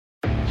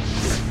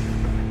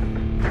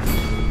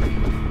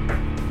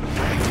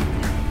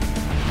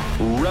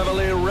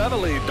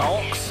Reveille,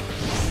 donks.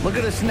 Look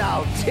at us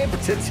now, tip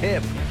to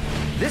tip.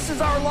 This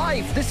is our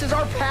life. This is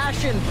our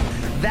passion.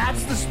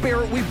 That's the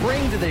spirit we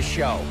bring to this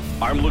show.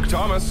 I'm Luke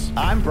Thomas.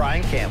 I'm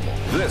Brian Campbell.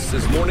 This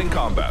is Morning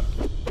Combat.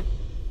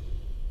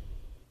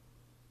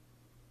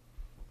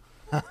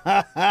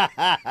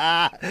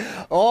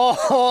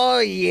 Oh,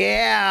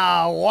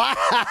 yeah. Wow.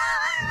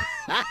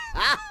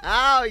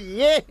 Oh,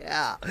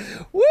 yeah.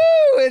 Woo,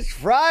 it's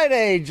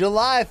Friday,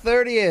 July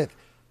 30th,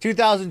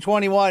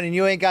 2021, and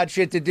you ain't got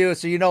shit to do,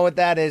 so you know what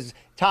that is.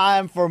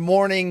 Time for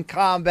Morning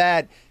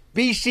Combat.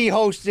 BC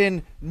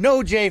hosting,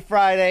 No J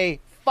Friday,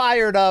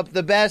 fired up,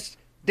 the best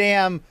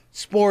damn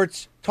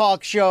sports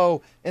talk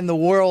show in the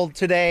world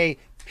today,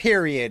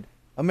 period.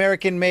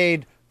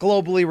 American-made,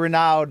 globally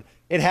renowned.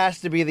 It has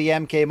to be the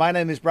MK. My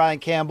name is Brian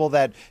Campbell,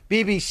 that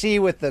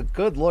BBC with the,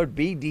 good Lord,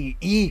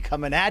 BDE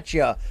coming at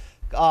you.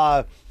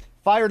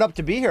 Fired up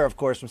to be here, of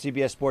course, from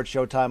CBS Sports,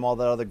 Showtime, all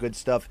that other good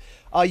stuff.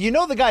 You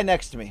know the guy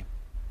next to me.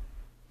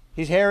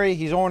 He's hairy,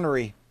 he's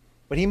ornery,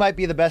 but he might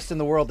be the best in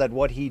the world at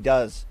what he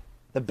does.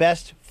 The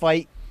best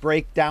fight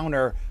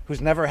breakdowner who's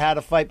never had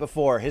a fight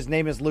before. His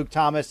name is Luke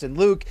Thomas. And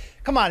Luke,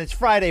 come on, it's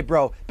Friday,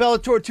 bro.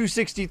 Bellator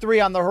 263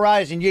 on the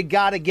horizon. You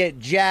got to get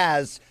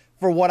jazzed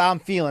for what I'm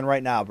feeling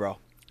right now, bro.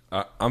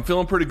 I'm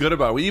feeling pretty good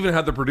about it. We even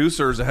had the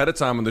producers ahead of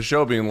time on the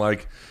show being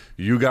like,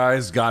 you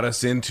guys got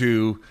us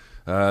into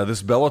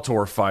this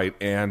Bellator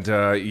fight. And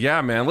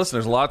yeah, man, listen,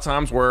 there's a lot of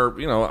times where,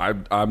 you know,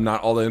 I'm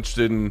not all that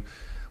interested in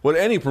what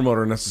any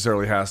promoter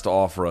necessarily has to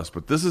offer us,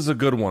 but this is a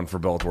good one for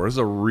Bellator. This is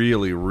a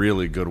really,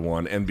 really good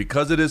one. And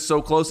because it is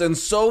so close and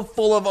so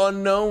full of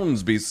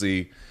unknowns,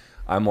 BC,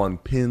 I'm on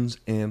pins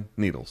and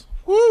needles.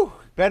 Woo!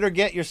 Better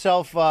get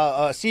yourself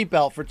a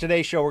seatbelt for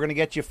today's show. We're going to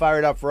get you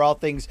fired up for all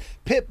things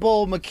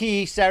Pitbull,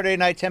 McKee, Saturday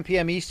night, 10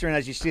 p.m. Eastern,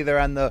 as you see there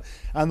on the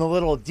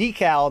little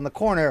decal in the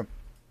corner,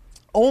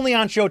 only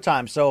on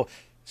Showtime. So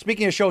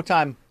speaking of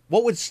Showtime,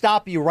 what would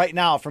stop you right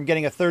now from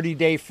getting a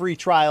 30-day free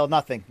trial?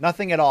 Nothing.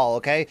 Nothing at all,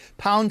 okay?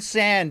 Pound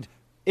sand,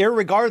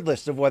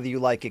 irregardless of whether you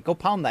like it. Go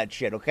pound that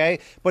shit, okay?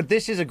 But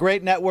this is a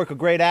great network, a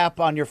great app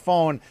on your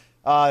phone.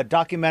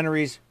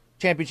 Documentaries,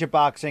 championship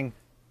boxing,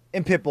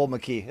 and Pitbull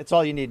McKee. It's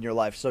all you need in your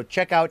life. So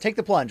check out, take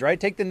the plunge, right?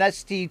 Take the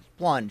Nestea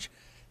plunge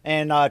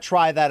and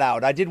try that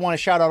out. I did want to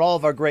shout out all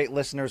of our great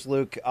listeners,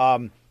 Luke,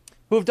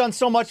 who have done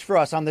so much for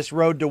us on this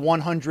road to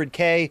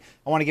 100K.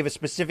 I want to give a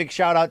specific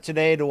shout out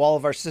today to all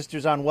of our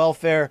sisters on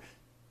welfare.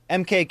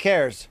 MK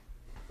cares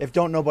if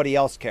don't nobody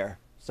else care.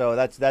 So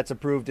that's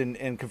approved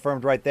and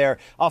confirmed right there.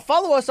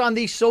 Follow us on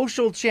the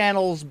social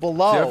channels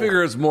below. See, I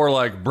figure it's more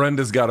like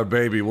Brenda's got a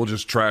baby. We'll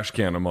just trash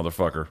can a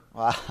motherfucker.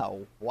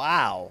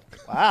 Wow.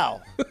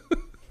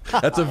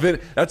 That's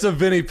a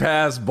Vinny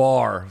Paz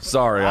bar.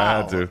 Sorry, wow. I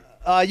had to.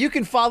 You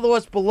can follow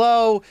us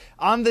below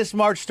on this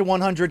march to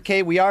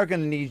 100K. We are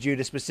going to need you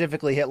to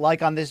specifically hit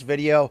like on this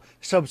video,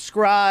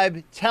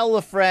 subscribe, tell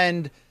a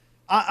friend.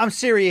 I'm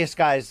serious,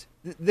 guys.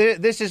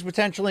 This is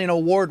potentially an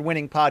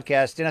award-winning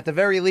podcast, and at the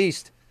very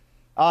least,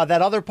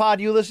 that other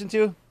pod you listen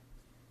to,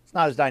 it's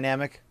not as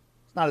dynamic,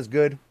 it's not as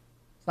good,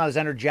 it's not as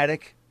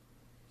energetic,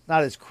 it's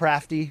not as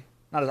crafty,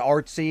 not as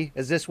artsy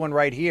as this one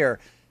right here.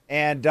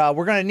 And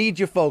we're going to need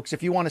you folks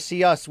if you want to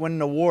see us win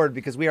an award,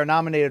 because we are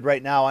nominated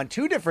right now on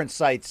 2 different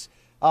sites.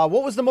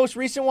 What was the most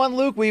recent one,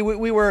 Luke? We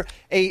were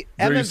a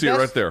there you see it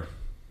right there.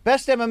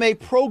 Best MMA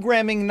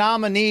Programming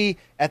nominee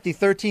at the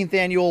 13th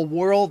Annual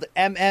World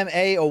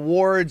MMA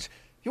Awards.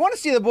 If you want to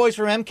see the boys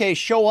from MK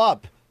show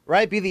up,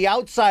 right, be the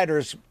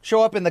outsiders,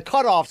 show up in the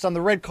cutoffs on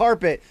the red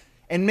carpet,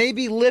 and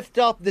maybe lift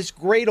up this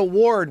great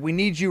award, we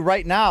need you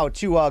right now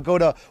to go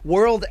to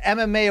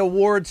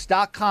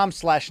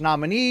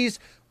worldmmaawards.com/nominees.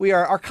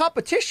 Our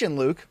competition,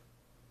 Luke,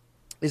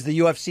 is the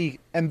UFC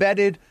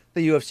Embedded,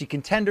 the UFC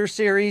Contender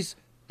Series,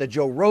 the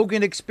Joe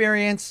Rogan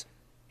Experience,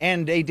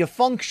 and a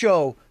defunct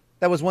show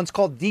that was once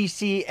called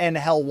DC and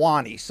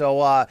Helwani.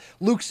 So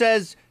Luke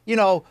says, you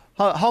know,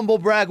 humble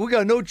brag, we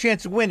got no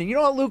chance of winning. You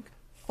know what, Luke?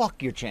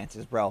 Fuck your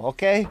chances, bro,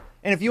 okay?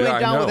 And if you ain't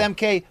down with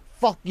MK,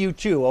 fuck you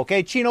too,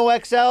 okay? Chino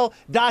XL,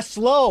 das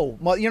slow.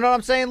 You know what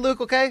I'm saying, Luke,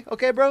 okay?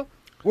 Okay, bro?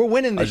 We're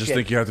winning this shit. I just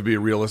think you have to be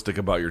realistic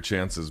about your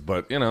chances.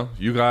 But, you know,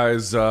 you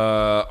guys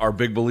are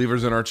big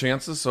believers in our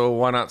chances, so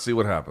why not see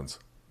what happens?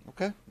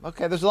 Okay.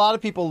 There's a lot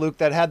of people, Luke,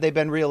 that had they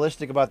been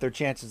realistic about their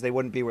chances, they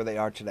wouldn't be where they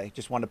are today.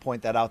 Just wanted to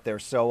point that out there.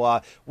 So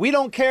we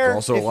don't care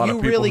also if a lot you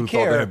of people really who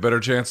care. thought they had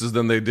better chances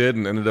than they did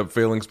and ended up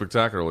failing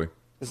spectacularly.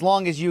 As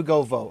long as you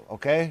go vote,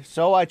 okay?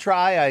 So I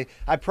try,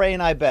 I pray,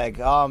 and I beg.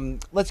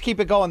 Let's keep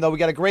it going, though. We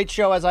got a great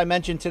show, as I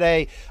mentioned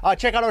today.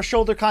 Check out our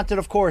shoulder content,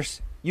 of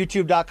course.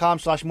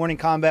 YouTube.com/Morning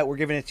Combat. We're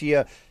giving it to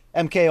you,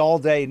 MK, all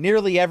day,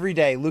 nearly every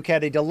day. Luke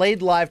had a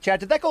delayed live chat.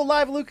 Did that go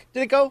live, Luke?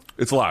 Did it go?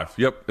 It's live.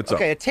 Yep, it's up.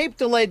 Okay, a tape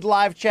delayed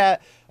live chat.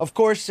 Of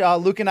course,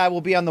 Luke and I will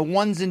be on the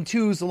 1s and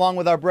 2s along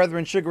with our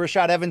brethren Sugar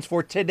Rashad Evans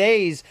for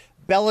today's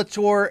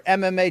Bellator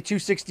MMA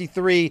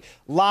 263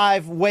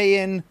 live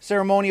weigh-in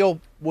ceremonial.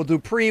 We'll do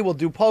pre, we'll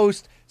do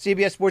post.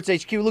 CBS Sports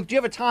HQ. Luke, do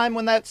you have a time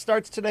when that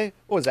starts today?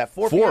 What was that,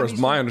 4 p.m. 4 is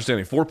my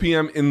understanding. 4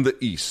 p.m. in the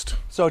East.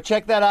 So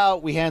check that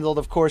out. We handled,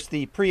 of course,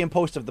 the pre and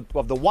post of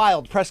the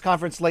Wild press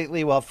conference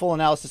lately. We'll have full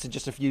analysis in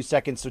just a few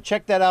seconds. So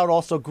check that out.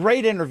 Also,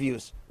 great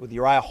interviews with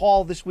Uriah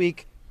Hall this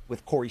week,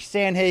 with Corey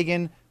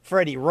Sandhagen,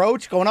 Freddie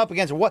Roach going up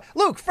against what?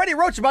 Luke, Freddie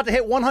Roach is about to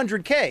hit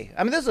 100K.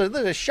 I mean, this is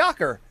a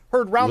shocker.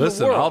 Heard around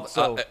the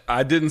world.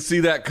 I didn't see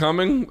that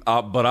coming,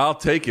 but I'll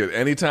take it.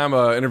 Anytime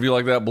an interview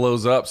like that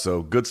blows up,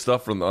 so good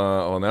stuff from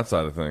on that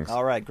side of things.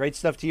 All right, great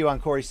stuff to you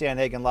on Corey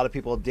Sandhagen. A lot of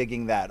people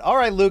digging that. All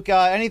right, Luke,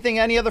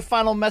 any other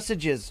final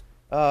messages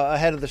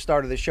ahead of the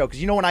start of the show?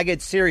 Because you know when I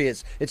get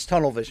serious, it's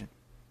tunnel vision.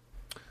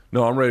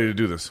 No, I'm ready to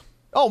do this.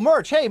 Oh,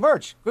 merch. Hey,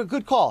 merch.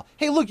 Good call.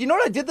 Hey, Luke, you know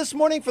what I did this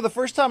morning for the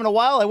first time in a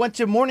while? I went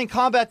to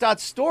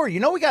morningcombat.store.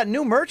 You know we got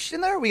new merch in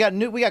there? We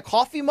got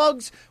coffee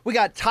mugs. We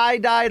got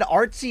tie-dyed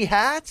artsy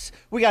hats.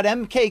 We got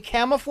MK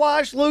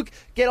camouflage. Luke,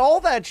 get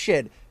all that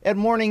shit at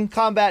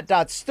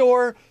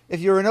morningcombat.store. If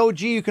you're an OG,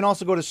 you can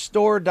also go to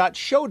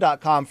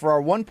store.show.com for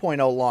our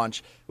 1.0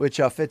 launch, which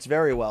fits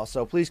very well.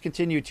 So please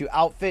continue to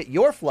outfit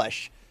your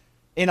flesh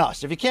in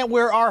us. If you can't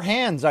wear our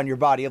hands on your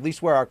body, at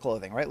least wear our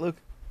clothing. Right, Luke?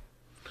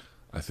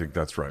 I think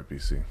that's right,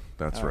 BC.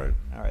 That's right.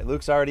 All right.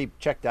 Luke's already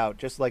checked out,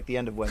 just like the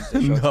end of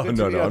Wednesday show.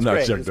 No, I'm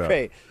not checked out.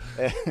 Great.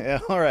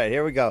 All right,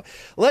 here we go.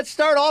 Let's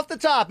start off the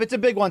top. It's a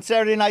big one.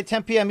 Saturday night,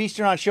 10 p.m.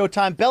 Eastern on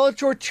Showtime.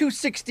 Bellator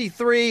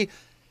 263.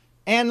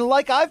 And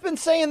like I've been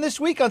saying this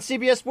week on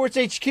CBS Sports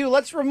HQ,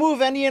 let's remove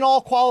any and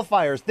all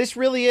qualifiers. This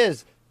really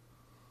is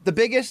the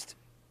biggest,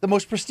 the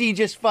most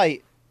prestigious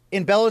fight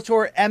in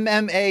Bellator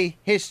MMA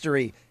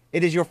history.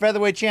 It is your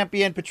featherweight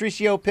champion,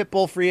 Patricio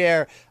Pitbull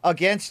Freire,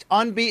 against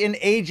unbeaten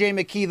AJ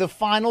McKee, the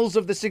finals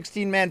of the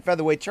 16-man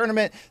featherweight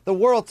tournament, the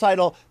world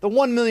title, the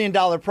 $1 million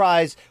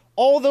prize,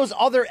 all those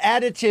other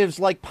additives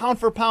like pound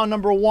for pound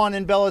number one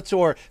in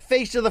Bellator,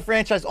 face of the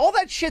franchise, all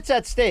that shit's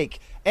at stake.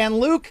 And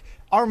Luke,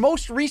 our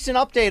most recent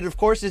update, of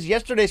course, is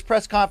yesterday's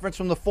press conference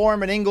from the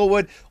Forum in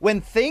Inglewood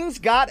when things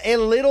got a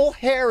little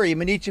hairy.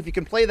 Maniche, if you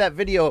can play that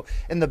video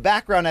in the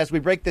background as we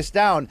break this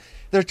down.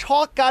 Their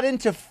talk got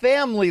into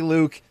family,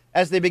 Luke,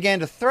 as they began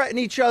to threaten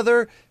each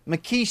other.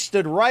 McKee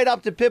stood right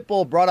up to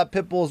Pitbull, brought up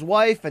Pitbull's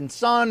wife and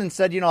son and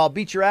said, I'll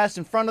beat your ass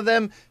in front of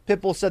them.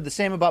 Pitbull said the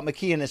same about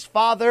McKee and his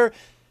father.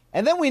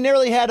 And then we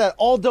nearly had an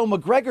Aldo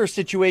McGregor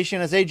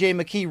situation as AJ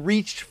McKee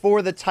reached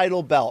for the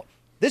title belt.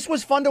 This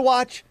was fun to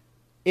watch.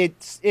 We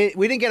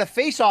didn't get a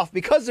face-off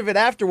because of it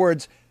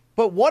afterwards.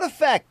 But what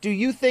effect do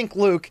you think,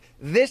 Luke,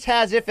 this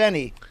has, if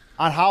any,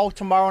 on how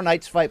tomorrow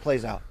night's fight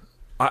plays out?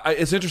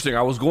 It's interesting.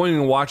 I was going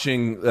and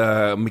watching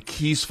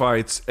McKee's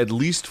fights, at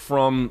least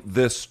from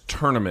this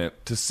tournament,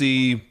 to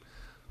see,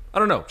 I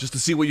don't know, just to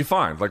see what you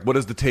find. Like, what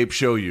does the tape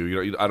show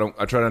you?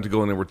 I try not to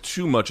go in there with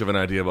too much of an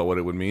idea about what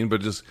it would mean,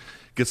 but just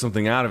get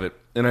something out of it.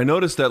 And I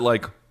noticed that,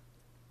 like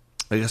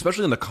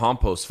especially in the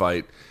Compost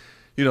fight,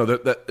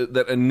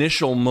 that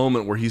initial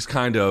moment where he's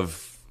kind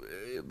of,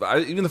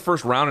 even the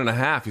first round and a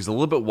half, he's a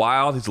little bit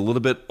wild. He's a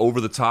little bit over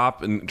the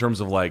top in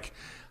terms of like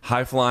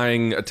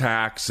high-flying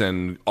attacks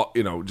and,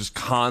 just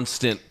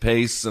constant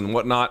pace and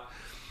whatnot.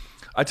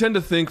 I tend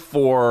to think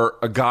for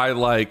a guy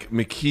like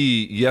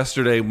McKee,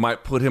 yesterday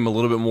might put him a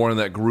little bit more in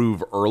that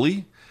groove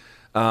early.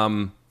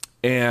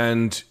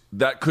 And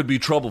that could be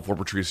trouble for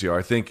Patricio.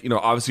 I think,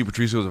 obviously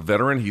Patricio is a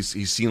veteran.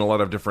 He's seen a lot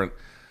of different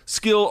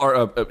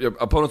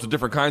opponents with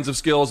different kinds of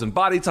skills and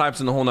body types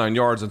and the whole 9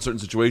 yards in certain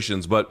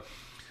situations. But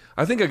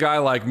I think a guy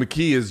like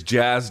McKee is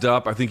jazzed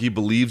up. I think he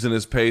believes in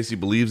his pace. He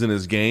believes in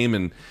his game.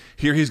 And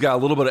here he's got a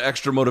little bit of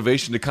extra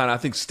motivation to kind of, I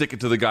think, stick it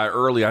to the guy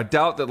early. I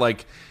doubt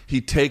that,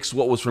 he takes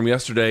what was from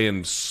yesterday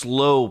and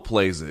slow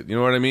plays it. You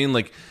know what I mean?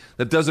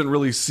 That doesn't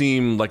really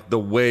seem like the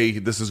way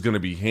this is going to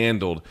be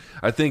handled.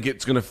 I think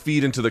it's going to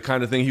feed into the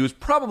kind of thing he was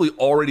probably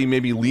already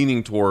maybe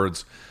leaning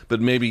towards,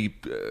 but maybe,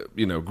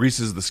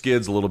 greases the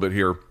skids a little bit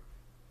here.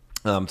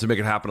 To make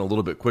it happen a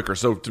little bit quicker.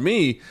 So to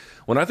me,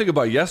 when I think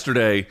about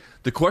yesterday,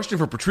 the question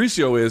for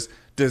Patricio is,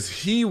 does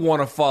he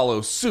want to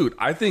follow suit?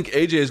 I think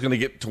AJ is going to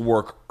get to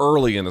work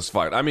early in this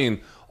fight. I mean,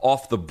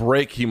 off the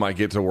break, he might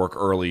get to work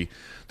early.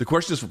 The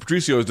question is for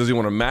Patricio is, does he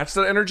want to match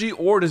that energy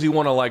or does he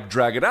want to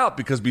drag it out?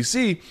 Because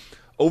BC,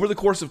 over the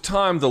course of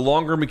time, the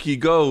longer McKee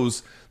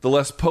goes, the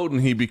less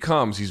potent he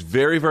becomes. He's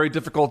very, very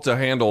difficult to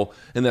handle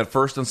in that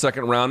first and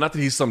second round. Not that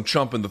he's some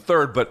chump in the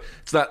third, but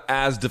it's not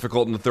as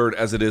difficult in the third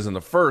as it is in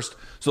the first.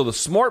 So the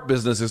smart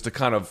business is to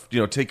kind of,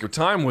 take your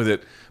time with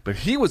it. But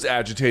he was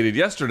agitated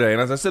yesterday.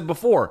 And as I said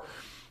before,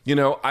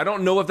 I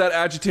don't know if that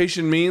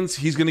agitation means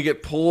he's going to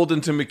get pulled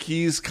into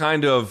McKee's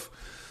kind of,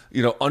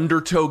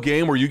 undertow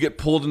game where you get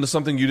pulled into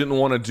something you didn't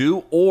want to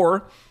do,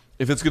 or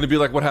if it's going to be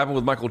like what happened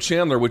with Michael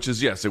Chandler, which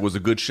is, yes, it was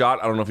a good shot.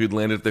 I don't know if he'd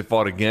landed if they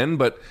fought again,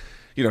 but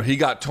he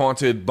got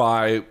taunted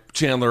by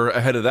Chandler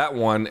ahead of that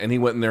one, and he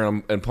went in there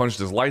and punched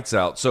his lights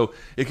out. So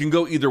it can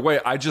go either way.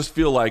 I just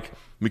feel like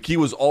McKee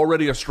was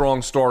already a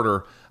strong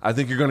starter. I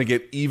think you're going to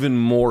get even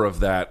more of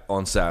that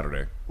on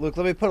Saturday. Luke,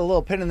 let me put a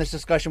little pin in this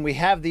discussion. We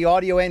have the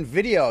audio and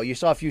video. You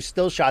saw a few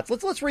still shots.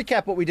 Let's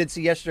recap what we did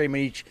see yesterday,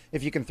 Maniche,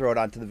 if you can throw it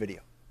onto the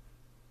video.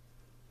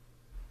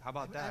 How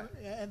about that?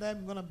 And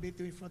I'm gonna beat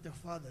you in front of your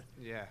father.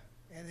 Yeah.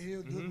 And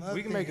he'll do nothing.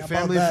 We can make a about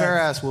family that. fair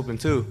ass whooping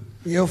too.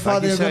 Your Like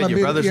father you is said, gonna your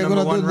be. brother's You're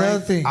number gonna do one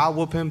rank. nothing. I'll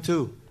whoop him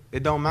too.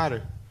 It don't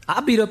matter.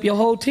 I beat up your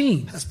whole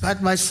team.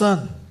 Respect my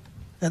son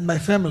and my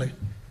family.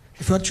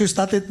 If you want to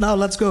start it now,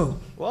 let's go.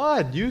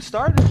 What? You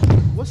started?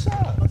 What's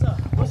up? What's up?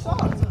 What's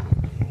up?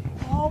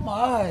 Oh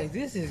my,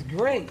 this is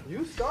great.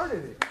 You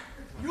started it.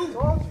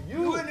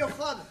 You and your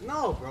father.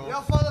 No, bro.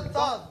 Your father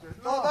thought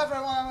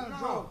everyone on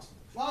drugs.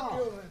 Fuck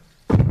you, man.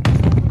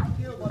 Fuck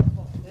you,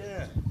 motherfucker.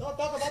 Yeah. Don't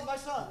talk about my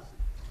son.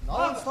 No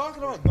one's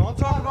talking about. Don't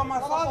talk about my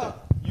father.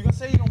 You gonna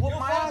say you gonna whoop Your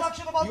my father talk ass?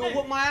 shit about You gonna me.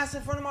 whoop my ass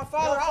in front of my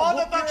father? Your I'll father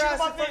whoop your talk shit ass in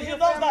about front me. of He your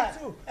knows family that.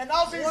 too. And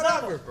now he's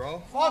Whatever,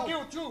 bro. Fuck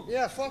you too.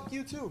 Yeah, fuck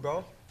you too,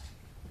 bro.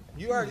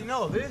 You already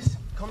know this.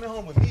 Coming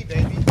home with me,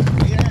 baby.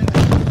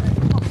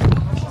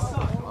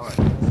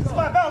 It's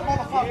my belt,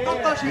 motherfucker.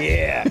 Don't touch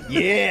it.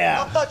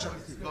 Yeah. Don't touch it.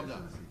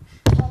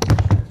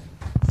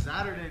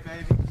 Saturday,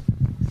 baby.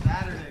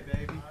 Saturday,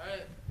 baby.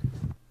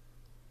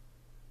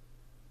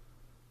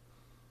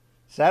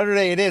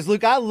 Saturday it is.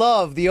 Luke, I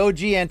love the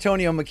OG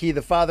Antonio McKee,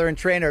 the father and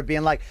trainer,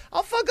 being like,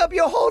 I'll fuck up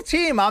your whole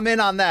team. I'm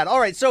in on that. All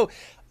right, so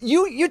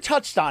you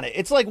touched on it.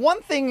 It's like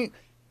one thing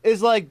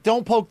is like,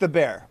 don't poke the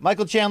bear.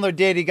 Michael Chandler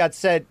did. He got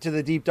sent to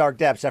the deep, dark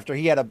depths after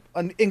he had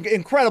an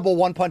incredible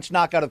one-punch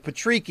knockout of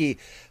Patricky.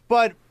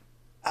 But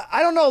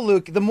I don't know,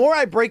 Luke, the more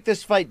I break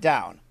this fight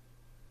down,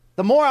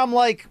 the more I'm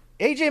like,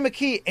 AJ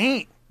McKee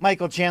ain't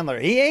Michael Chandler.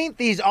 He ain't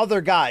these other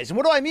guys. And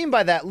what do I mean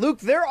by that? Luke,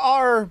 there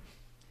are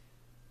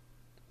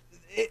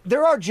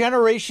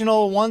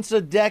generational, once a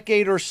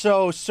decade or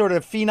so, sort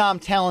of phenom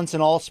talents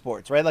in all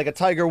sports, right? Like a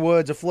Tiger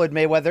Woods, a Floyd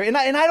Mayweather. And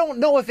I don't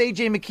know if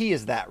AJ McKee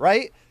is that,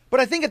 right? But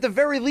I think at the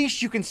very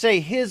least you can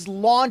say his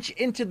launch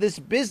into this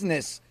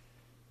business,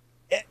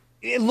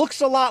 it looks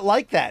a lot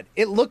like that.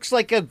 It looks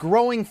like a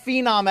growing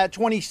phenom at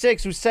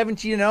 26 who's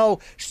 17-0,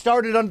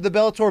 started under the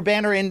Bellator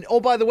banner, and, oh,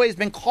 by the way, has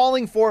been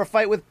calling for a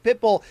fight with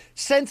Pitbull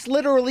since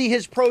literally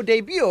his pro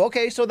debut.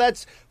 Okay, so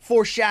that's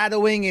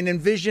foreshadowing and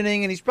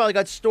envisioning, and he's probably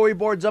got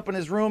storyboards up in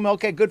his room.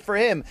 Okay, good for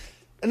him.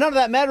 And none of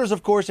that matters,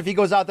 of course, if he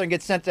goes out there and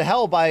gets sent to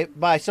hell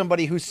by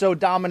somebody who's so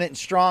dominant and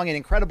strong and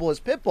incredible as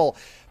Pitbull.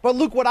 But,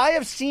 Luke, what I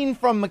have seen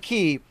from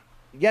McKee,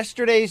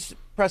 yesterday's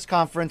press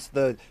conference,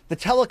 the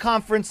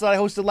teleconference that I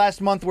hosted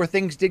last month where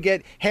things did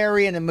get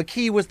hairy and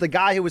McKee was the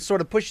guy who was sort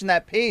of pushing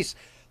that pace.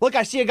 Look,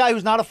 I see a guy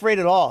who's not afraid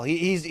at all.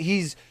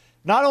 He's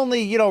not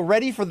only,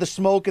 ready for the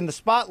smoke and the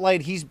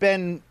spotlight, he's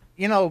been,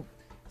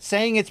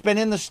 saying it's been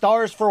in the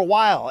stars for a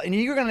while. And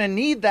you're going to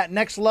need that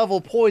next level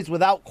poise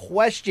without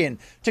question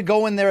to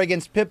go in there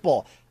against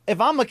Pitbull.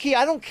 If I'm McKee,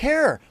 I don't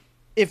care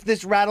if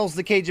this rattles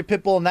the cage of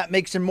Pitbull and that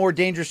makes him more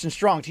dangerous and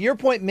strong. To your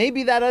point,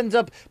 maybe that ends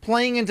up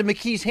playing into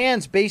McKee's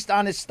hands based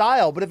on his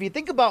style. But if you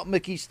think about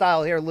McKee's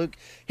style here, Luke,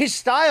 his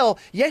style,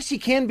 yes, he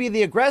can be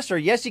the aggressor.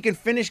 Yes, he can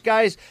finish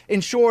guys in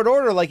short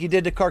order like he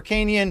did to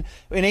Karkanian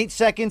in 8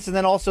 seconds and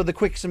then also the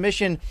quick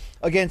submission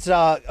against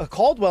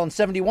Caldwell in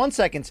 71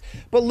 seconds.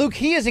 But, Luke,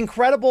 he is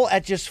incredible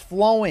at just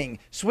flowing,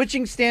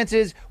 switching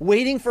stances,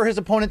 waiting for his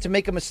opponent to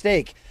make a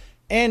mistake.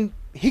 And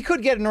he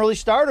could get an early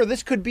start, or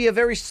this could be a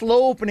very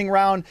slow opening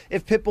round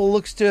if Pitbull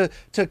looks to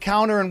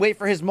counter and wait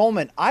for his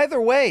moment.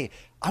 Either way,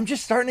 I'm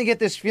just starting to get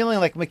this feeling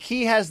like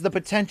McKee has the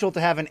potential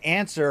to have an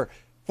answer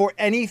for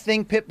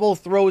anything Pitbull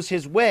throws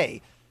his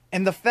way.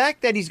 And the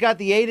fact that he's got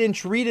the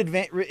 8-inch reach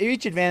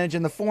advantage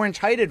and the 4-inch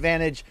height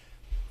advantage,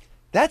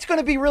 that's going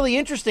to be really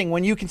interesting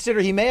when you consider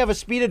he may have a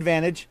speed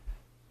advantage.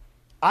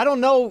 I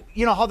don't know,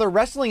 how their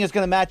wrestling is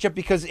going to match up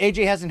because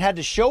AJ hasn't had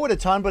to show it a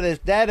ton, but his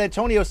dad,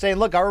 Antonio, saying,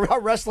 look, our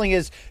wrestling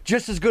is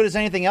just as good as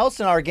anything else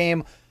in our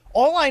game.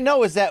 All I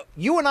know is that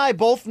you and I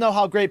both know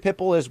how great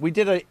Pitbull is. We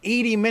did an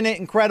 80-minute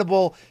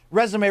incredible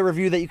resume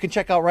review that you can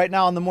check out right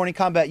now on the Morning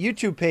Combat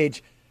YouTube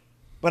page.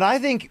 But I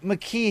think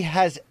McKee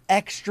has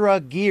extra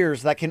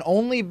gears that can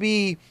only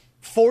be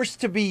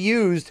forced to be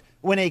used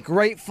when a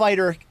great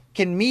fighter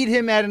can meet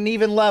him at an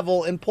even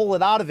level and pull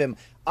it out of him.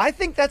 I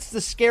think that's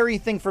the scary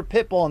thing for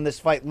Pitbull in this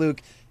fight,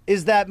 Luke,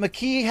 is that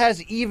McKee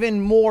has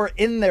even more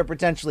in there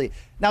potentially.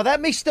 Now,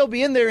 that may still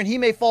be in there, and he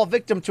may fall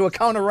victim to a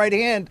counter right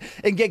hand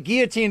and get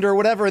guillotined or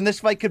whatever, and this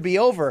fight could be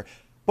over.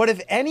 But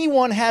if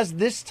anyone has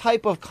this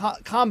type of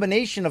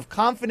combination of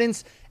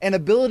confidence and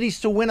abilities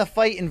to win a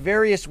fight in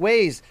various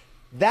ways,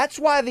 that's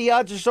why the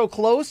odds are so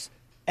close.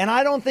 And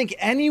I don't think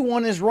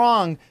anyone is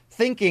wrong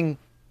thinking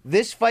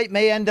this fight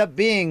may end up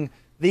being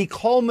the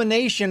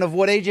culmination of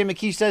what AJ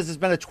McKee says has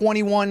been a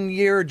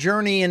 21-year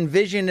journey and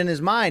vision in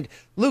his mind.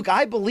 Luke,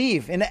 I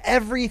believe in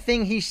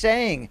everything he's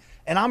saying,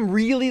 and I'm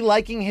really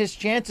liking his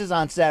chances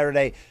on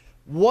Saturday.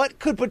 What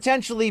could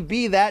potentially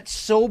be that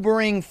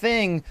sobering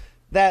thing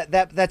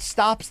that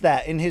stops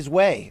that in his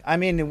way? I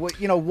mean, what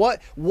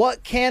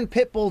can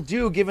Pitbull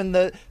do given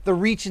the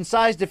reach and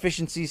size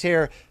deficiencies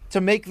here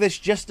to make this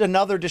just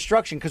another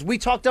destruction? Because we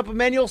talked up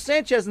Emmanuel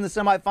Sanchez in the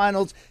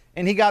semifinals,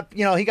 and he got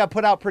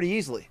put out pretty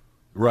easily.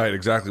 Right,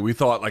 exactly. We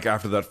thought like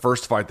after that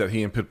first fight that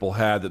he and Pitbull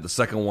had that the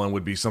second one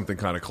would be something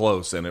kind of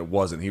close, and it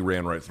wasn't. He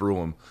ran right through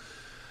him.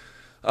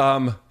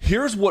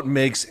 Here's what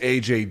makes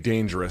AJ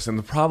dangerous, and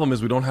the problem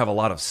is we don't have a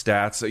lot of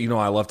stats. You know,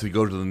 I love to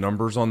go to the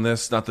numbers on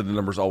this. Not that the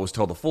numbers always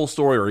tell the full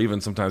story, or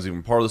even sometimes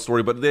even part of the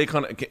story, but they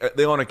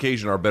on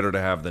occasion are better to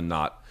have than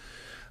not.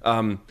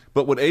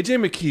 But what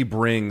AJ McKee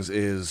brings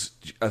is,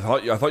 I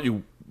thought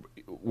you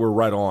were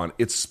right on.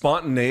 It's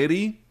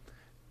spontaneity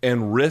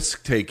and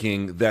risk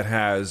taking that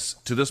has,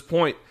 to this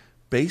point,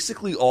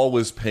 basically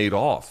always paid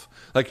off.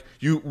 Like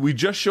we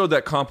just showed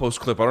that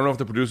compost clip. I don't know if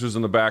the producers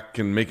in the back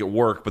can make it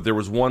work, but there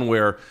was one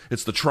where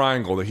it's the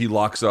triangle that he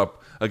locks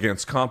up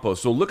against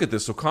Compost. So look at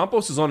this. So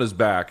Compost is on his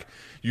back.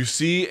 You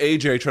see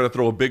AJ try to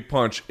throw a big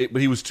punch,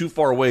 but he was too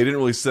far away. He didn't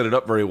really set it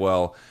up very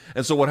well.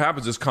 And so what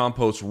happens is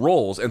Compost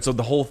rolls, and so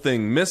the whole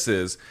thing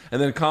misses.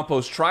 And then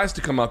Compost tries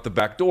to come out the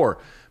back door,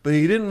 but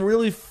he didn't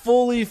really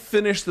fully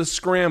finish the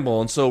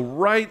scramble. And so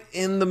right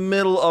in the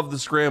middle of the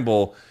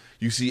scramble,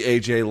 you see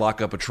AJ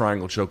lock up a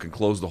triangle choke and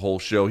close the whole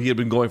show. He had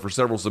been going for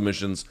several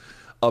submissions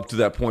up to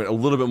that point, a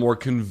little bit more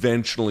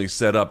conventionally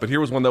set up. But here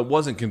was one that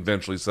wasn't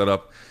conventionally set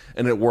up,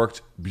 and it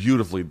worked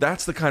beautifully.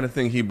 That's the kind of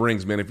thing he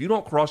brings, man. If you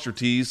don't cross your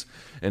T's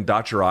and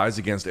dot your I's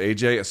against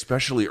AJ,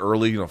 especially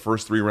early,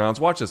 first 3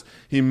 rounds, watch this.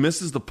 He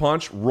misses the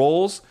punch,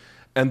 rolls,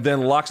 and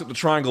then locks up the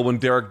triangle when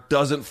Derek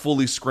doesn't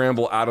fully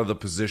scramble out of the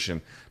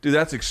position. Dude,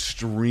 that's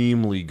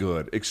extremely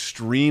good.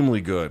 Extremely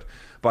good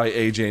by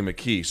AJ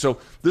McKee. So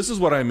this is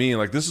what I mean.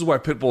 Like, this is why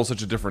Pitbull is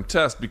such a different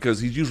test,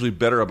 because he's usually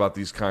better about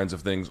these kinds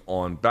of things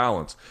on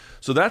balance.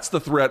 So that's the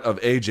threat of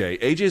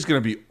AJ. AJ is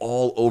going to be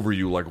all over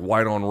you like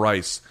white on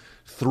rice,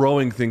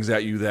 throwing things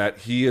at you that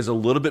he is a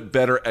little bit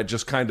better at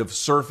just kind of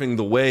surfing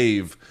the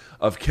wave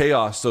of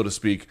chaos, so to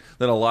speak,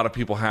 than a lot of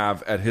people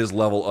have at his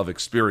level of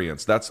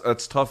experience.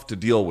 That's tough to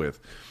deal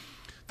with.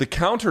 The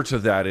counter to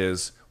that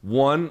is,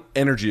 one,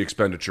 energy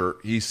expenditure.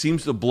 He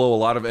seems to blow a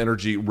lot of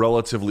energy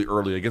relatively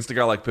early. Against a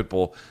guy like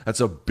Pitbull, that's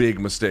a big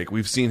mistake.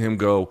 We've seen him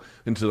go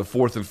into the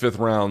 4th and 5th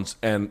rounds,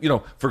 and,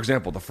 for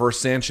example, the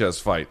first Sanchez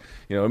fight,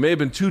 it may have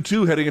been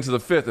 2-2 heading into the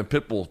 5th, and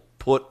Pitbull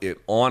put it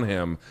on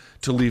him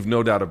to leave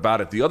no doubt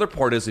about it. The other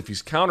part is, if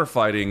he's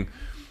counterfighting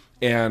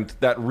and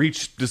that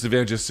reach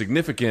disadvantage is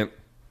significant,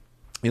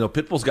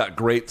 Pitbull's got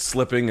great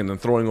slipping and then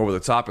throwing over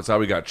the top. It's how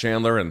we got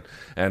Chandler and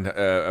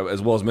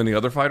as well as many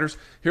other fighters.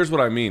 Here's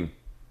what I mean.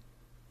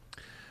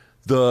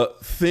 The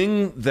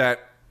thing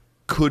that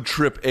could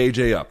trip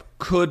AJ up,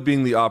 could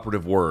being the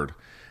operative word,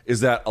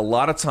 is that a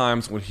lot of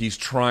times when he's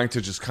trying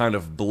to just kind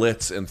of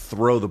blitz and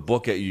throw the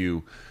book at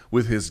you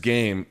with his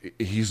game,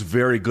 he's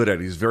very good at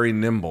it. He's very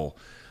nimble.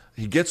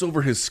 He gets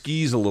over his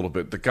skis a little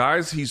bit. The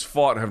guys he's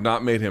fought have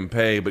not made him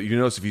pay, but you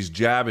notice if he's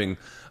jabbing,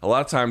 a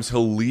lot of times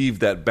he'll leave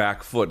that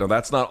back foot. Now,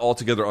 that's not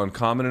altogether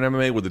uncommon in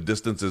MMA where the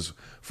distance is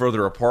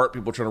further apart.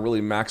 People are trying to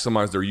really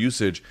maximize their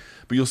usage.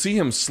 But you'll see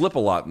him slip a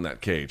lot in that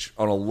cage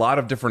on a lot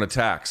of different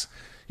attacks.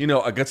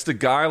 Against a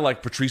guy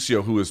like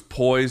Patricio, who is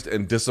poised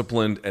and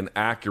disciplined and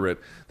accurate,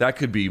 that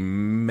could be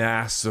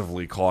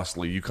massively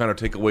costly. You kind of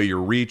take away your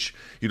reach.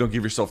 You don't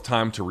give yourself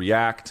time to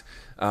react.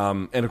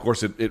 And, of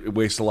course, it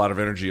wastes a lot of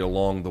energy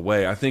along the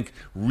way. I think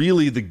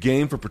really the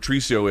game for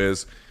Patricio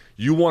is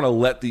you want to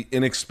let the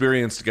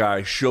inexperienced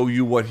guy show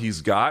you what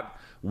he's got,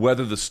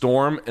 weather the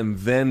storm, and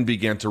then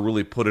begin to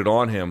really put it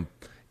on him.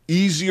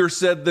 Easier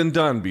said than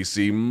done,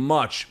 BC.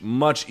 Much,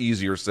 much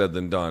easier said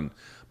than done.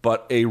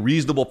 But a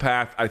reasonable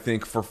path, I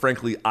think, for,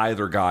 frankly,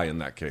 either guy in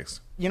that case.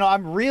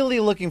 I'm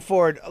really looking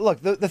forward. Look,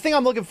 the thing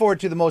I'm looking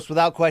forward to the most,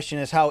 without question,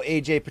 is how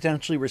AJ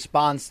potentially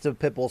responds to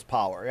Pitbull's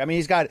power. I mean,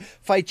 he's got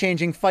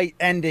fight-changing,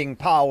 fight-ending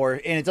power,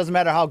 and it doesn't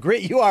matter how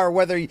great you are,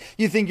 whether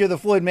you think you're the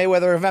Floyd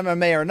Mayweather of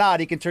MMA or not,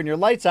 he can turn your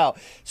lights out.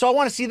 So I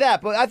want to see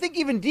that. But I think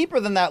even deeper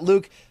than that,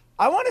 Luke,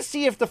 I want to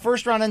see if the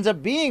first round ends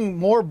up being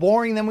more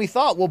boring than we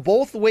thought. We'll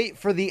both wait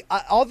for the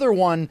other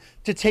one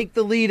to take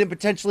the lead and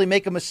potentially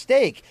make a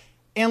mistake.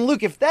 And,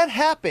 Luke, if that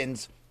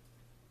happens,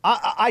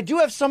 I do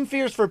have some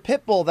fears for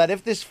Pitbull that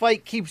if this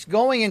fight keeps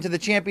going into the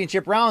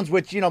championship rounds,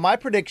 which, my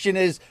prediction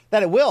is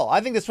that it will. I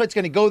think this fight's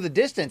going to go the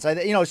distance.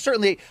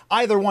 Certainly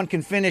either one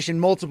can finish in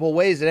multiple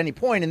ways at any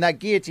point. And that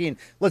guillotine,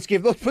 let's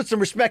put some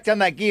respect on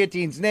that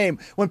guillotine's name.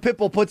 When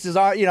Pitbull puts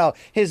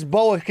his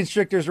boa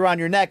constrictors around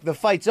your neck, the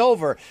fight's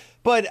over.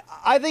 But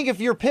I think if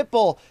you're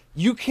Pitbull,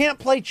 you can't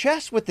play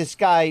chess with this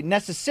guy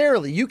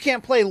necessarily. You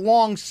can't play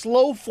long,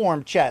 slow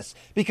form chess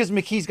because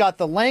McKee's got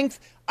the length.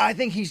 I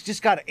think he's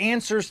just got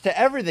answers to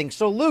everything.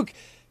 So, Luke,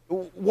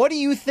 what do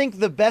you think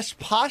the best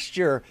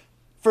posture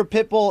for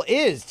Pitbull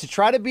is? To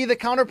try to be the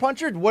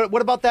counterpuncher?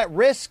 What about that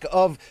risk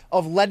of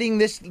letting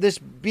this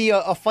be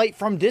a fight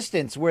from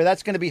distance where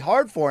that's going to be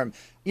hard for him?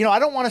 I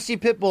don't want to see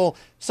Pitbull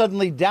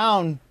suddenly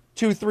down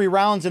 2-3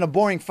 rounds in a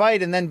boring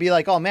fight and then be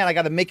like, oh, man, I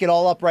got to make it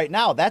all up right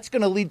now. That's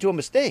going to lead to a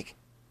mistake.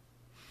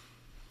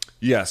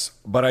 Yes,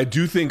 but I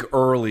do think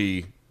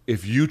early,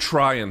 if you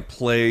try and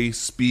play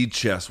speed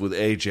chess with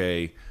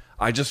AJ,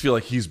 I just feel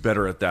like he's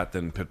better at that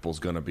than Pitbull's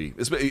going to be.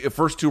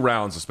 First 2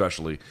 rounds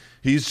especially.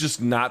 He's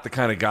just not the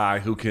kind of guy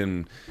who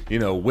can,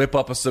 whip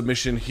up a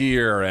submission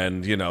here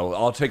and,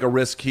 I'll take a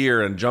risk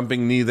here and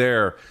jumping knee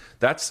there.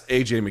 That's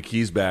AJ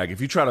McKee's bag.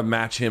 If you try to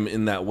match him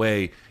in that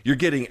way, you're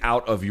getting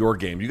out of your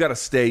game. You got to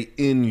stay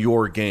in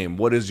your game.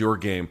 What is your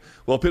game?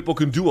 Well, Pitbull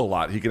can do a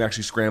lot. He can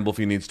actually scramble if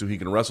he needs to. He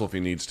can wrestle if he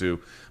needs to.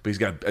 But he's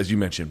got, as you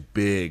mentioned,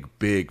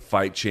 big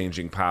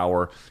fight-changing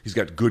power. He's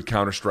got good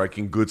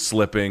counter-striking, good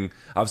slipping.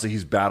 Obviously,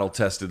 he's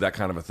battle-tested, that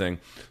kind of a thing.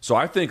 So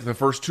I think the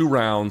first 2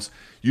 rounds,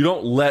 you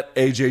don't let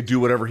AJ do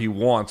whatever he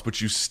wants,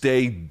 but you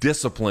stay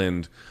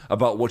disciplined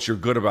about what you're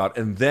good about.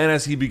 And then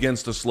as he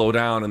begins to slow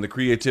down and the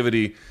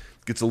creativity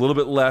gets a little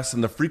bit less,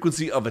 and the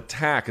frequency of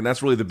attack, and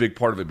that's really the big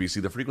part of it,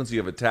 BC, the frequency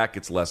of attack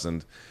gets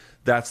lessened.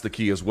 That's the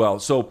key as well.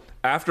 So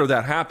after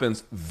that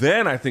happens,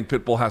 then I think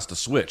Pitbull has to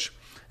switch.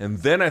 And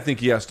then I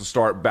think he has to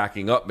start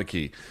backing up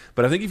McKee.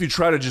 But I think if you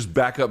try to just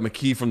back up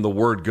McKee from the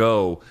word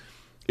go,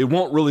 it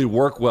won't really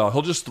work well.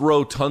 He'll just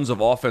throw tons of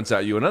offense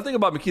at you. And I think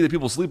about McKee that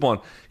people sleep on,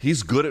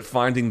 he's good at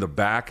finding the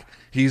back.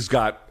 He's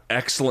got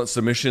excellent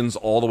submissions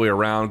all the way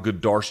around,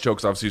 good Darce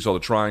chokes. Obviously, you saw the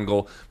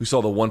triangle. We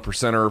saw the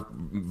 1%er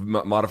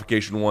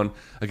modification one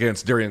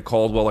against Darian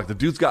Caldwell. Like, the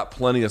dude's got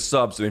plenty of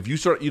subs. And if you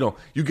start, you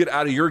get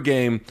out of your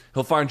game,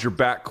 he'll find your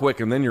back quick,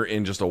 and then you're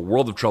in just a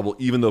world of trouble,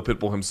 even though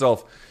Pitbull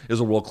himself is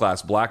a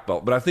world-class black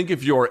belt. But I think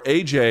if you're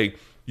AJ,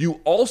 you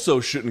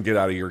also shouldn't get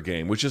out of your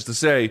game, which is to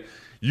say,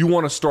 you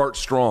want to start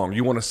strong.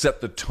 You want to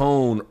set the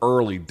tone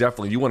early,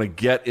 definitely. You want to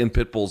get in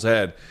Pitbull's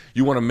head.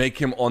 You want to make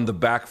him on the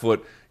back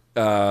foot,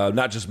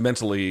 not just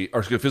mentally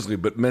or physically,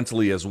 but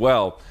mentally as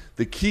well.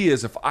 The key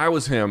is, if I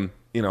was him,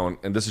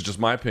 and this is just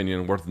my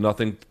opinion, worth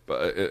nothing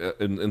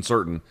in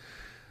certain,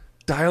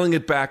 dialing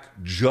it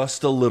back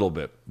just a little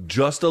bit,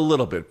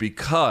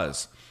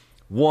 because,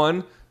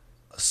 one,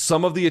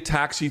 some of the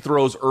attacks he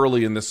throws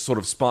early in this sort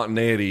of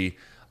spontaneity,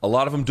 a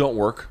lot of them don't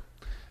work,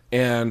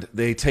 and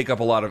they take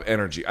up a lot of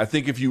energy. I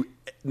think if you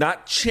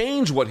not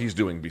change what he's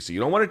doing, BC, you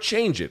don't want to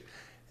change it,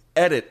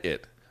 edit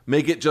it,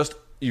 make it just,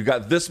 you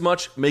got this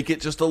much, make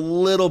it just a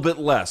little bit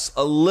less.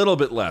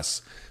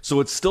 So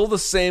it's still the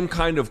same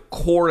kind of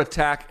core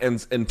attack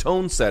and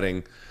tone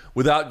setting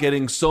without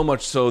getting so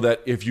much so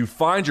that if you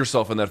find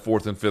yourself in that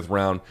 4th and 5th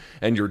round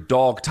and you're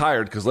dog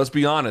tired, because let's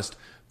be honest,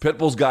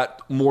 Pitbull's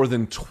got more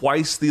than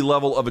twice the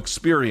level of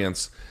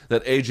experience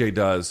that AJ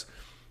does,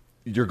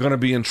 you're going to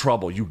be in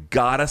trouble. You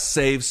got to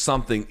save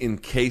something in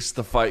case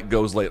the fight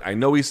goes late. I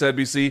know he said,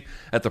 BC,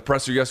 at the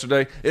presser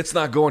yesterday, it's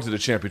not going to the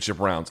championship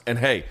rounds. And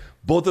hey,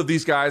 both of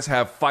these guys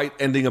have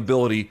fight-ending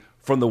ability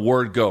from the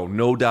word go,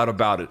 no doubt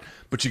about it.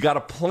 But you got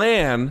to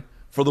plan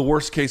for the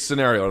worst-case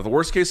scenario. If the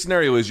worst-case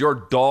scenario is you're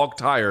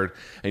dog-tired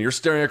and you're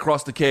staring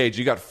across the cage,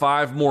 you got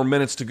 5 more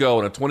minutes to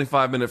go in a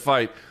 25-minute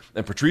fight,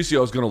 and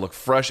Patricio is going to look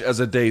fresh as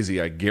a daisy.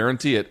 I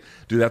guarantee it.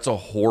 Dude, that's a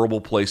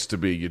horrible place to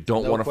be. You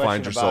don't want to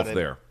find yourself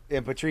there.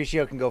 And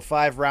Patricio can go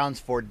 5 rounds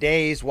for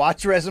days.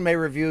 Watch Resume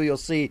Review. You'll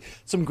see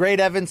some great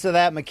evidence of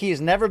that. McKee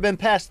has never been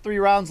past 3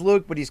 rounds,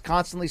 Luke, but he's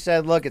constantly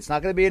said, look, it's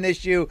not going to be an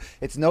issue.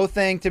 It's no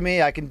thing to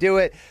me. I can do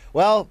it.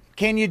 Well,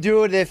 can you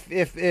do it if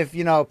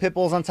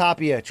Pitbull's on top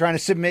of you, trying to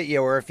submit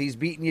you, or if he's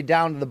beating you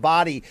down to the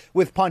body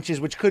with punches,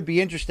 which could be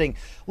interesting.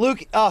 Luke,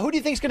 who do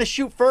you think is going to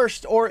shoot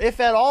first, or if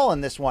at all, in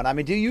this one? I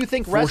mean, do you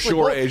think wrestling...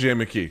 For sure,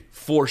 AJ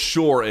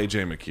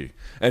McKee.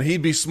 And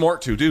he'd be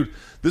smart too. Dude,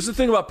 this is the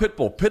thing about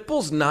Pitbull.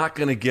 Pitbull's not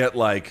going to get,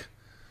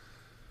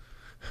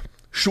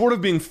 short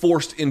of being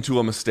forced into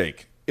a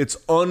mistake, it's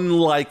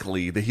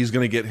unlikely that he's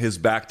going to get his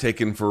back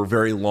taken for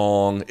very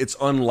long. It's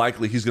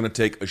unlikely he's going to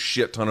take a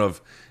shit ton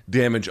of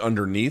damage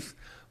underneath.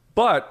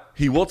 But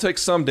he will take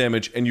some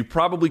damage, and you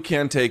probably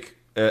can take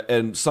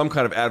in some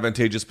kind of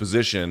advantageous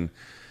position,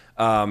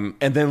 and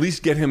then at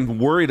least get him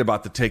worried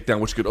about the takedown,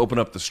 which could open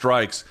up the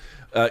strikes.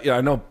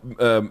 I know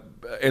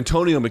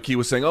Antonio McKee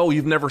was saying,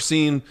 you've never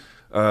seen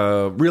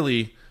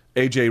really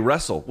AJ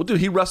wrestle. Well,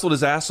 dude, he wrestled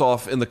his ass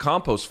off in the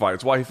compost fight.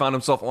 It's why he found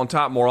himself on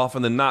top more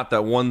often than not,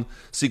 that one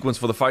sequence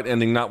for the fight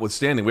ending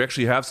notwithstanding. We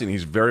actually have seen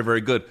he's very,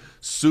 very good.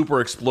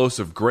 Super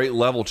explosive, great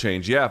level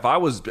change. Yeah, if I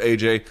was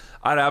AJ,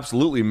 I'd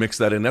absolutely mix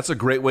that in. That's a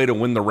great way to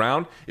win the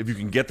round. If you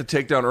can get the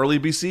takedown early,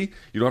 BC,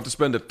 you don't have to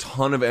spend a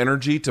ton of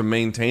energy to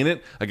maintain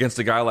it against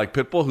a guy like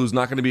Pitbull, who's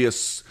not going to be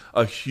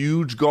a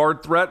huge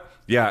guard threat.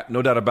 Yeah,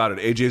 no doubt about it.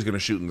 AJ's going to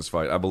shoot in this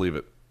fight. I believe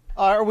it.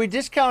 Are we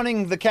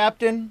discounting the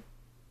captain,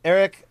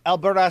 Eric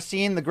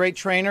Albarracin, the great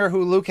trainer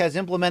who Luke has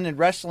implemented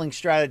wrestling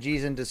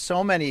strategies into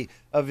so many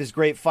of his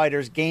great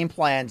fighters' game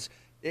plans?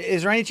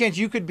 Is there any chance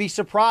you could be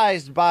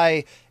surprised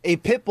by a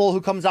Pitbull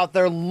who comes out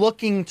there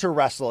looking to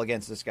wrestle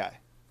against this guy?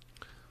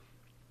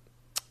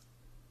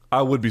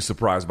 I would be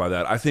surprised by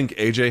that. I think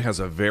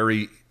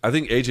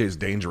AJ is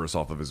dangerous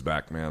off of his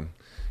back, man.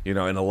 In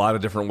a lot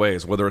of different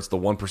ways, whether it's the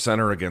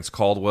 1%er against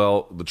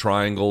Caldwell, the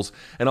triangles,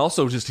 and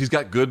also just he's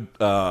got good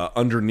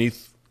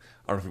underneath,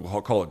 I don't know if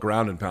we'll call it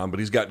ground and pound,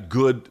 but he's got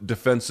good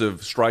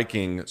defensive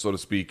striking, so to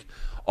speak,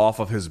 off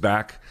of his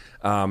back.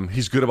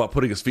 He's good about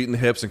putting his feet in the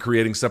hips and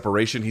creating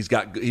separation.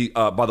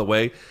 By the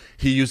way,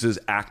 he uses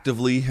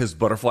actively his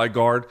butterfly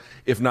guard,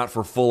 if not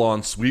for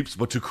full-on sweeps,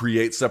 but to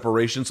create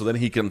separation so then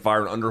he can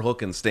fire an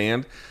underhook and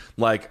stand.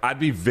 Like, I'd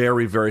be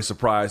very, very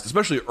surprised,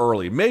 especially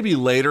early. Maybe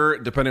later,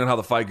 depending on how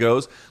the fight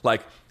goes.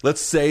 Like,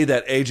 let's say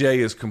that AJ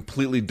is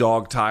completely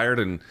dog-tired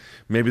and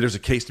maybe there's a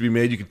case to be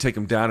made. You can take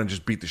him down and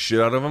just beat the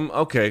shit out of him.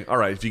 Okay, all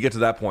right. If you get to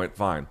that point,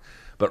 fine.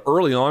 But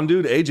early on,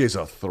 dude, AJ's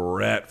a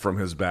threat from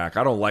his back.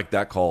 I don't like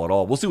that call at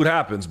all. We'll see what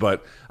happens,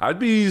 but I'd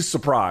be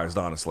surprised,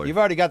 honestly. You've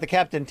already got the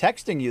captain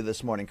texting you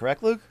this morning,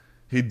 correct, Luke?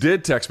 He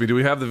did text me. Do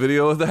we have the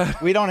video of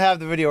that? We don't have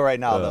the video right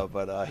now, though,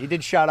 but he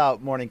did shout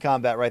out Morning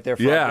Combat right there.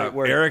 For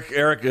Eric,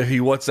 he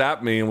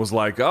WhatsApped me and was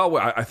like, oh,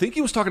 I think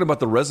he was talking about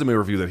the resume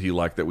review that he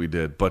liked that we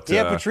did. But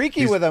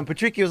Patricky with him.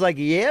 Patricky was like,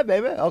 yeah,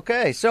 baby.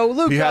 Okay. So,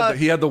 Luke.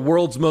 He had the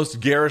world's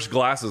most garish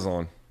glasses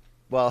on.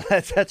 Well,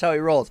 that's how he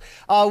rolls.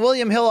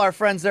 William Hill, our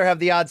friends there, have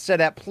the odds set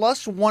at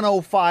plus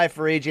 105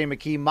 for AJ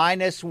McKee,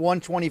 minus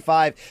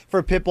 125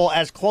 for Pitbull,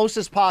 as close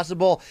as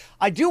possible.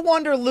 I do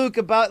wonder, Luke,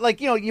 about,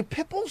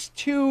 Pitbull's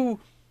too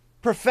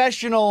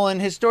professional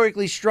and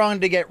historically strong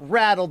to get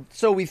rattled,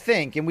 so we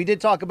think. And we did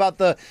talk about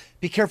the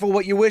be careful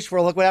what you wish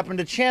for. Look what happened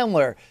to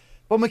Chandler.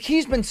 But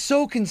McKee's been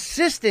so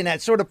consistent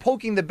at sort of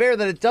poking the bear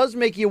that it does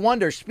make you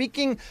wonder.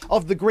 Speaking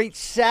of the great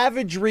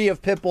savagery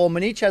of Pitbull,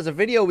 Manich has a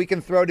video we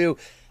can throw to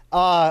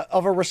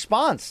of a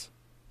response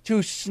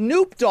to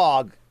Snoop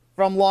Dogg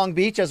from Long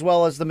Beach, as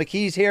well as the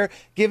McKees here,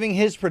 giving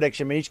his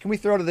prediction. Manich, can we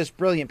throw to this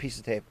brilliant piece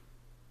of tape?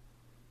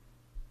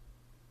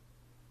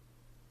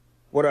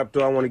 What up,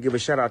 though? I want to give a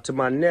shout-out to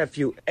my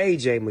nephew,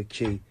 AJ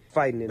McKee,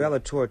 fighting in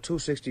Bellator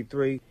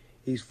 263.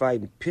 He's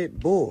fighting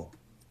Pitbull.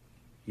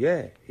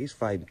 Yeah, he's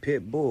fighting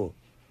Pitbull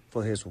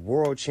for his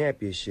world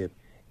championship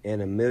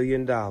and $1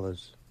 million.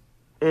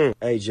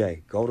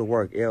 AJ, go to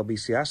work,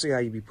 LBC. I see how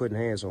you be putting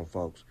hands on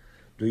folks.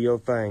 Do your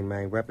thing,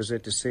 man.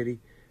 Represent the city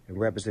and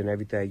represent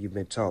everything you've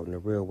been taught in a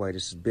real way.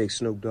 This is Big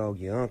Snoop Dogg,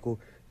 your uncle,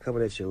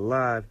 coming at you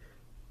live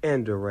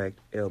and direct,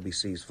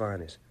 LBC's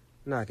finest.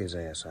 Knock his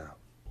ass out.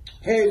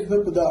 Hey,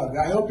 Snoop Dogg,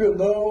 I hope you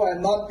know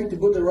I'm not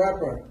Pitbull the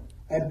rapper.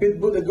 I'm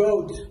Pitbull the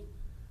GOAT.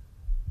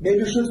 Maybe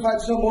you should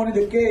fight someone in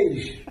the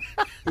cage.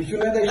 If you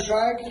land a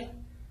strike,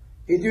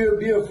 it will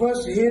be your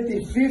first hit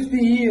in 50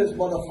 years,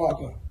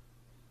 motherfucker.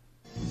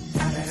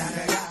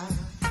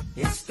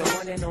 It's the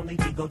one and only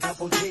Digo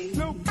Double G.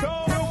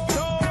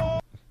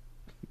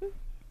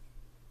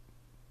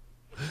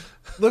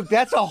 Look,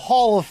 that's a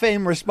Hall of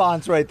Fame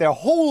response right there.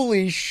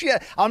 Holy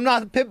shit. I'm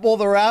not Pitbull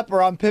the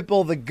rapper, I'm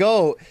Pitbull the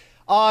GOAT.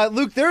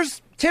 Luke,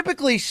 there's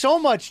typically so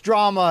much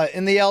drama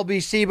in the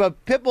LBC,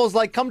 but Pitbull's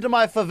like, come to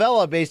my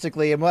favela,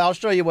 basically, and I'll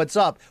show you what's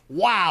up.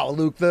 Wow,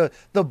 Luke, the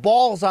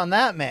balls on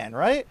that man,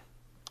 right?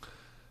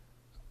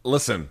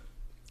 Listen,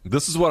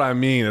 this is what I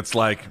mean. It's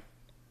like,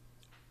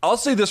 I'll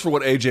say this for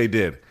what AJ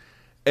did.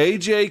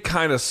 AJ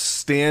kind of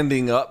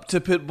standing up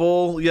to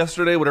Pitbull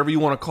yesterday, whatever you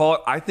want to call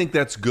it, I think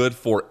that's good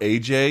for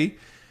AJ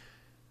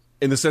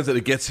in the sense that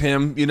it gets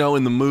him, in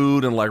the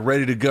mood and like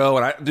ready to go.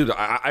 And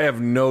I have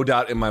no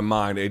doubt in my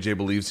mind AJ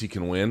believes he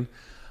can win.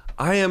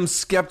 I am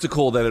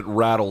skeptical that it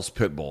rattles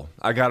Pitbull.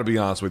 I got to be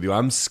honest with you.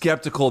 I'm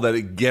skeptical that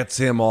it gets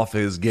him off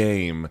his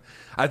game.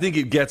 I think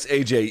it gets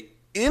AJ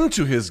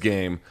into his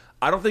game.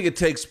 I don't think it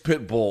takes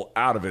Pitbull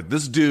out of it.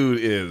 This dude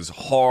is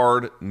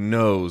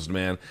hard-nosed,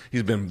 man.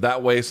 He's been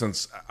that way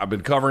since I've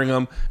been covering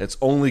him. It's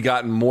only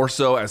gotten more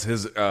so as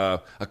his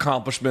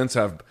accomplishments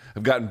have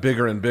gotten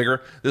bigger and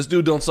bigger. This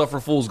dude don't suffer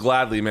fools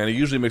gladly, man. He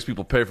usually makes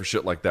people pay for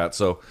shit like that.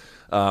 So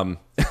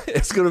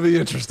it's going to be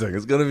interesting.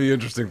 It's going to be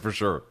interesting for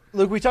sure.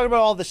 Luke, we talked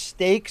about all the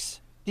stakes.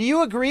 Do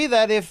you agree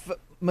that if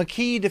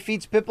McKee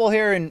defeats Pitbull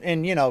here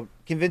in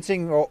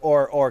convincing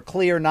or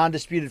clear,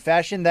 non-disputed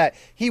fashion, that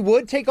he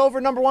would take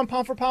over number one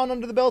pound for pound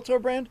under the Bellator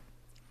brand?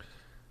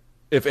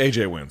 If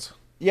AJ wins.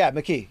 Yeah,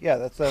 McKee. Yeah,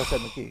 that's what I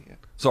said, McKee. Yeah.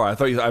 Sorry, I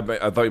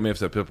thought you may have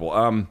said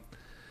Pitbull.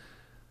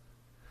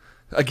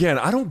 Again,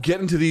 I don't get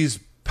into these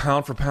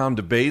pound for pound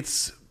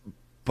debates,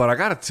 but I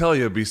got to tell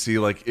you, BC,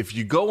 like if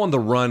you go on the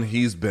run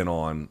he's been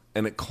on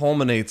and it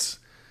culminates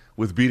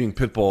with beating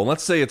Pitbull, and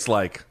let's say it's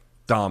like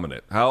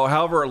dominant,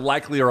 however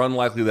likely or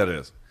unlikely that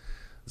is,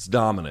 it's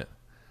dominant.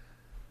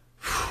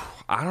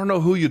 I don't know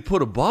who you'd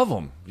put above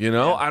him,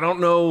 Yeah. I don't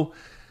know,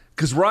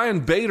 because Ryan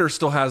Bader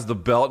still has the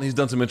belt, and he's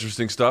done some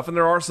interesting stuff, and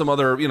there are some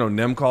other,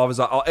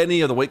 Nemkov,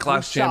 any of the weight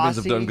class champions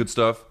have done good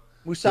stuff.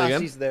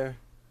 Musasi's there.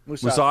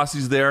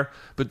 Musasi's there.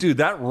 But, dude,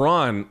 that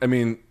run, I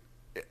mean,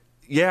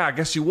 yeah, I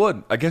guess you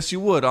would.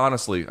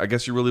 Honestly. I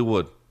guess you really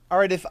would. All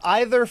right, if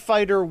either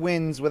fighter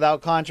wins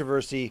without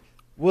controversy,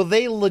 will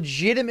they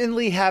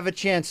legitimately have a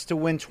chance to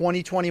win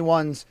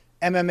 2021's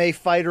MMA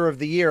Fighter of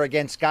the Year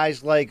against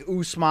guys like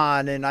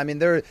Usman and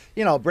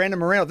Brandon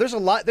Moreno? There's a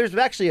lot. There's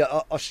actually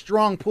a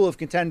strong pool of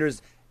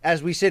contenders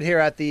as we sit here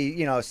at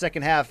the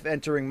second half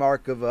entering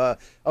mark of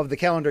the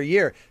calendar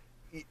year.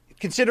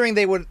 Considering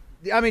they would,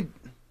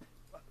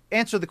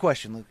 answer the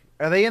question, Luke.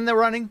 Are they in the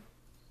running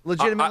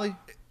legitimately?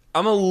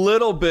 I'm a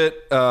little bit.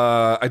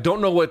 I don't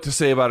know what to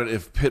say about it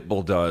if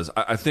Pitbull does.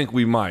 I think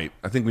we might.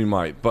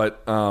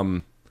 But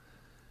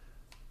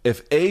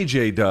If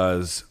AJ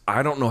does,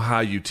 I don't know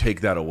how you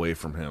take that away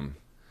from him.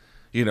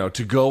 You know,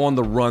 to go on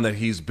the run that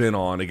he's been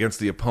on against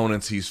the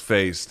opponents he's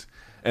faced.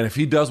 And if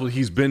he does what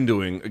he's been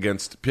doing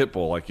against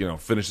Pitbull, like, you know,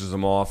 finishes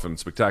him off in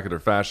spectacular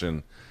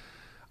fashion,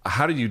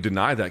 how do you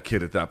deny that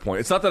kid at that point?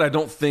 It's not that I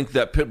don't think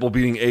that Pitbull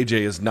beating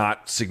AJ is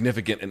not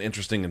significant and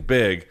interesting and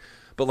big,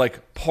 but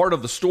like part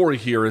of the story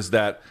here is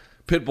that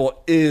Pitbull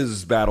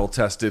is battle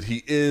tested.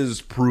 He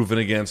is proven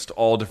against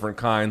all different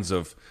kinds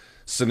of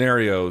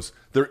scenarios.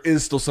 There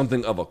is still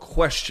something of a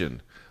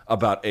question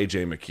about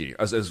AJ McKee.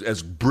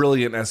 As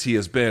brilliant as he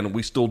has been,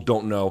 we still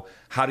don't know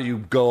how do you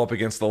go up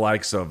against the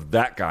likes of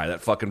that guy,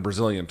 that fucking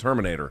Brazilian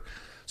Terminator.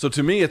 So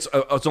to me, it's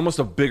almost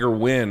a bigger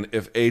win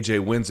if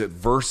AJ wins it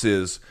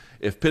versus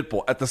if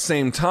Pitbull. At the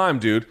same time,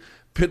 dude,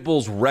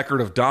 Pitbull's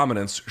record of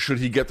dominance, should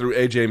he get through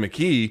AJ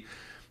McKee,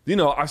 you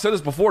know, I've said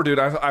this before, dude.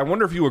 I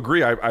wonder if you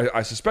agree.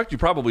 I suspect you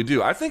probably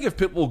do. I think if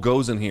Pitbull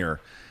goes in here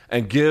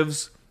and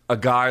gives a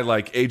guy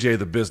like AJ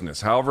the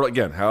business,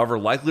 however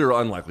likely or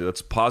unlikely,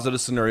 let's posit a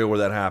scenario where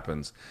that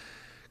happens,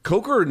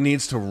 Coker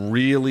needs to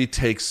really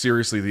take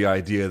seriously the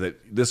idea that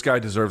this guy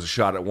deserves a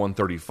shot at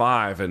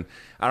 135. And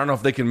I don't know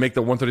if they can make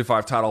the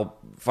 135 title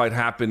fight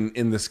happen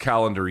in this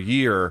calendar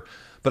year,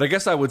 but I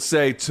guess I would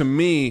say, to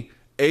me,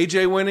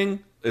 AJ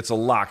winning, it's a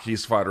lock.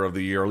 He's fighter of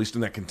the year, at least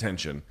in that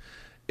contention.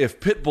 If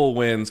Pitbull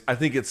wins, I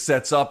think it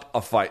sets up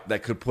a fight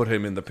that could put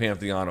him in the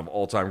pantheon of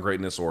all-time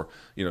greatness, or,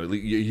 you know,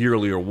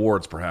 yearly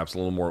awards, perhaps a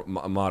little more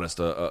modest,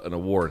 an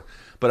award.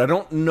 But I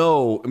don't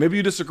know. Maybe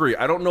you disagree.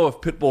 I don't know if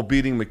Pitbull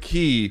beating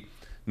McKee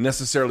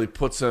necessarily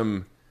puts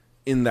him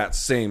in that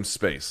same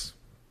space.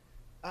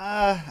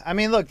 I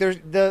mean, look,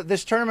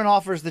 this tournament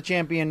offers the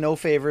champion no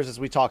favors, as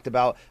we talked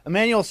about.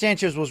 Emmanuel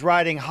Sanchez was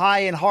riding high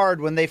and hard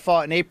when they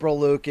fought in April,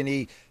 Luke, and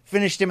he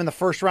finished him in the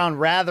first round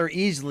rather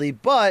easily,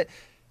 but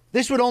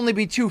this would only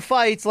be 2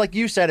 fights, like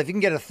you said. If you can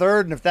get a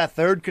third, and if that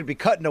third could be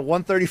cut into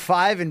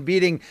 135 and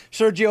beating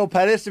Sergio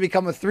Pettis to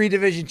become a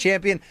 3-division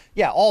champion,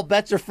 yeah, all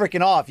bets are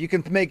freaking off. You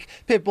can make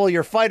Pitbull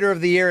your fighter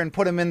of the year and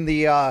put him in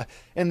the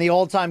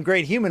all-time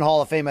great human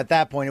Hall of Fame at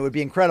that point. It would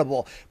be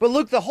incredible. But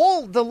look,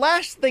 the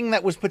last thing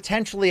that was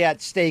potentially at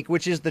stake,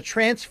 which is the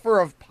transfer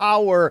of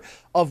power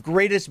of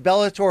greatest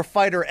Bellator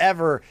fighter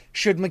ever,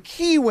 should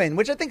McKee win,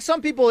 which I think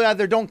some people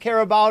either don't care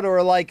about or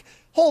are like,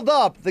 hold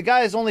up, the guy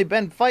has only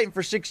been fighting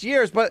for 6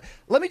 years. But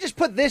let me just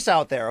put this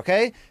out there,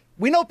 okay?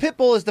 We know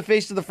Pitbull is the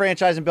face of the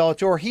franchise in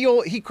Bellator.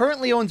 He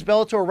currently owns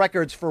Bellator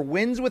records for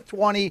wins with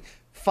 20,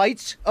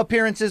 fights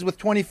appearances with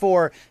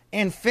 24,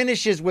 and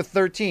finishes with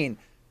 13.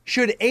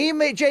 Should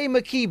AJ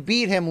McKee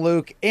beat him,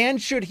 Luke, and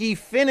should he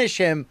finish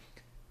him,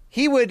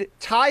 he would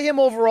tie him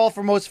overall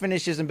for most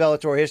finishes in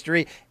Bellator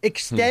history,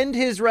 extend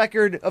his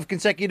record of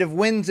consecutive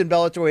wins in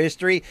Bellator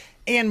history,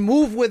 and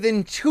move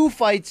within 2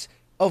 fights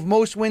of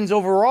most wins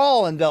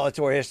overall in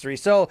Bellator history.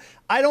 So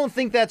I don't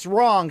think that's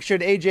wrong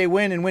should AJ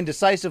win and win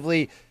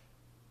decisively,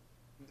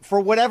 for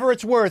whatever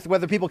it's worth,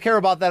 whether people care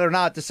about that or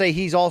not, to say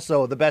he's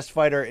also the best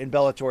fighter in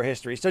Bellator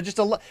history. So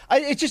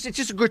it's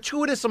just a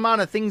gratuitous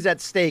amount of things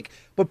at stake.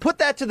 But put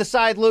that to the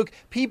side, Luke.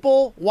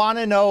 People want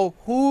to know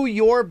who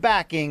you're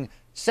backing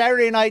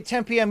Saturday night,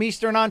 10 p.m.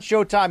 Eastern on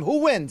Showtime. Who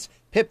wins?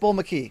 Pitbull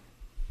McKee.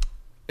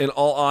 In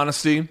all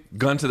honesty,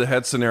 gun to the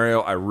head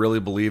scenario, I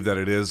really believe that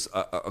it is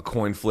a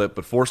coin flip,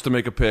 but forced to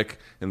make a pick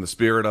in the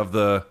spirit of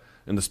the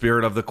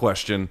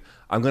question,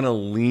 I'm going to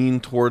lean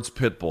towards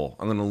Pitbull.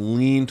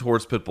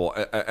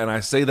 And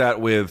I say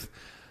that with,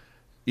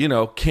 you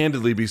know,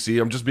 candidly,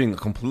 BC, I'm just being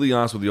completely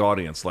honest with the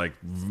audience, like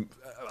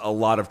a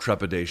lot of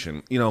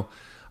trepidation. You know,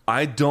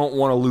 I don't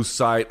want to lose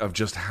sight of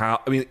just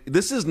how, I mean,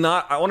 this is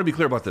not, I want to be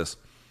clear about this.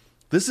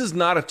 This is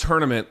not a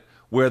tournament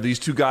where these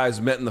two guys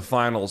met in the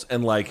finals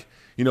and, like,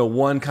 you know,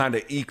 one kind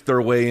of eked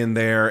their way in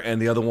there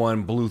and the other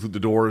one blew through the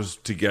doors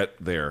to get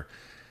there.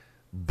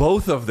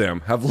 Both of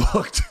them have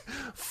looked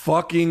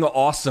fucking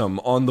awesome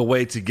on the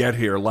way to get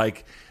here.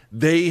 Like,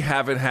 they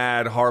haven't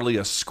had hardly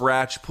a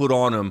scratch put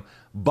on them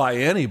by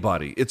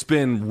anybody. It's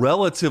been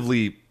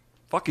relatively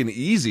fucking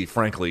easy,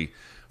 frankly,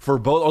 for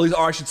both. Or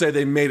I should say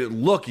they made it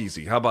look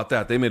easy. How about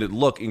that? They made it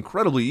look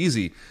incredibly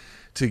easy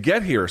to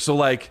get here. So,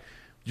 like,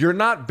 you're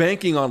not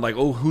banking on, like,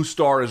 oh, whose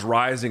star is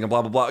rising and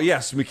blah, blah, blah.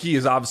 Yes, McKee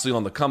is obviously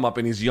on the come up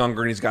and he's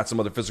younger and he's got some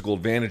other physical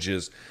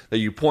advantages that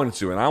you pointed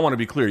to. And I want to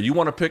be clear. You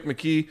want to pick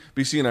McKee,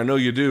 BC, and I know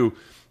you do.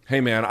 Hey,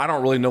 man, I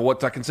don't really know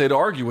what I can say to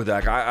argue with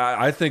that.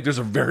 I think there's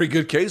a very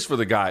good case for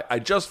the guy. I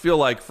just feel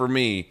like, for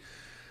me,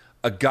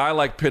 a guy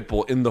like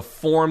Pitbull, in the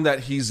form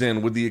that he's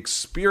in, with the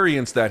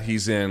experience that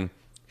he's in,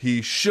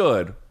 he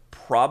should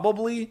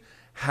probably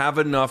have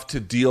enough to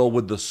deal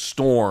with the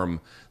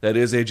storm that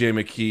is AJ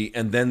McKee,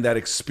 and then that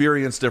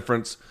experience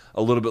difference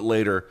a little bit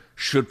later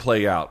should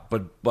play out.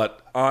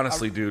 But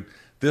honestly, dude,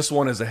 this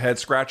one is a head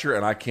scratcher,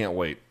 and I can't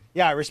wait.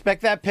 Yeah, I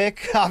respect that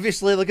pick.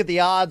 Obviously, look at the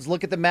odds,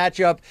 look at the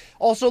matchup.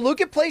 Also, look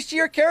at plays to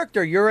your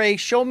character. You're a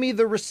show me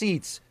the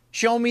receipts,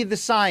 show me the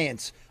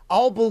science.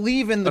 I'll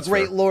believe in the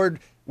great Lord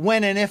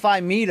when and if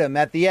I meet him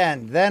at the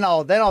end. Then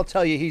I'll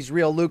tell you he's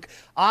real, Luke.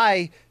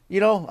 I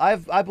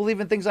I believe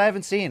in things I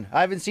haven't seen.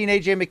 I haven't seen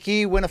AJ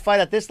McKee win a fight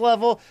at this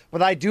level,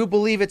 but I do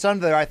believe it's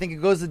under there. I think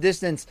it goes the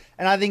distance,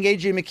 and I think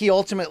AJ McKee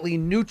ultimately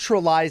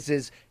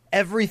neutralizes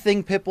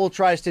everything Pitbull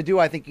tries to do.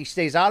 I think he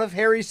stays out of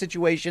hairy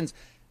situations,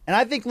 and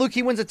I think Luke,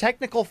 he wins a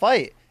technical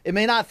fight. It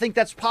may not think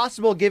that's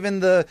possible given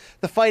the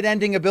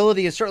fight-ending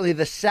ability and certainly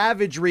the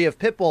savagery of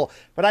Pitbull,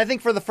 but I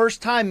think for the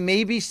first time,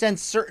 maybe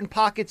since certain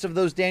pockets of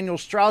those Daniel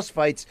Strauss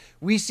fights,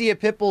 we see a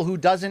Pitbull who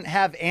doesn't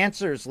have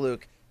answers,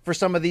 Luke, for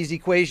some of these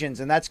equations,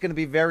 and that's going to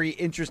be very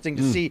interesting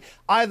to see.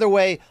 Either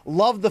way,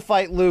 love the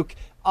fight, Luke.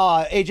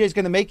 AJ's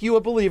going to make you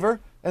a believer,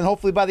 and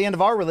hopefully by the end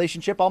of our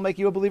relationship, I'll make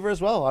you a believer as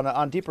well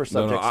on deeper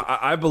subjects. No,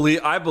 I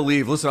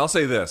believe. Listen, I'll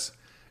say this.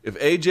 If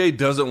AJ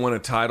doesn't win a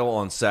title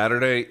on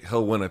Saturday,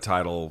 he'll win a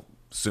title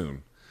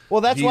soon.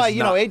 Well, that's why,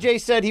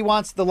 AJ said he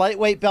wants the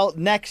lightweight belt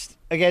next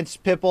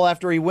against Pitbull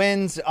after he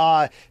wins.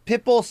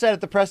 Pitbull said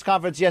at the press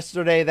conference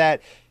yesterday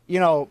that,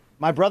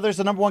 my brother's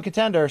the number one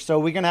contender, so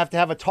we're going to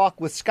have a talk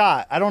with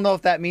Scott. I don't know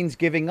if that means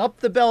giving up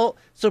the belt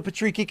so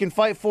Patricky can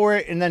fight for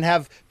it and then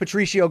have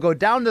Patricio go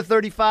down to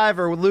 35,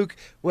 or Luke,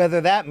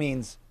 whether that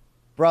means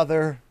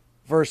brother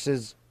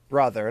versus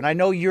brother. And I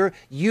know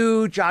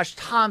you, Josh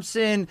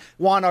Thompson,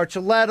 Juan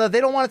Archuleta, they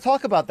don't want to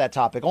talk about that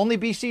topic. Only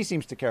BC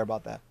seems to care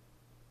about that.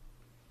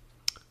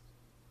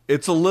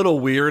 It's a little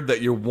weird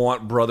that you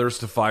want brothers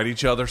to fight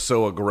each other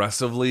so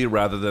aggressively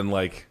rather than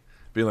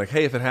being like,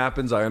 hey, if it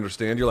happens, I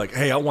understand. You're like,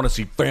 hey, I want to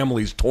see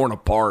families torn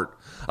apart.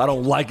 I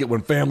don't like it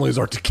when families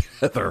are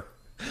together.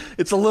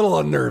 It's a little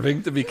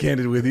unnerving, to be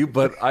candid with you,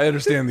 but I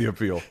understand the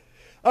appeal.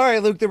 All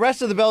right, Luke, the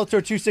rest of the Bellator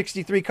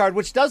 263 card,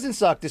 which doesn't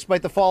suck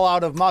despite the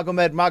fallout of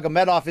Magomed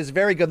Magomedov, is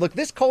very good. Look,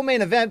 this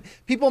co-main event,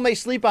 people may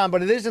sleep on,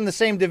 but it is in the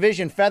same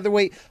division.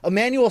 Featherweight,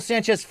 Emmanuel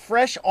Sanchez,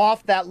 fresh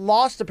off that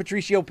loss to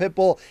Patricio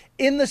Pitbull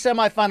in the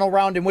semifinal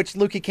round in which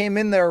Luke came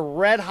in there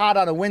red hot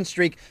on a win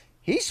streak.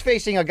 He's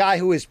facing a guy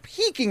who is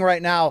peaking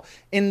right now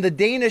in the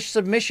Danish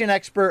submission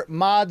expert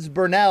Mads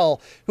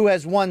Burnell, who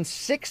has won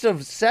 6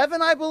 of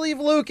 7, I believe,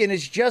 Luke, and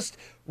is just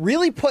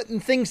really putting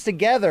things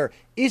together.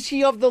 Is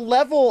he of the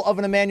level of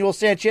an Emmanuel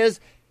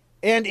Sanchez?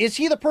 And is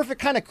he the perfect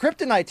kind of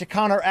kryptonite to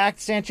counteract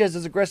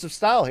Sanchez's aggressive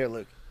style here,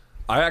 Luke?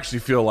 I actually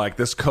feel like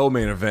this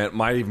co-main event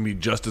might even be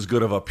just as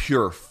good of a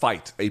pure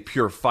fight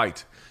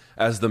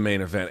as the main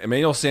event.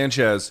 Emmanuel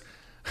Sanchez,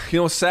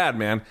 it's sad,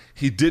 man.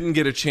 He didn't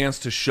get a chance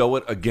to show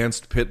it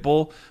against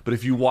Pitbull, but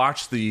if you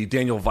watch the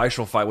Daniel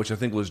Weichel fight, which I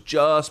think was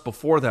just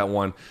before that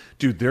one,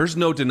 dude, there's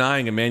no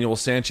denying Emmanuel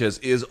Sanchez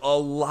is a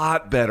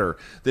lot better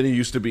than he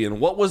used to be. And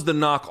what was the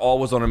knock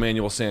always on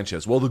Emmanuel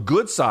Sanchez? Well, the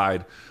good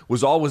side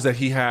was always that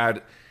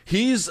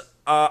he's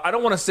I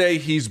don't want to say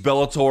he's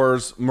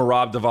Bellator's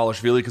Merab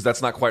Dvalishvili because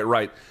that's not quite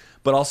right,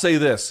 but I'll say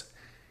this.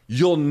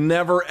 You'll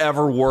never,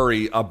 ever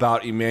worry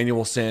about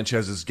Emmanuel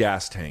Sanchez's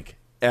gas tank,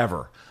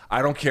 ever.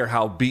 I don't care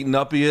how beaten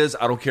up he is.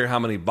 I don't care how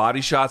many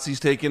body shots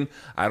he's taken.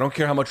 I don't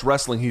care how much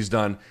wrestling he's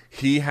done.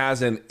 He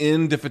has an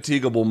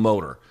indefatigable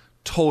motor.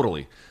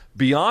 Totally.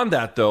 Beyond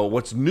that, though,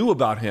 what's new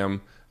about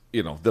him,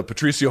 the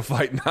Patricio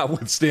fight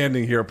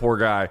notwithstanding here, poor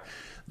guy,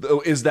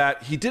 is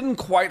that he didn't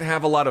quite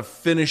have a lot of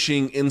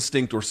finishing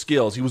instinct or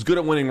skills. He was good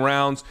at winning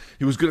rounds.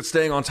 He was good at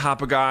staying on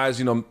top of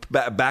guys,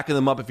 backing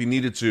them up if he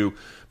needed to.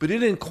 But he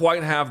didn't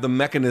quite have the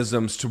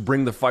mechanisms to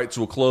bring the fight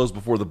to a close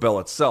before the bell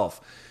itself.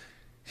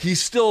 He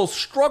still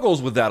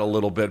struggles with that a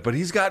little bit, but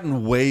he's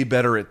gotten way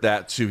better at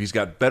that too. He's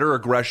got better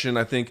aggression,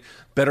 I think,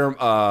 better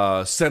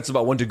sense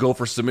about when to go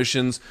for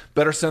submissions,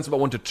 better sense about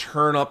when to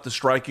turn up the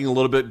striking a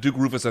little bit. Duke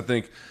Rufus, I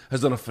think,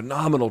 has done a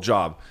phenomenal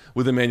job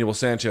with Emmanuel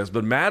Sanchez.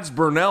 But Mads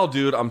Burnell,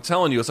 dude, I'm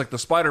telling you, it's like the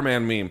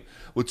Spider-Man meme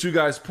with two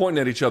guys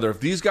pointing at each other. If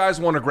these guys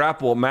want to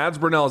grapple, Mads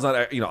Burnell is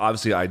not,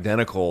 obviously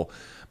identical,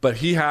 but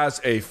he has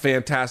a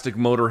fantastic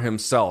motor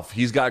himself.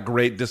 He's got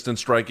great distance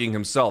striking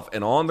himself.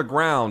 And on the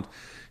ground,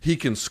 he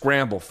can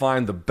scramble,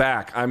 find the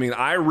back. I mean,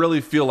 I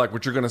really feel like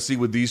what you're going to see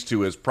with these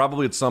two is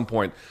probably at some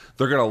point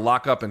they're going to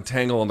lock up and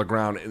tangle on the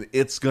ground, and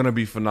it's going to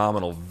be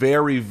phenomenal.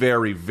 Very,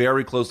 very,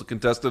 very closely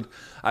contested.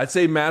 I'd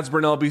say Mads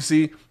Burnell,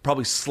 BC,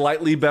 probably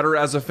slightly better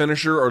as a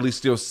finisher, or at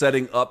least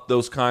setting up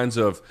those kinds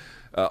of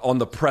on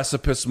the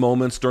precipice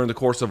moments during the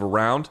course of a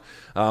round.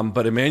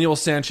 But Emmanuel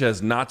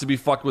Sanchez, not to be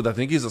fucked with. I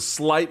think he's a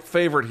slight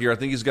favorite here. I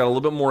think he's got a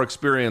little bit more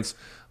experience,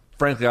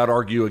 frankly, I'd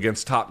argue,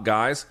 against top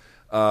guys.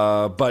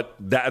 But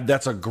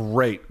that's a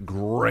great,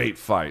 great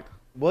fight.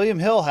 William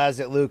Hill has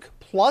it, Luke.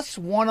 Plus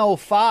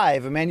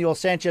 105, Emmanuel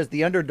Sanchez,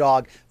 the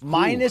underdog.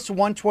 Minus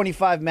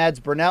 125, Mads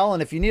Burnell.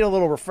 And if you need a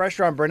little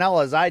refresher on Burnell,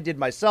 as I did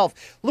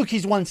myself, look,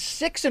 he's won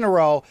 6 in a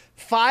row,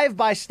 5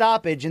 by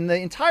stoppage. And the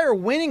entire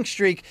winning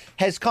streak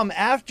has come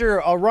after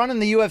a run in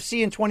the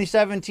UFC in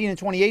 2017 and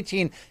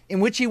 2018, in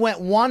which he went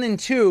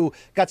 1-2,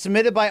 got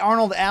submitted by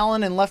Arnold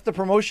Allen and left the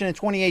promotion in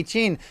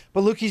 2018.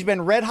 But Luke, he's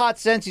been red hot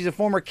since. He's a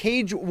former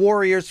Cage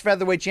Warriors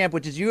featherweight champ,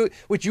 which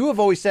you have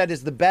always said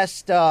is the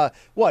best,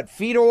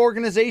 feeder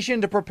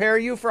organization to prepare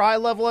you for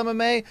high-level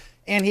MMA,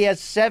 and he has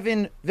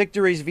 7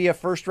 victories via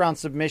first-round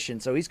submission.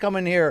 So he's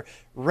coming here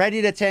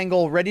ready to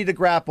tangle, ready to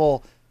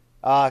grapple.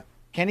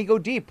 Can he go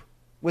deep?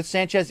 with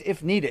Sanchez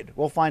if needed.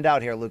 We'll find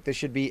out here, Luke. This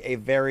should be a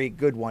very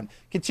good one.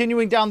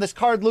 Continuing down this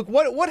card, Luke,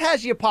 what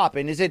has you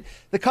popping? Is it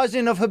the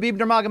cousin of Khabib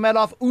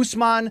Nurmagomedov,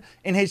 Usman,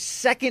 in his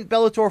second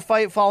Bellator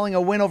fight following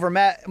a win over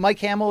Mike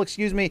Hamill,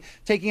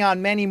 taking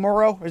on Manny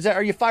Moro?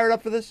 Are you fired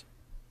up for this?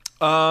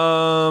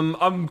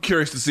 I'm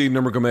curious to see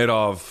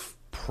Nurmagomedov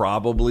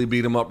probably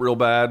beat him up real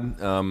bad.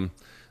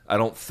 I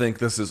don't think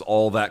this is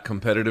all that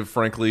competitive,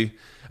 frankly.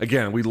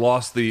 Again, we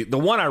lost the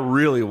one I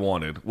really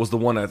wanted was the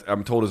one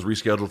I'm told is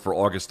rescheduled for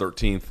August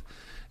 13th.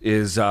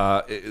 Is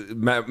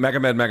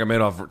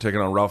Magomedov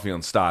taking on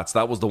Raufeon Stotts.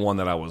 That was the one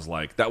that I was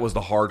like, that was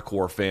the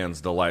hardcore fans'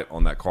 delight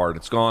on that card.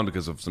 It's gone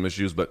because of some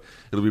issues, but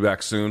it'll be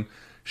back soon.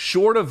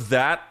 Short of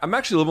that, I'm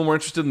actually a little bit more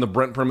interested in the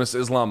Brent Primus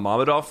Islam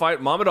Mamedov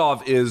fight.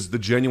 Mamedov is the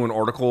genuine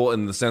article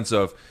in the sense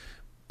of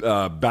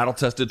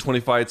battle-tested, 20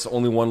 fights,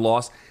 only one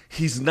loss.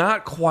 He's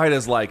not quite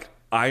as like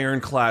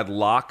ironclad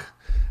lock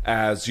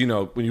as, you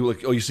know, when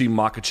you see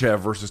Makhachev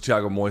versus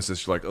Thiago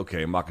Moises, you're like,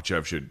 okay,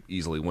 Makhachev should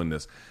easily win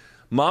this.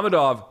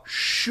 Mamedov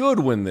should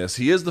win this.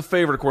 He is the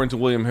favorite according to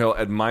William Hill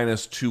at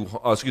minus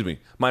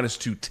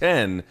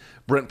 210.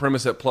 Brent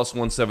Primus at plus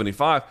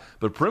 175.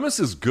 But Primus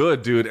is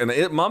good, dude. And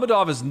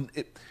Mamedov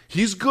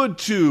he's good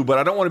too, but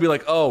I don't want to be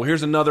like, oh,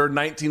 here's another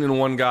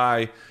 19-1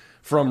 guy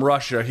from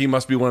Russia. He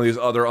must be one of these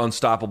other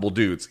unstoppable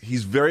dudes.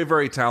 He's very,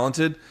 very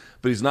talented,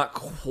 but he's not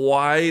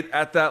quite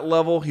at that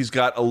level. He's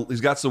got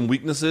some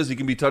weaknesses. He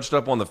can be touched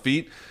up on the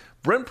feet.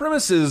 Brent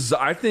Primus is,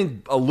 I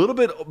think, a little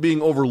bit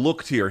being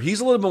overlooked here.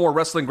 He's a little bit more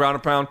wrestling ground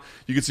and pound.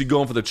 You can see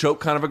going for the choke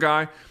kind of a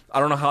guy. I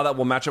don't know how that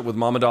will match up with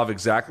Mamedov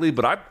exactly,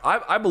 but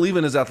I believe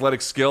in his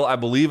athletic skill. I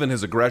believe in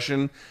his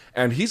aggression,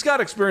 and he's got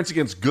experience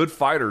against good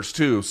fighters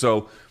too.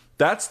 So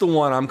that's the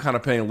one I'm kind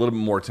of paying a little bit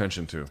more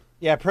attention to.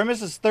 Yeah,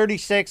 Primus is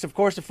 36, of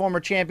course, a former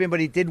champion, but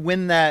he did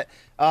win that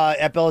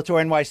at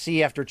Bellator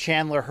NYC after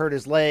Chandler hurt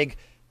his leg.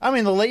 I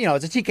mean,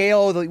 it's a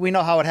TKO. We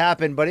know how it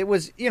happened, but it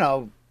was,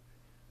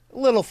 a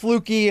little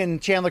fluky,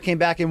 and Chandler came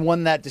back and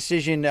won that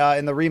decision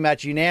in the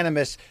rematch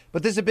unanimous.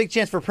 But this is a big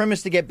chance for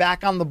Primus to get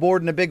back on the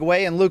board in a big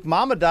way. And Luke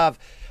Mamedov,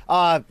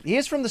 he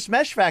is from the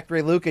Smesh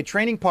Factory, Luke, a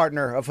training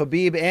partner of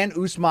Khabib and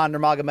Usman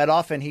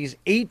Nurmagomedov, and he's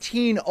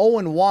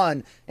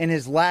 18-0-1 in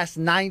his last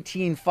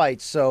 19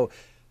 fights. So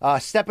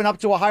stepping up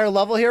to a higher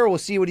level here. We'll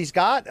see what he's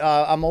got.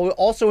 I'm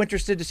also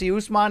interested to see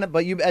Usman,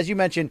 but as you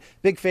mentioned,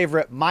 big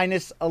favorite,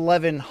 minus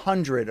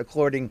 1,100,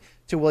 according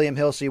to William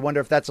Hill. So you wonder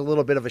if that's a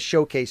little bit of a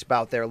showcase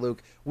bout there,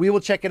 Luke. We will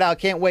check it out.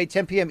 Can't wait.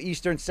 10 p.m.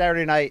 Eastern,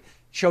 Saturday night,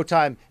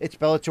 showtime. It's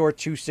Bellator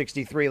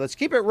 263. Let's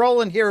keep it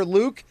rolling here,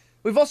 Luke.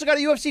 We've also got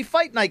a UFC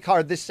Fight Night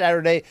card this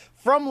Saturday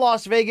from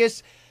Las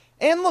Vegas.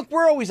 And look,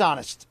 we're always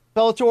honest.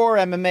 Bellator,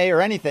 MMA,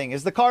 or anything.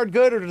 Is the card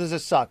good or does it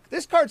suck?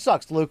 This card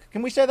sucks, Luke.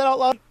 Can we say that out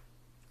loud?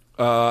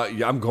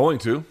 Yeah, I'm going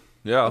to.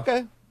 Yeah.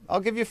 Okay. I'll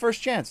give you a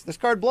first chance. This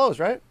card blows,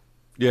 right?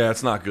 Yeah,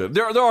 it's not good.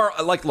 There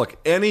are, look,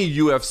 any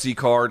UFC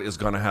card is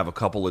going to have a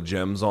couple of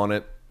gems on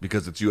it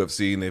because it's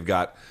UFC and they've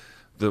got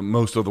the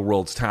most of the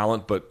world's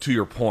talent. But to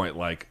your point,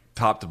 like,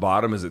 top to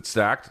bottom, is it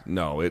stacked?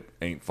 No, it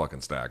ain't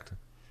fucking stacked.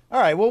 All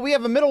right, well, we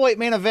have a middleweight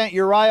main event,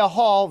 Uriah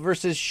Hall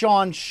versus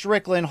Sean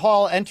Strickland.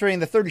 Hall entering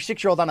the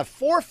 36-year-old on a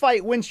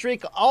 4-fight win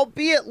streak,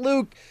 albeit,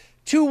 Luke,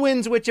 2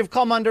 wins which have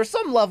come under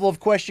some level of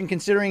question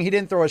considering he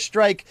didn't throw a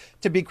strike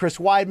to beat Chris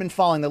Weidman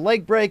following the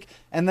leg break,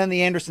 and then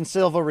the Anderson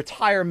Silva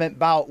retirement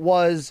bout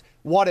was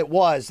what it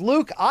was.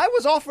 Luke, I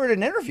was offered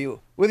an interview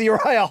with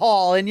Uriah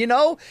Hall, and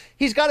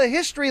he's got a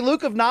history,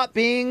 Luke, of not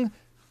being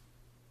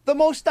the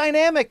most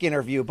dynamic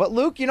interview. But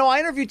Luke, I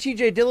interviewed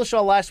TJ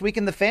Dillashaw last week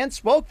and the fans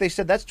spoke. They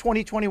said that's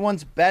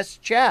 2021's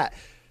best chat.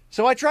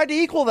 So I tried to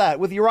equal that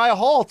with Uriah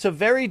Hall to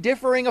very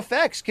differing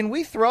effects. Can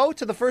we throw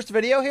to the first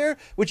video here,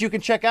 which you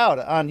can check out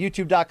on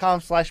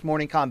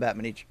youtube.com/morningcombat,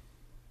 Manich?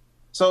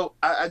 So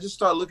I just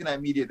started looking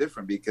at media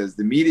different because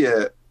the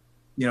media,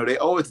 they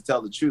owe it to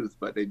tell the truth,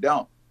 but they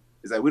don't.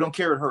 It's like, we don't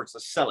care, it hurts,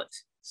 let's sell it.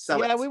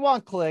 Yeah, we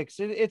want clicks.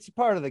 It's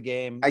part of the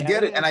game. I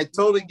get it, and I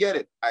totally get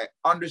it. I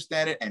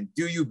understand it, and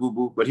do you,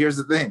 boo-boo. But here's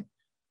the thing.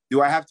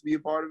 Do I have to be a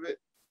part of it?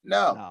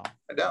 No.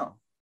 I don't.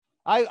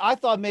 I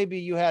thought maybe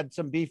you had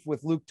some beef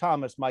with Luke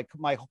Thomas, my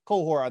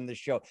cohort on this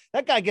show.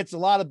 That guy gets a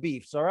lot of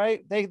beefs, all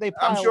right? They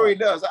I'm sure he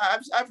does.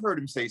 I've heard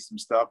him say some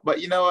stuff, but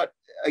you know what?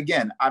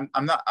 Again, I'm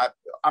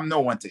no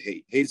one to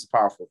hate. Hate is a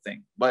powerful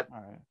thing, but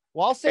all right.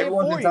 Well, I'll say it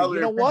for you. You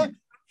know what?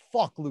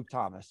 Fuck Luke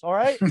Thomas, all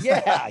right?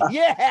 Yeah.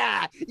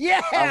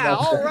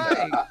 All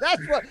right.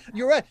 That's what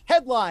you're right.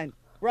 Headline: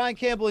 Brian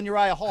Campbell and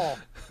Uriah Hall.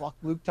 Fuck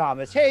Luke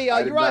Thomas. Hey,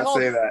 Uriah Hall.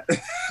 Say that.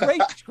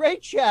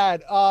 great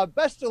Chad.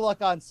 Best of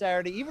luck on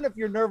Saturday. Even if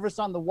you're nervous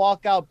on the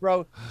walkout,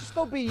 bro, just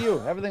go be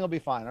you. Everything will be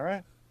fine. All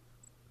right.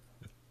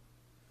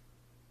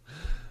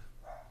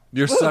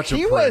 You're Luke, such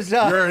a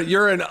prick.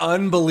 You're an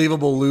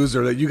unbelievable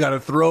loser that you got to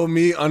throw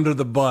me under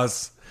the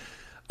bus.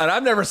 And I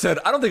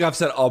don't think I've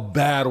said a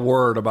bad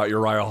word about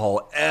Uriah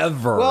Hall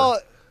ever. Well,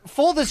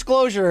 full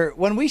disclosure,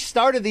 when we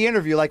started the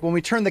interview, like when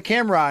we turned the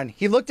camera on,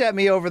 he looked at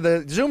me over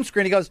the Zoom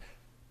screen. He goes,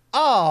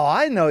 "Oh,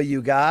 I know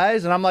you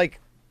guys." And I'm like,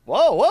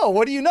 whoa,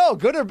 what do you know?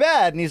 Good or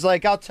bad? And he's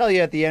like, "I'll tell you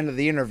at the end of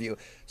the interview."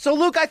 So,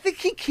 Luke, I think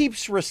he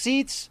keeps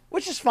receipts,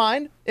 which is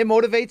fine. It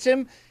motivates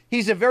him.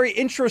 He's a very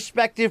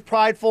introspective,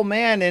 prideful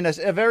man and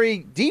a very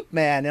deep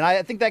man. And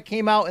I think that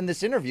came out in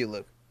this interview,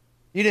 Luke.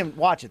 You didn't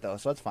watch it, though,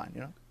 so that's fine, you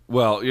know?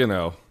 Well, you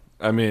know,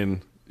 I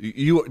mean,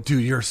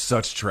 you're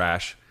such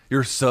trash.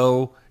 You're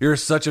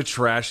such a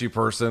trashy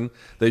person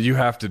that you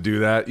have to do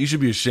that. You should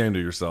be ashamed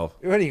of yourself.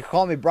 What do you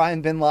call me,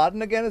 Brian Bin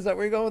Laden again? Is that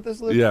where you're going with this,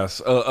 Luke? Yes,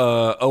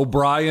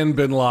 O'Brien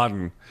Bin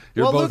Laden.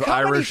 You're both Luke, how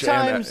Irish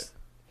many times,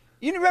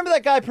 you remember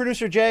that guy,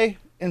 Producer Jay?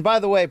 And by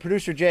the way,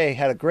 Producer Jay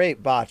had a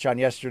great botch on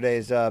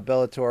yesterday's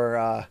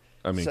Bellator.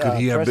 I mean,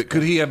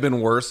 could he have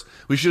been worse?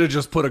 We should have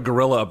just put a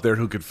gorilla up there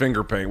who could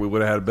finger paint. We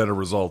would have had better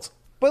results.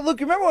 But Luke,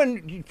 remember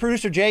when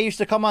Producer Jay used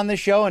to come on this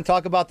show and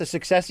talk about the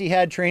success he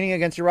had training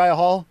against Uriah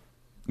Hall?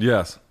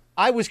 Yes.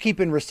 I was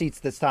keeping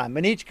receipts this time.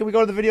 Manish, can we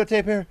go to the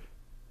videotape here?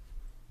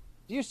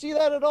 Do you see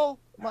that at all?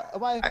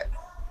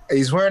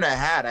 He's wearing a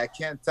hat. I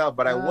can't tell,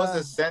 but I was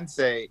a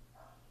sensei.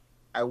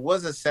 I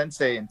was a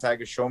sensei in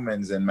Tiger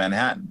Showman's in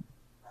Manhattan.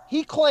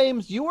 He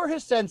claims you were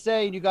his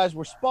sensei and you guys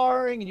were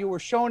sparring and you were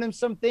showing him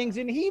some things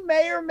and he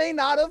may or may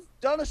not have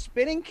done a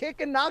spinning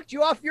kick and knocked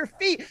you off your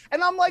feet.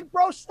 And I'm like,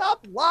 bro,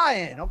 stop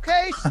lying,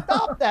 okay?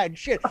 Stop that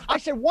shit. I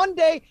said, one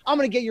day I'm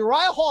going to get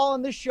Uriah Hall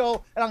on this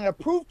show and I'm going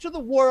to prove to the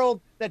world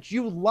that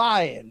you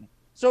lying.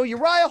 So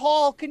Uriah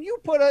Hall, can you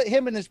put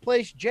him in his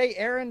place? Jay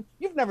Aaron,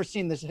 you've never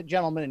seen this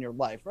gentleman in your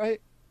life,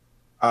 right?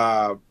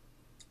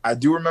 I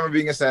do remember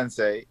being a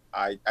sensei.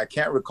 I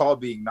can't recall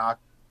being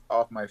knocked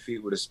off my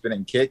feet with a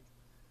spinning kick.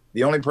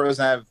 The only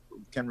person I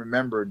can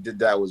remember did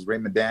that was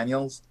Raymond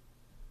Daniels.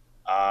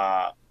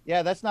 Yeah,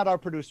 that's not our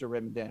producer,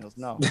 Raymond Daniels.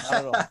 No, not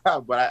at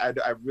all. But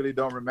I really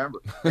don't remember.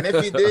 And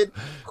if he did,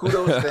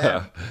 kudos to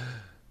him.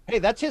 Hey,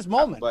 that's his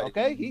moment,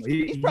 okay?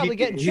 He's probably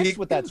getting chicks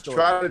with that story.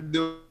 Try to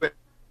do it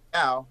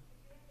now.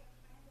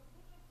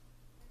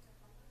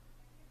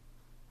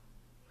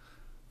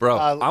 Bro,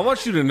 I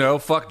want you to know,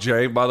 fuck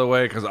Jay, by the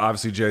way, because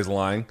obviously Jay's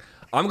lying.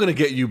 I'm gonna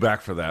get you back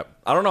for that.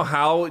 I don't know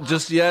how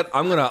just yet.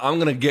 I'm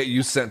gonna get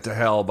you sent to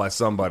hell by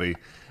somebody,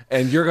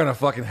 and you're gonna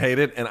fucking hate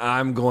it, and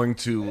I'm going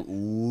to love it.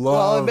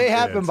 Well, it may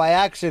happen by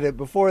accident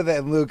before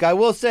then, Luke. I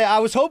will say I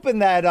was hoping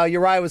that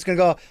Uriah was gonna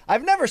go.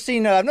 I've never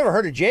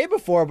heard of Jay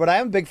before, but I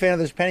am a big fan of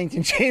this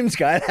Pennington James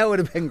guy. That would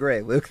have been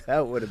great, Luke.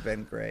 That would have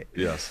been great.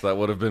 Yes, that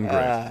would have been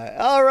great.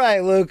 All right,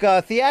 Luke.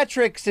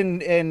 Theatrics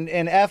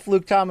and F.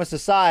 Luke Thomas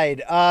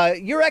aside,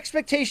 your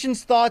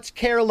expectations, thoughts,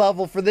 care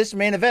level for this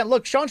main event.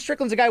 Look, Sean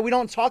Strickland's a guy we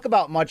don't talk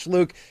about much,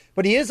 Luke,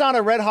 but he is on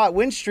a red-hot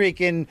win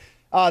streak, and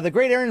the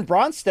great Aaron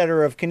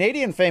Bronstetter of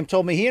Canadian fame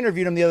told me he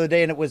interviewed him the other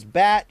day, and it was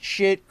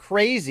batshit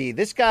crazy.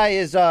 This guy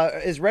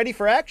is ready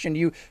for action.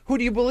 Who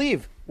do you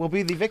believe will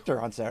be the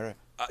victor on Saturday?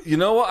 You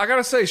know what? I got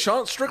to say,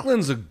 Sean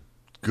Strickland's a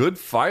good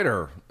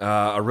fighter,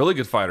 a really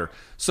good fighter.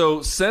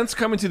 So since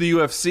coming to the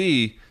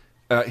UFC,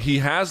 he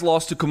has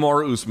lost to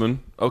Kamaru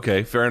Usman.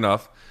 Okay, fair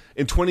enough.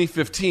 In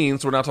 2015,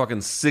 so we're now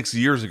talking 6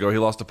 years ago, he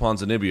lost to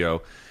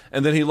Ponzinibbio.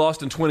 And then he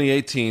lost in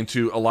 2018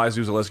 to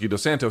Elizeu Zaleski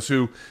dos Santos,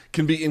 who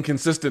can be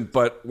inconsistent,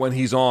 but when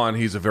he's on,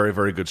 he's a very,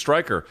 very good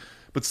striker.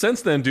 But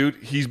since then, dude,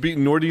 he's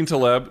beaten Nordine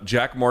Taleb,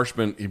 Jack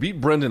Marshman. He beat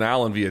Brendan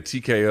Allen via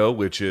TKO,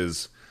 which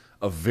is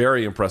a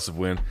very impressive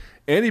win.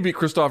 And he beat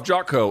Christoph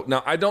Jotko.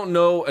 Now, I don't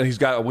know, and he's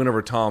got a win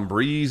over Tom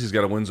Breeze. He's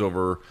got wins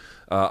over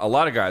a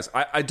lot of guys.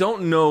 I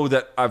don't know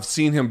that I've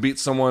seen him beat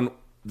someone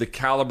the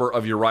caliber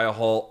of Uriah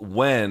Hall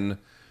when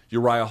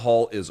Uriah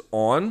Hall is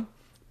on.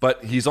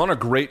 But he's on a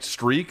great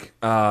streak.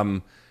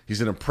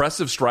 He's an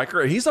impressive striker.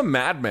 And he's a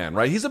madman,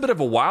 right? He's a bit of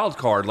a wild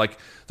card. Like,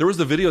 there was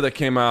the video that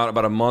came out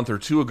about a month or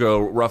two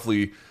ago,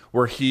 roughly,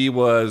 where he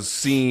was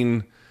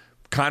seen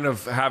kind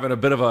of having a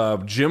bit of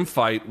a gym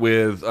fight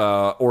with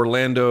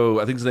Orlando.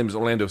 I think his name is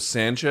Orlando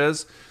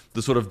Sanchez,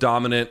 the sort of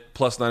dominant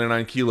plus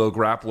 99 kilo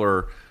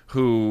grappler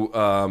who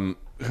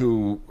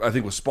I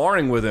think was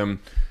sparring with him.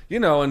 You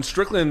know, and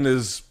Strickland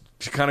is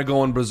kind of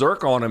going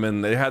berserk on him,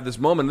 and they had this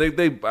moment.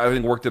 They I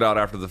think worked it out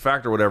after the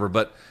fact or whatever.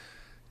 But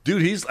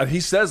dude, he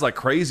says like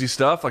crazy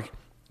stuff. Like,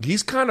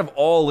 he's kind of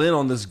all in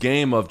on this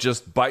game of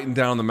just biting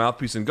down the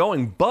mouthpiece and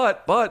going.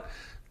 But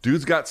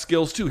dude's got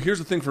skills too. Here's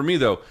the thing for me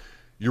though: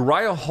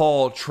 Uriah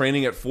Hall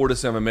training at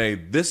Fortis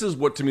MMA. This is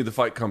what to me the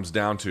fight comes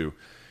down to.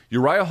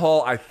 Uriah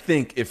Hall, I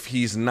think, if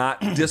he's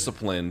not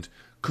disciplined,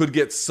 could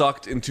get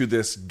sucked into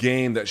this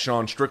game that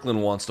Sean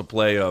Strickland wants to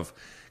play of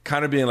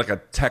kind of being like a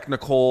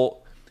technical.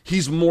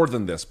 He's more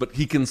than this, but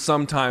he can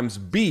sometimes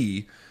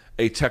be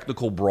a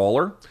technical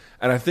brawler.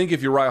 And I think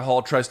if Uriah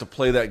Hall tries to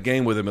play that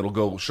game with him, it'll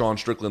go Sean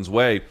Strickland's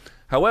way.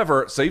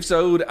 However, Saif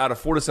Saud out of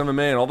Fortis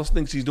MMA and all those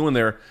things he's doing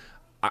there,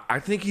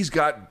 I think he's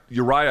got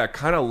Uriah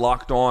kind of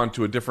locked on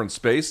to a different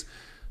space.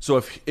 So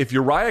if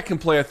Uriah can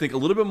play, I think, a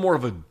little bit more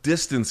of a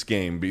distance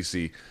game,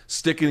 BC,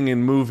 sticking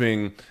and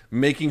moving,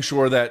 making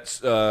sure that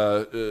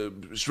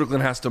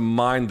Strickland has to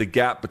mind the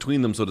gap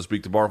between them, so to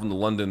speak, to borrow from the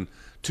London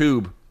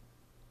Tube,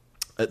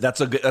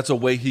 that's a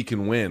way he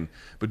can win.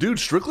 But dude,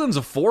 Strickland's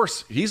a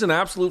force. He's an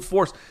absolute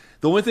force.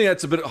 The only thing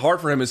that's a bit hard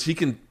for him is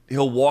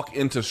he'll walk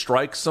into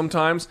strikes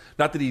sometimes.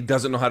 Not that he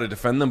doesn't know how to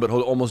defend them, but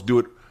he'll almost do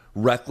it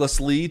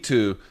recklessly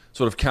to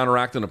sort of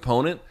counteract an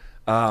opponent.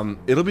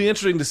 It'll be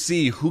interesting to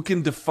see who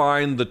can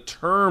define the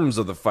terms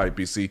of the fight,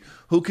 BC.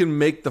 Who can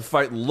make the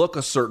fight look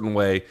a certain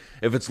way.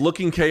 If it's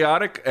looking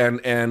chaotic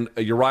and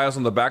Uriah's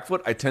on the back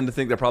foot, I tend to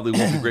think that probably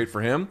won't be great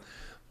for him.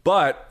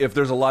 But if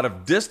there's a lot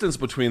of distance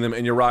between them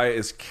and Uriah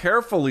is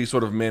carefully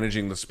sort of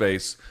managing the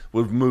space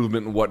with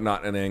movement and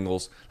whatnot and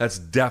angles, that's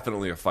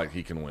definitely a fight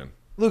he can win.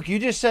 Luke, you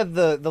just said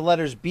the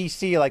letters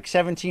BC like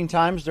 17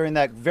 times during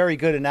that very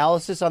good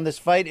analysis on this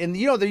fight. And,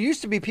 you know, there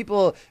used to be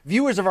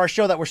viewers of our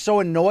show that were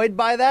so annoyed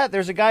by that.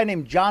 There's a guy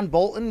named John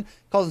Bolton,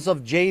 calls himself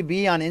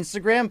JB on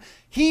Instagram.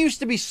 He used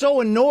to be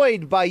so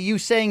annoyed by you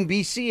saying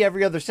BC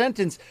every other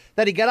sentence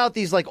that he got out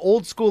these like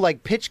old school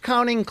like pitch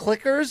counting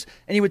clickers,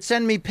 and he would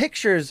send me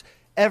pictures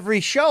every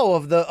show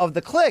of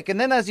the click. And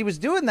then as he was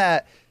doing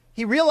that,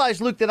 he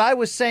realized, Luke, that I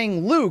was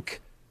saying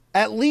Luke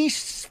at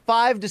least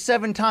 5 to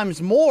 7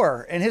 times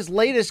more, and his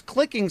latest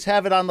clickings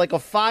have it on like a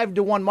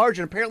 5-1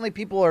 margin. Apparently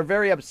people are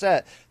very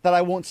upset that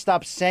I won't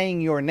stop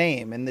saying your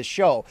name in the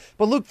show.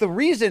 But Luke, the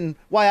reason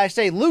why I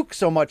say Luke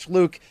so much,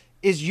 Luke,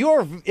 is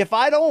if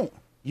I don't,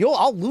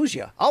 I'll lose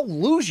you. I'll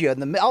lose you in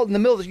the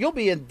middle. You'll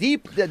be in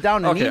deep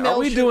down in emails. Are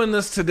we doing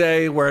this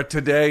today where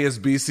today is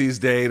BC's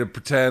day to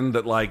pretend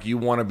that like you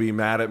want to be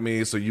mad at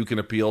me so you can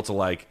appeal to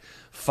like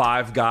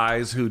 5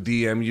 guys who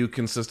DM you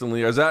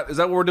consistently? Is that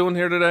what we're doing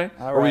here today?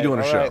 All right, or are we doing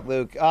a show? All right,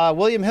 Luke.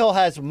 William Hill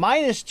has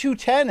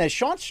 -210 as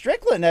Sean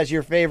Strickland as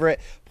your favorite,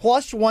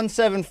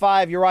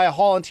 +175 Uriah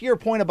Hall. And to your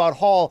point about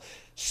Hall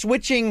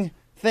switching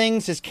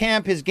things, his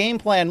camp, his game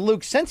plan,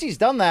 Luke, since he's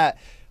done that,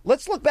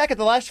 let's look back at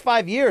the last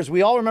 5 years.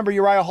 We all remember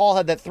Uriah Hall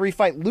had that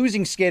 3-fight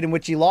losing skid in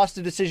which he lost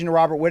a decision to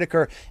Robert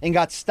Whitaker and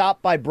got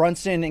stopped by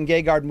Brunson and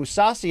Gegard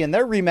Mousasi in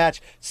their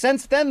rematch.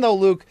 Since then, though,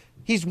 Luke,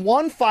 he's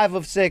won 5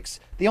 of 6.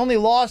 The only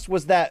loss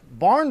was that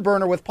barn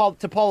burner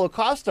to Paulo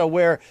Costa,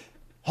 where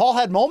Hall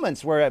had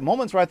moments where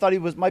I thought he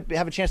might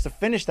have a chance to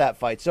finish that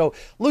fight. So,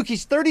 Luke,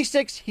 he's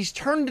 36. He's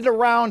turned it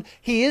around.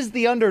 He is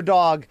the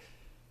underdog.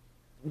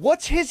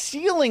 What's his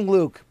ceiling,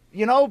 Luke?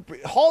 You know,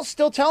 Hall's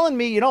still telling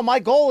me, you know, my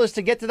goal is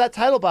to get to that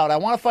title bout. I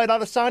want to fight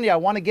Adesanya. I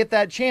want to get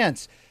that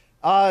chance.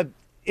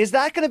 Is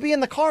that going to be in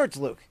the cards,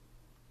 Luke?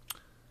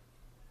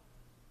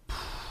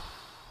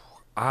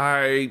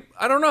 I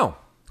don't know.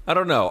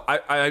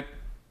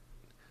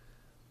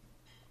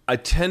 I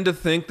tend to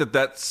think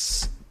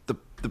that's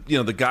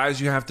the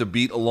guys you have to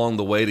beat along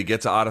the way to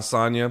get to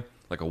Adesanya,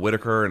 like a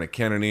Whitaker and a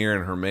Cannonier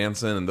and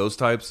Hermanson and those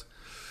types.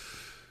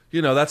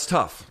 You know, that's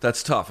tough.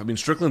 I mean,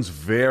 Strickland's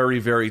very,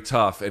 very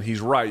tough, and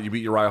he's right. You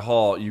beat Uriah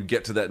Hall, you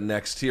get to that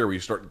next tier where you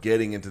start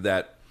getting into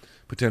that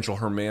potential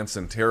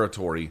Hermanson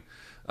territory.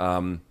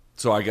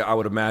 So I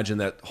would imagine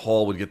that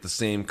Hall would get the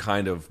same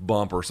kind of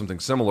bump or something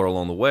similar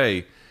along the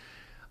way.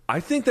 I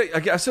think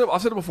that I've said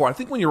it before. I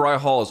think when Uriah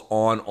Hall is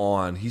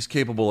on, he's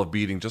capable of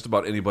beating just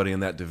about anybody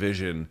in that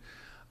division.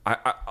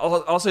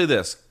 I'll say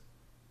this: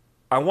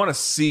 I want to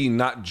see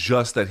not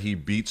just that he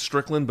beats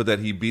Strickland, but that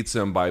he beats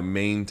him by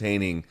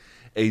maintaining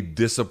a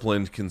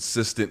disciplined,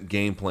 consistent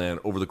game plan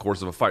over the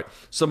course of a fight.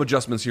 Some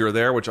adjustments here or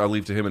there, which I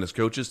leave to him and his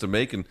coaches to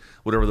make, and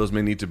whatever those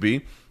may need to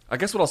be. I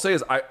guess what I'll say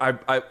is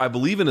I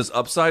believe in his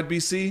upside,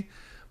 BC,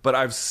 but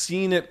I've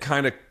seen it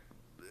kind of.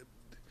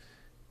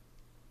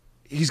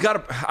 He's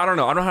got to, I don't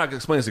know how to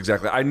explain this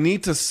exactly. I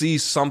need to see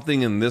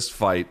something in this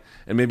fight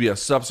and maybe a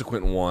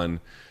subsequent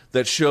one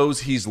that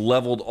shows he's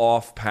leveled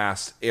off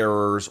past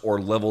errors or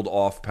leveled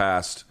off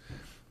past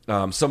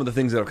some of the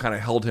things that have kind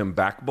of held him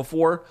back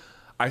before.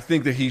 I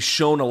think that he's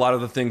shown a lot of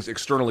the things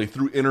externally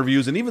through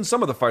interviews and even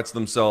some of the fights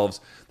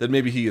themselves that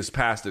maybe he has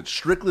passed it.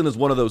 Strickland is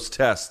one of those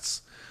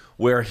tests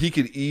where he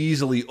could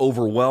easily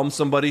overwhelm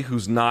somebody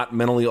who's not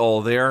mentally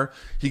all there.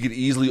 He could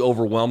easily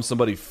overwhelm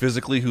somebody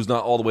physically who's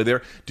not all the way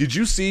there. Did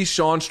you see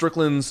Sean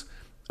Strickland's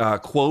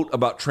quote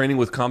about training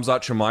with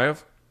Khamzat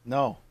Chimaev?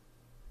 No.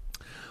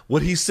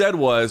 What he said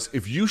was,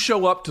 if you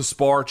show up to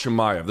spar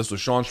Chimaev, this was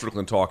Sean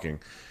Strickland talking,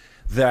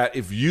 that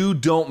if you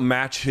don't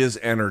match his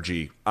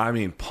energy, I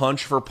mean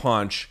punch for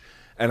punch,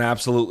 and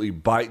absolutely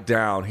bite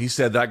down, he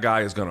said that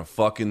guy is going to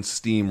fucking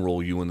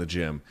steamroll you in the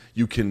gym.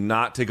 You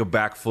cannot take a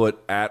back foot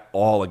at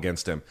all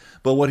against him.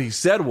 But what he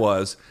said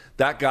was,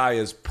 that guy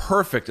is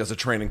perfect as a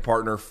training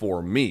partner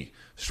for me.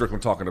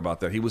 Strickland talking about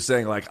that. He was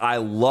saying, like, I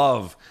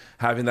love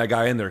having that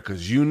guy in there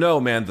because you know,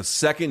 man, the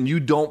second you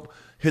don't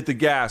hit the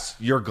gas,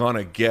 you're going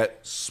to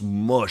get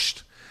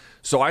smushed.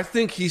 So I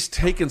think he's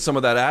taken some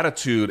of that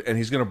attitude and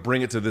he's going to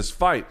bring it to this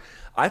fight.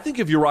 I think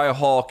if Uriah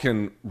Hall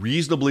can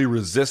reasonably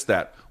resist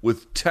that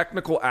with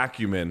technical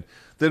acumen,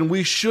 then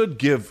we should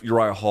give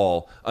Uriah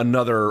Hall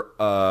another,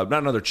 not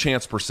another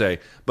chance per se,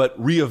 but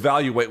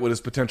reevaluate what his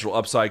potential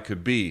upside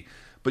could be.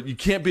 But you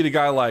can't beat a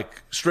guy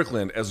like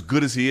Strickland, as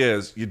good as he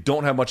is. You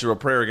don't have much of a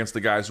prayer against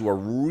the guys who are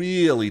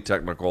really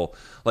technical,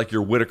 like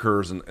your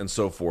Whitakers and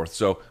so forth.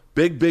 So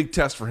big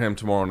test for him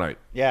tomorrow night.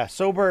 Yeah,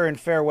 sober and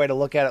fair way to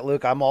look at it,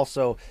 Luke. I'm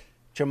also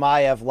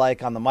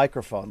Chimaev-like on the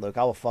microphone, Luke.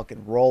 I will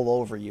fucking roll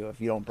over you if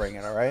you don't bring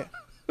it, all right?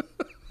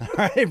 All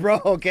right,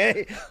 bro,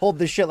 okay? Hold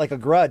this shit like a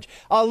grudge.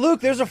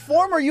 Luke, there's a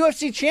former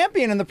UFC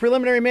champion in the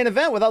preliminary main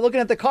event without looking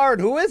at the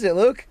card. Who is it,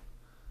 Luke?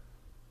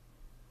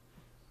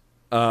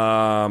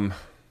 I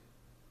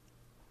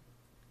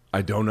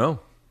don't know.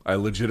 I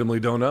legitimately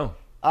don't know.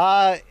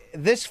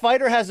 This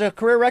fighter has a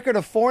career record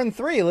of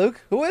 4-3.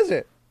 Luke, who is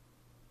it?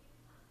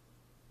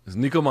 Is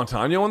Nico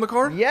Montano on the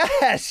card?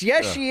 Yes, she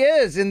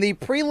is in the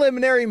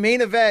preliminary main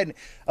event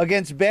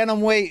against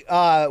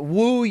bantamweight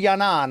Wu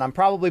Yanan. I'm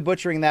probably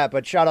butchering that,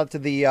 but shout out to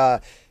the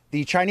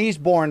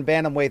Chinese-born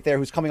bantamweight there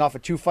who's coming off a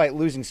 2-fight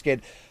losing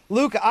skid.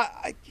 Luke,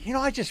 I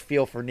just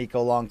feel for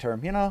Nico long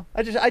term.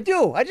 I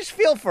just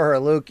feel for her,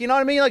 Luke. You know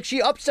what I mean? Like,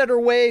 she upset her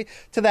way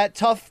to that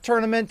tough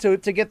tournament to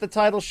get the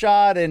title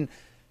shot, and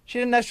she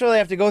didn't necessarily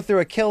have to go through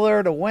a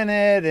killer to win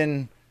it,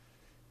 and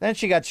then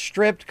she got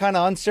stripped kind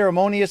of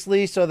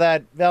unceremoniously so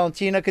that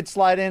Valentina could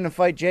slide in and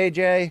fight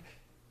JJ.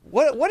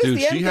 What is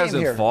the end game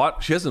here?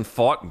 She hasn't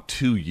fought in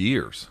 2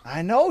 years.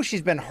 I know.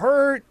 She's been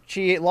hurt.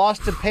 She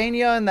lost to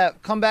Pena in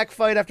that comeback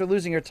fight after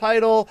losing her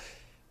title.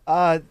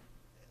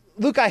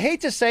 Luke, I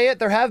hate to say it.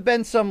 There have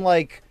been some,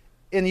 like,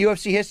 in the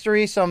UFC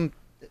history, some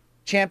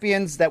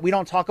champions that we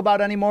don't talk about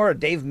anymore.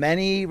 Dave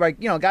Mene, right?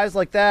 Guys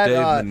like that.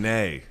 Dave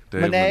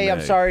Mene.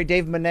 I'm sorry,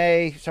 Dave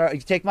Mene. Sorry,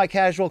 you take my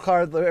casual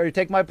card, or you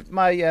take my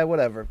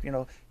whatever.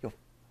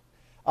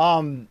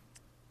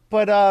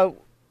 But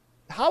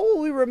how will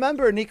we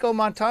remember Nico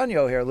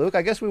Montano here, Luke?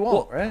 I guess we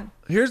won't, right?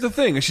 Here's the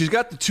thing. She's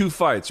got the 2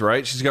 fights,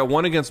 right? She's got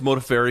one against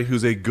Modafferi,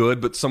 who's a good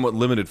but somewhat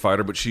limited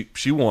fighter, but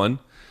she won.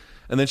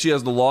 And then she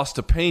has the loss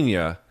to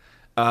Pena.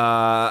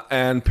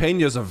 And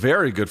Pena's a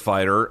very good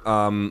fighter,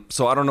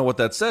 so I don't know what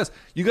that says.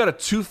 You got a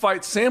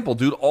 2-fight sample,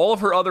 dude. All of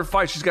her other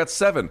fights, she's got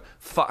 7.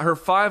 Her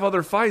 5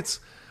 other fights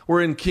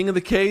were in King of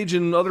the Cage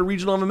and other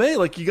regional MMA.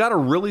 Like, you got a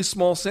really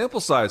small sample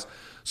size.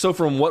 So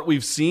from what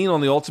we've seen on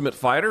The Ultimate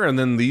Fighter and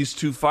then these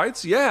 2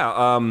 fights,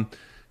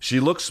 she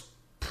looks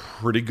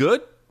pretty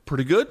good.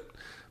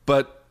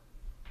 But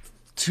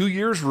 2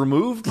 years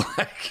removed,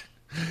 like...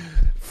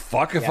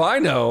 Fuck if I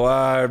know.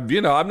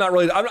 I'm not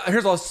really.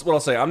 Here's what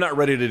I'll say. I'm not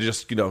ready to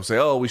just say,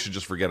 oh, we should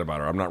just forget about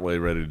her. I'm not really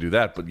ready to do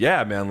that. But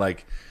yeah, man,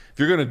 like, if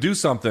you're gonna do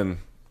something,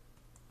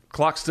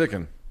 clock's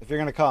ticking. If you're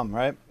gonna come,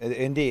 right?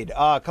 Indeed.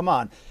 Come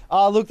on,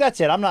 Luke. That's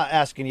it. I'm not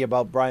asking you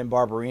about Brian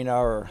Barberina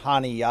or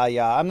Hani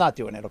Yaya. I'm not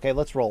doing it. Okay,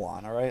 let's roll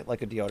on. All right,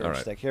 like a deodorant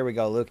stick. Here we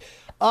go, Luke.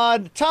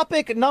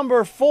 Topic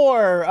number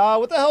 4.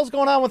 What the hell's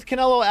going on with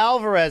Canelo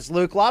Alvarez,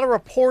 Luke? A lot of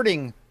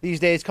reporting these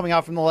days coming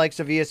out from the likes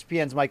of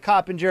ESPN's Mike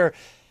Coppinger.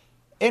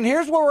 And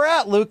here's where we're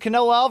at, Luke.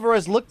 Canelo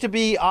Alvarez looked to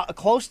be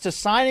close to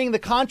signing the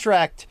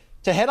contract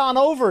to head on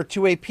over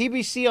to a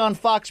PBC on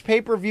Fox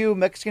pay-per-view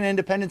Mexican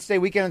Independence Day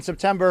weekend in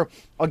September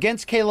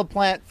against Caleb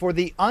Plant for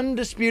the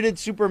undisputed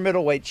super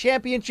middleweight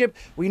championship.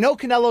 We know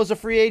Canelo's a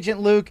free agent,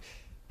 Luke.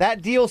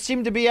 That deal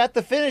seemed to be at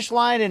the finish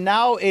line, and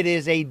now it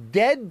is a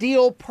dead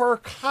deal per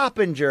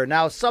Coppinger.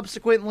 Now,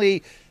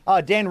 subsequently,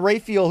 Dan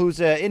Raphael, who's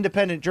an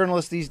independent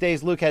journalist these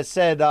days, Luke, has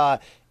said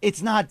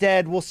it's not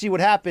dead. We'll see what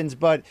happens.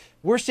 But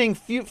we're seeing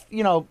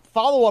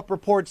follow-up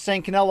reports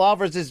saying Canelo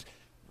Alvarez is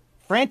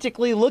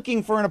frantically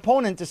looking for an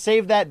opponent to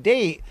save that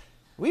date.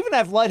 We even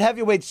have light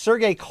heavyweight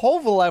Sergey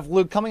Kovalev,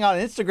 Luke, coming on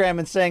Instagram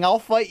and saying, I'll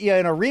fight you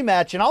in a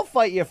rematch and I'll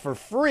fight you for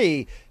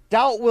free.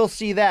 Doubt we'll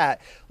see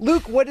that.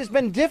 Luke, what has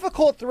been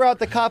difficult throughout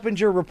the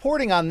Coppinger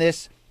reporting on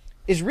this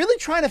is really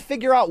trying to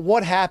figure out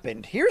what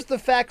happened. Here's the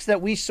facts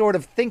that we sort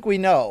of think we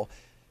know.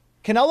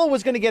 Canelo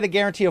was going to get a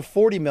guarantee of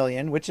 $40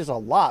 million, which is a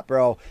lot,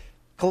 bro.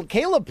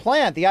 Caleb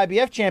Plant, the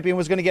IBF champion,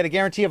 was going to get a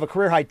guarantee of a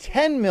career-high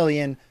 $10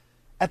 million.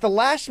 At the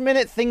last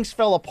minute, things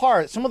fell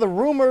apart. Some of the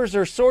rumors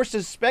or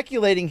sources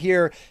speculating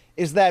here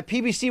is that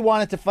PBC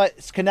wanted to fight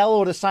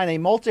Canelo to sign a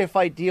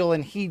multi-fight deal,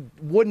 and he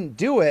wouldn't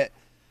do it.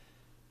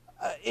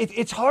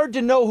 It's hard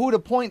to know who to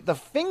point the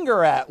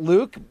finger at,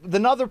 Luke.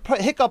 Another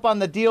hiccup on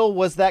the deal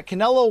was that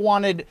Canelo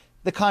wanted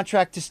the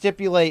contract to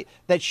stipulate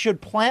that should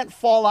Plant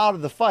fall out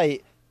of the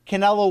fight,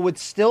 Canelo would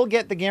still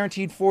get the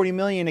guaranteed $40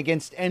 million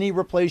against any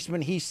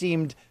replacement he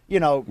seemed,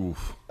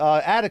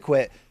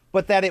 adequate,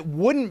 but that it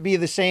wouldn't be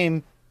the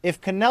same if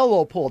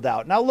Canelo pulled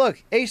out. Now,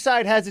 look,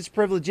 A-side has its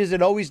privileges.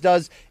 It always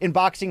does in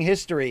boxing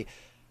history.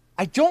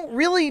 I don't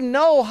really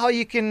know how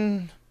you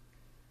can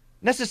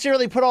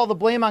necessarily put all the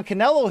blame on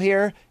Canelo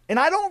here, and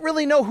I don't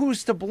really know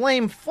who's to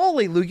blame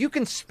fully, Luke. You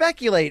can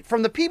speculate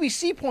from the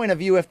PBC point of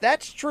view, if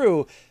that's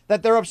true,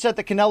 that they're upset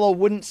that Canelo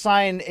wouldn't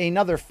sign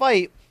another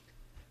fight.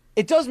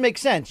 It does make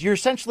sense. You're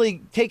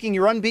essentially taking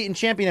your unbeaten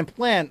champion and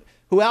Plant,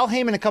 who Al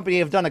Heyman and company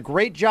have done a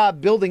great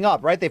job building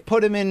up, right? They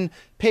put him in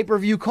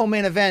pay-per-view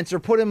co-main events or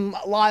put him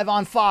live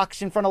on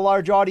Fox in front of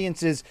large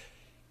audiences.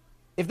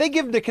 If they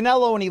give him to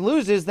Canelo and he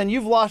loses, then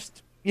you've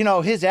lost,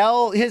 his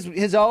L,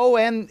 his O,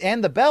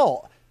 and the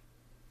belt.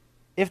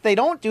 If they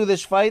don't do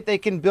this fight, they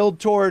can build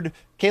toward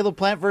Caleb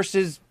Plant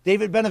versus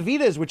David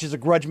Benavidez, which is a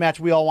grudge match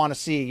we all want to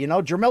see.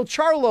 Jermell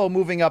Charlo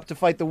moving up to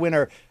fight the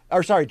winner.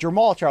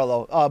 Jermall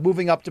Charlo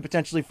moving up to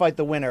potentially fight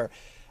the winner.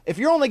 If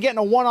you're only getting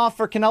a one-off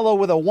for Canelo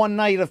with a one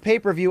night of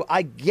pay-per-view,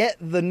 I get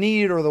the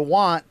need or the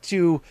want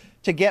to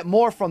get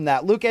more from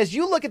that. Luke, as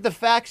you look at the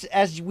facts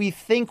as we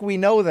think we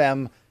know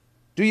them,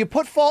 do you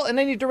put fault in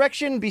any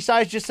direction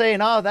besides just saying,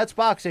 oh, that's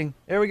boxing?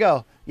 There we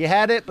go. You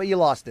had it, but you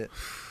lost it.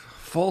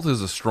 Fault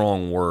is a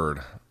strong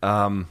word.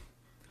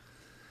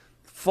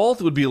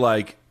 Fault would be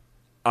like,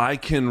 I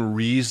can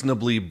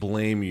reasonably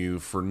blame you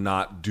for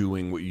not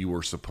doing what you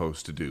were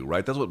supposed to do,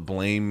 right? That's what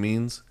blame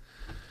means.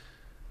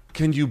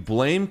 Can you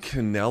blame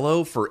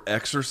Canelo for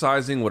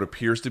exercising what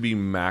appears to be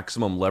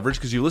maximum leverage?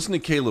 Because you listen to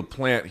Caleb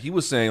Plant, he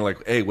was saying,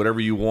 like, hey, whatever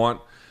you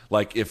want.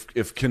 Like, if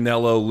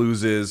Canelo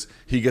loses,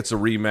 he gets a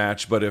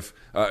rematch, but if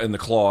in the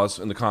clause,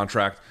 in the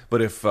contract,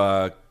 but if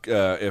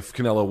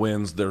Canelo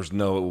wins, there's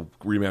no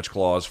rematch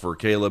clause for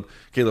Caleb.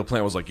 Caleb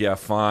Plant was like, yeah,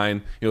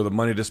 fine. You know, the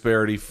money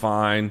disparity,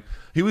 fine.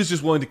 He was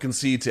just willing to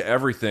concede to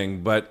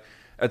everything, but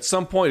at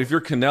some point, if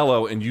you're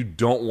Canelo and you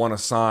don't want to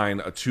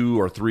sign a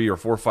 2 or 3 or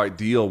 4 fight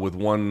deal with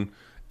one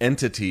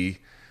entity,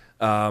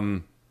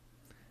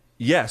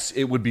 yes,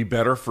 it would be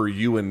better for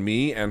you and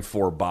me and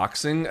for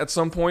boxing at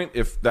some point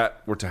if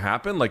that were to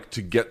happen, like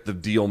to get the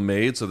deal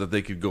made so that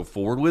they could go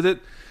forward with it.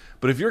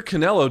 But if you're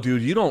Canelo,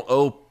 dude, you don't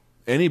owe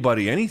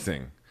anybody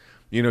anything.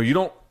 You know, you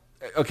don't.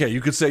 Okay,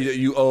 you could say that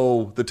you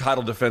owe the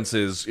title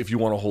defenses if you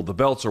want to hold the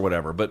belts or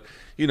whatever. But,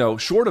 you know,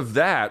 short of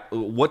that,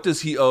 what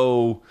does he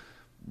owe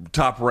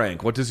Top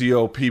Rank? What does he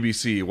owe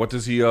PBC? What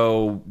does he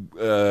owe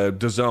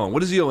DAZN? What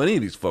does he owe any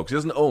of these folks? He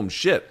doesn't owe them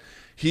shit.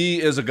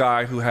 He is a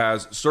guy who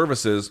has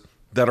services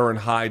that are in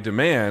high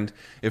demand.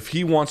 If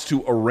he wants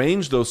to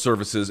arrange those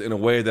services in a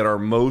way that are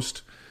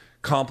most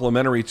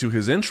complementary to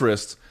his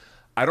interests,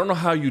 I don't know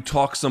how you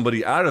talk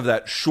somebody out of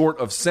that short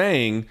of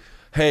saying,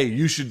 hey,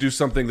 you should do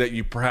something that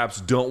you perhaps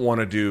don't want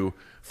to do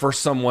for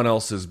someone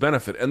else's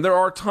benefit. And there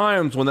are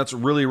times when that's a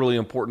really, really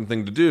important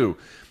thing to do.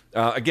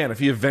 Again, if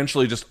he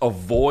eventually just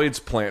avoids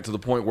Plant to the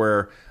point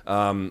where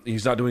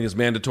he's not doing his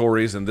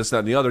mandatories and this, that,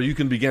 and the other, you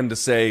can begin to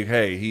say,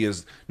 hey, he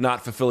is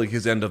not fulfilling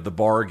his end of the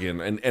bargain.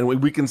 And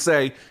we can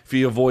say if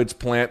he avoids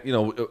Plant, you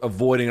know,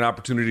 avoiding an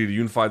opportunity to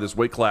unify this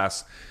weight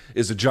class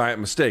is a giant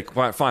mistake.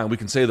 Fine, we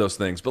can say those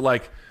things. But,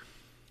 like,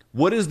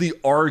 what is the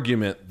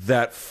argument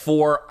that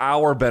for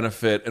our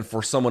benefit and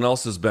for someone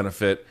else's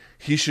benefit,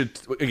 he should,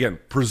 again,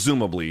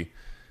 presumably,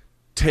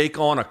 take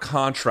on a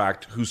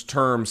contract whose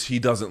terms he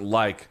doesn't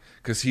like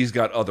because he's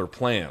got other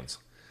plans?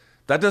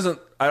 That doesn't.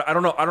 I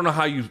don't know. I don't know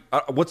how you.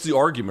 What's the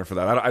argument for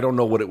that? I don't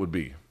know what it would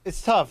be.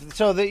 It's tough.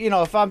 So that, you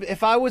know,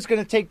 if I was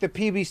going to take the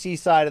PBC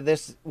side of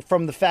this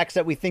from the facts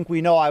that we think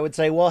we know, I would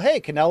say, well,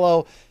 hey,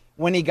 Canelo,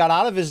 when he got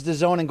out of his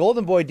DAZN and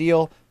Golden Boy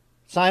deal,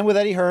 signed with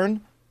Eddie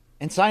Hearn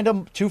and signed a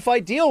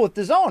 2-fight deal with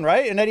DAZN,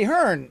 right? And Eddie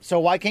Hearn. So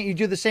why can't you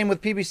do the same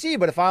with PBC?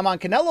 But if I'm on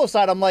Canelo's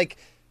side, I'm like,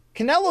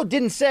 Canelo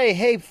didn't say,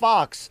 hey,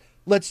 Fox,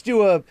 let's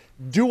do a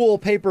dual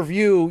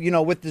pay-per-view, you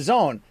know, with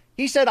DAZN.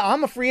 He said,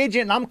 I'm a free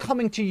agent and I'm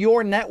coming to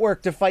your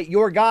network to fight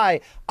your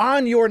guy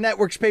on your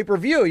network's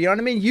pay-per-view. You know what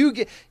I mean? You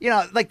get, you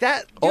know, like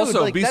that. Dude,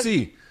 also, like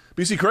BC,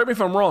 correct me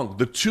if I'm wrong.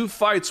 The 2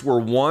 fights were,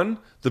 one,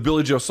 the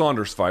Billy Joe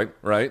Saunders fight,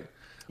 right?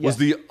 Yes.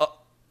 The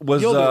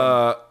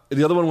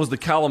other one was the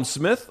Callum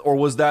Smith, or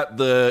was that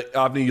the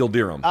Avni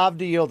Yildirim?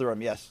 Avni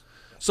Yildirim, yes.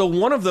 So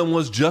one of them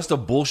was just a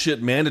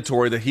bullshit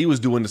mandatory that he was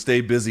doing to stay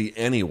busy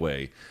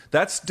anyway.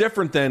 That's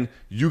different than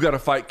you got to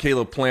fight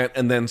Caleb Plant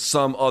and then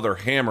some other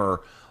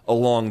hammer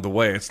along the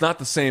way. It's not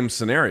the same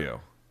scenario.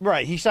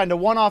 Right. He signed a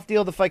one-off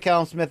deal to fight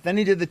Callum Smith. Then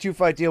he did the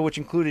 2-fight deal, which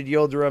included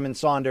Yildirim and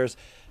Saunders.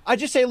 I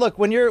just say, look,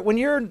 when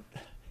you're,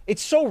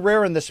 it's so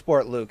rare in this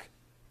sport, Luke,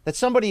 that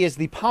somebody is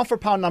the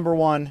pound-for-pound number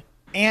one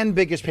and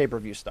biggest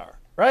pay-per-view star,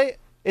 right?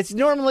 It's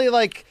normally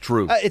like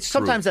true. It's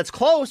sometimes that's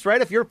close,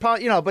 right? If you're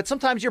but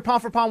sometimes you're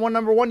pound for pound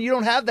number one, you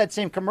don't have that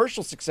same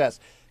commercial success.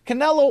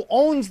 Canelo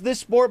owns this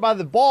sport by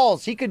the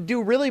balls. He could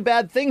do really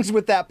bad things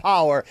with that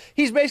power.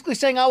 He's basically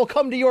saying, I will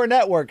come to your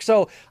network.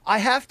 So I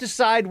have to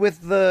side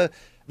with the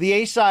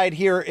A side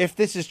here if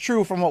this is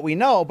true from what we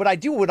know. But I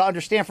would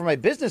understand from my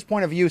business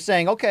point of view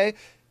saying, okay,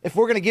 if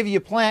we're going to give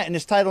you Plant and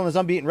his title and his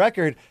unbeaten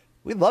record,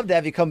 we'd love to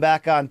have you come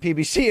back on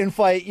PBC and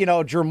fight, you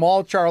know,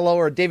 Jermall Charlo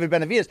or David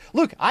Benavidez.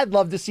 Look, I'd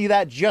love to see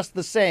that just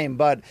the same,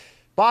 but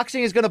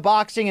boxing is going to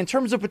boxing. In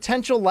terms of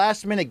potential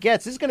last-minute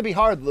gets, this is going to be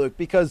hard, Luke,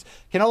 because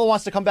Canelo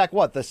wants to come back,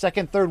 the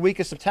second, third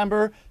week of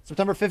September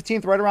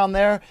 15th, right around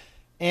there.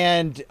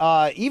 And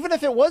even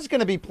if it was going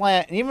to be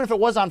Plant, and even if it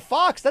was on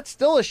Fox, that's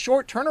still a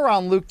short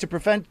turnaround, Luke, to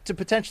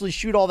potentially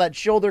shoot all that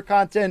shoulder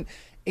content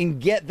and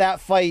get that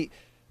fight,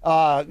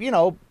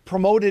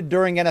 promoted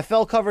during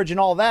NFL coverage and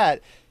all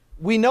that.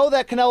 We know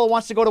that Canelo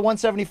wants to go to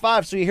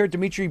 175, so you hear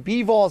Dimitri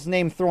Bivol's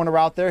name thrown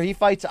around there. He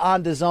fights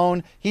on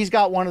DAZN. He's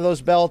got one of those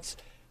belts.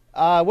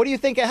 What do you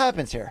think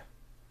happens here?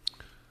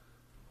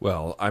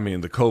 Well, I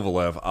mean, the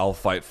Kovalev, I'll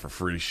fight for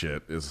free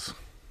shit is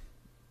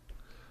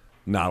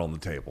not on the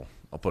table.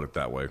 I'll put it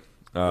that way.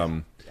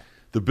 The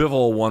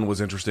Bivol one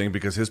was interesting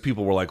because his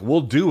people were like, we'll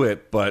do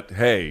it, but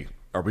hey,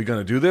 are we going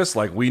to do this?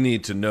 Like, we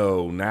need to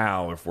know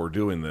now if we're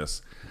doing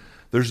this.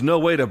 There's no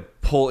way to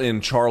pull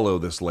in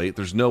Charlo this late.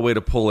 There's no way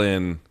to pull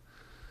in...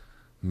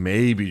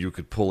 Maybe you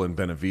could pull in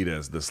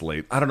Benavidez this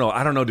late. I don't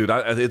know, dude.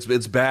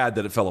 It's bad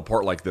that it fell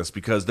apart like this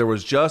because there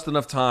was just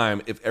enough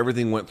time, if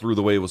everything went through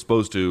the way it was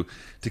supposed to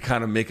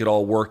kind of make it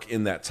all work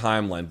in that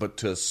timeline. But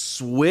to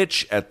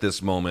switch at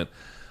this moment,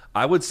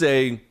 I would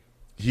say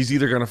he's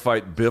either going to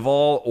fight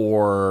Bivol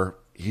or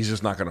he's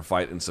just not going to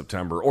fight in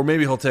September. Or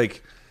maybe he'll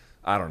take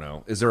I don't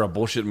know. Is there a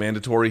bullshit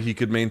mandatory he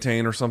could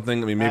maintain or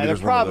something? I mean, maybe there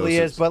there's probably one of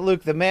those. is, but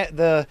Luke,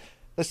 the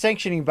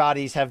sanctioning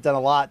bodies have done a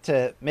lot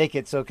to make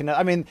it so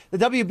I mean, the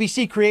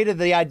WBC created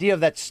the idea of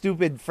that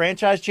stupid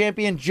franchise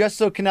champion just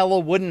so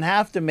Canelo wouldn't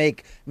have to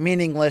make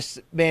meaningless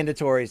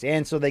mandatories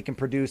and so they can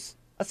produce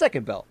a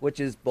second belt, which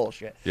is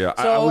bullshit. Yeah,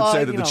 so, I would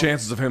say that the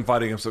chances of him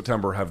fighting in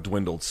September have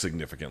dwindled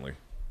significantly.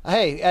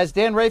 Hey, as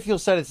Dan Rayfield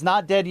said, it's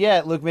not dead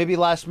yet. Luke, maybe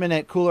last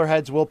minute cooler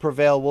heads will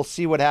prevail. We'll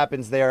see what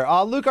happens there.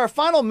 Luke, our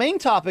final main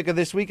topic of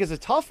this week is a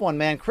tough one,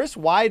 man. Chris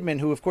Weidman,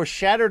 who, of course,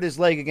 shattered his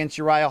leg against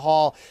Uriah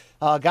Hall,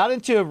 got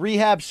into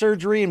rehab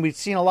surgery, and we've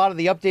seen a lot of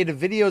the updated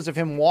videos of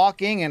him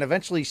walking and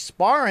eventually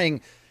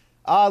sparring.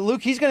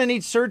 Luke, he's going to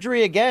need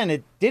surgery again.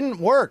 It didn't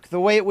work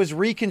the way it was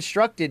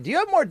reconstructed. Do you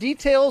have more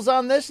details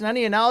on this and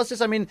any analysis?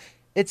 I mean,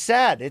 it's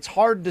sad. It's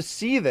hard to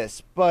see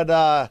this,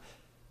 but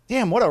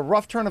damn, what a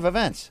rough turn of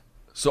events.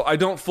 So I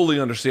don't fully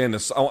understand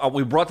this.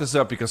 We brought this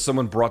up because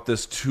someone brought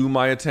this to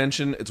my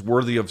attention. It's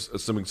worthy of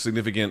some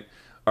significant,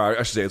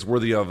 I should say, it's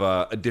worthy of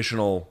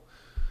additional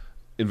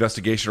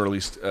investigation, or at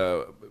least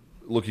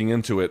looking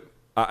into it.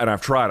 And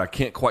I've tried. I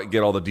can't quite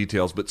get all the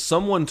details. But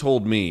someone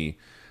told me,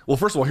 well,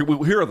 first of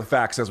all, here are the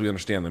facts as we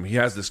understand them. He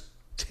has this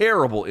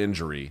terrible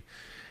injury,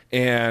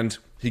 and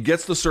he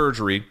gets the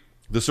surgery.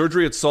 The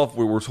surgery itself,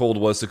 we were told,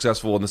 was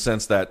successful in the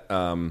sense that,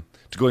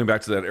 going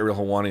back to that Ariel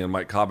Helwani and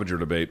Mike Coppinger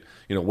debate,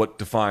 what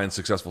defines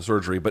successful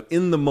surgery. But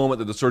in the moment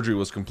that the surgery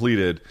was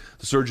completed,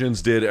 the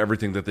surgeons did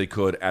everything that they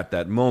could at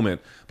that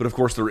moment. But of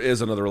course, there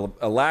is a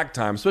lag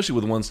time, especially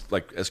with ones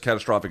like as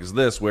catastrophic as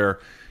this, where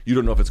you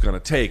don't know if it's going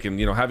to take. And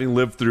having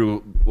lived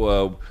through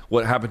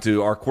what happened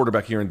to our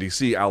quarterback here in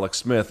D.C., Alex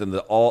Smith, and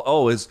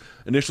his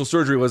initial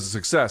surgery was a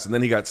success, and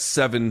then he got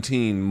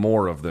 17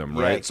 more of them,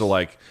 right? Yikes. So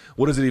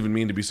what does it even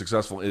mean to be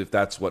successful if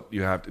that's what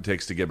it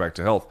takes to get back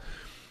to health?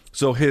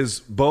 So his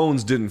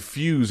bones didn't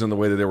fuse in the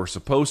way that they were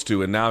supposed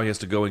to, and now he has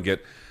to go and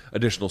get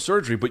additional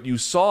surgery. But you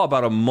saw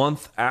about a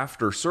month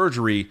after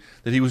surgery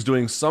that he was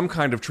doing some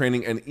kind of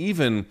training and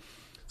even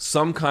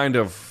some kind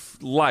of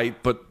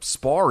light but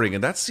sparring,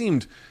 and that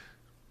seemed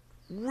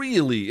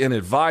really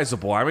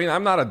inadvisable. I mean,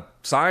 I'm not a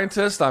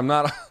scientist, I'm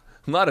not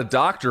a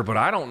doctor, but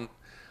I don't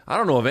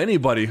know of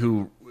anybody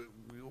who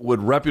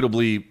would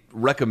reputably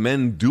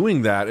recommend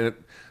doing that. And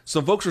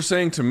some folks are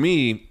saying to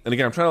me, and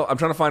again, I'm trying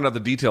to find out the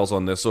details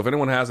on this. So if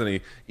anyone has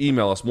any,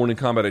 email us,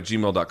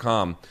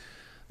 morningcombat@gmail.com,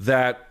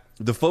 that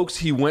the folks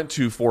he went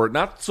to for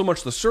not so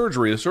much the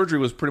surgery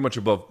was pretty much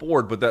above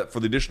board, but that for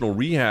the additional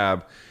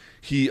rehab,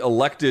 he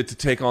elected to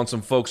take on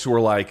some folks who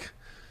are like,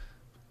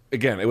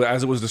 again,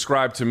 as it was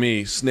described to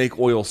me, snake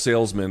oil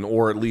salesmen,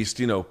 or at least,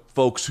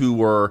 folks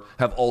who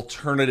have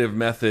alternative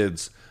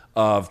methods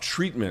of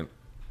treatment.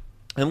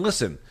 And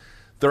listen,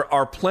 there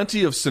are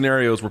plenty of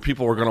scenarios where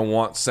people are going to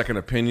want second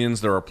opinions.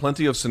 There are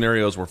plenty of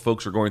scenarios where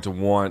folks are going to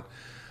want,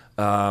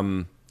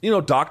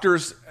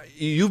 doctors.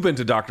 You've been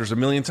to doctors a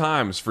million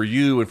times for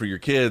you and for your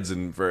kids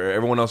and for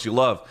everyone else you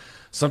love.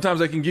 Sometimes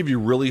they can give you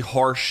really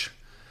harsh,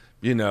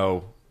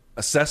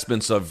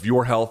 assessments of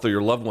your health or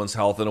your loved one's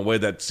health in a way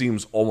that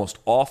seems almost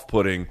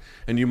off-putting,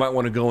 and you might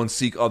want to go and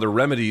seek other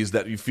remedies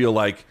that you feel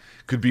like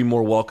could be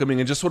more welcoming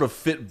and just sort of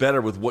fit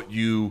better with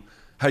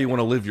how you want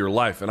to live your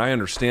life. And I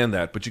understand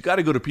that, but you got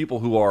to go to people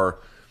who are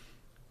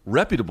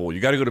reputable.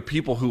 You got to go to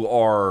people who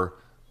are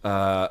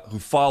who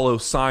follow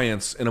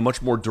science in a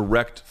much more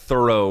direct,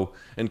 thorough,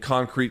 and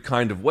concrete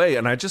kind of way.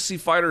 And I just see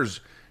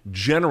fighters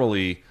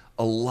generally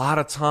a lot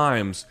of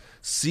times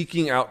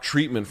seeking out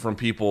treatment from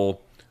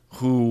people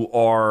who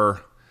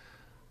are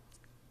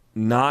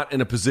not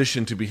in a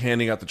position to be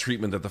handing out the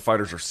treatment that the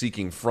fighters are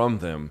seeking from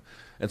them.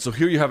 And so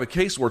here you have a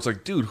case where it's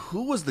like, dude,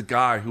 who was the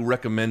guy who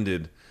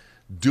recommended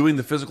doing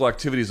the physical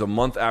activities a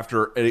month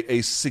after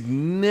a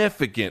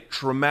significant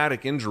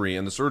traumatic injury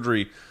and the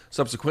surgery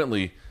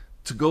subsequently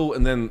to go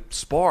and then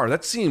spar?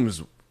 That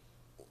seems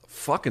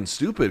fucking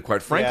stupid,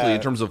 quite frankly, in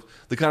terms of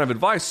the kind of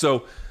advice.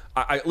 So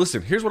I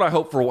listen, here's what I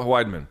hope for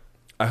Weidman.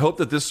 I hope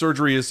that this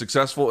surgery is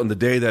successful in the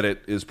day that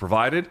it is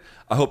provided.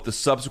 I hope the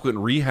subsequent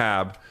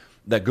rehab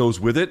that goes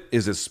with it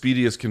is as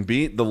speedy as can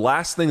be. The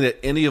last thing that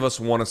any of us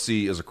want to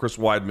see is a Chris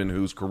Weidman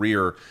whose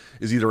career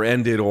is either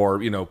ended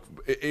or,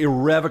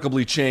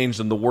 irrevocably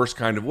changed in the worst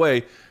kind of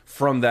way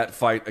from that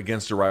fight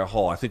against Uriah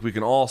Hall. I think we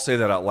can all say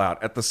that out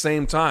loud. At the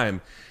same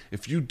time,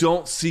 if you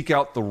don't seek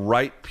out the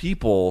right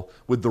people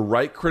with the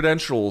right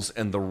credentials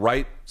and the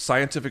right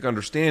scientific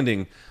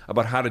understanding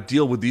about how to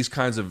deal with these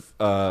kinds of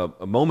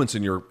moments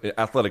in your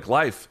athletic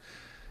life,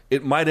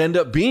 it might end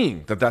up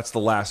being that that's the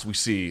last we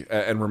see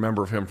and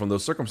remember of him from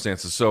those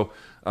circumstances. So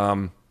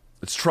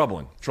it's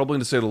troubling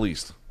to say the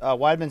least.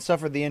 Weidman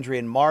suffered the injury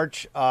in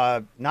March.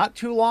 Not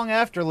too long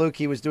after, Luke,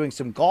 he was doing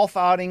some golf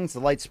outings, the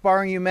light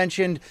sparring you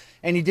mentioned,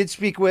 and he did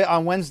speak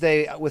on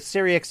Wednesday with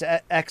Sirius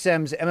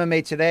XM's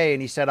MMA Today,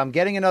 and he said, I'm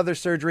getting another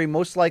surgery,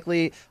 most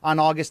likely on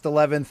August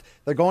 11th.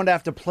 They're going to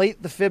have to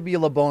plate the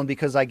fibula bone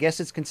because I guess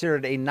it's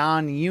considered a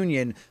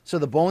non-union, so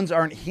the bones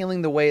aren't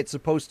healing the way it's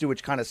supposed to,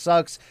 which kind of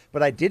sucks.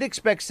 But I did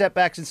expect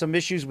setbacks and some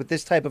issues with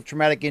this type of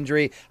traumatic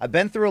injury. I've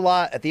been through a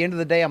lot. At the end of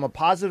the day, I'm a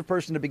positive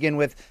person to begin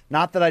with.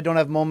 Not that I don't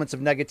have moments of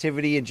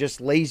negativity and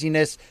just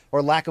laziness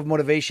or lack of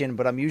motivation,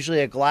 but I'm usually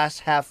a glass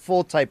half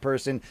full type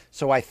person,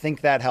 so I think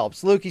that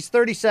helps. Luke, he's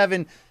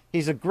 37.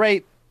 He's a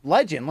great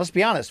legend, let's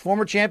be honest.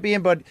 Former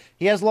champion, but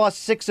he has lost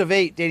 6 of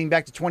 8 dating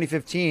back to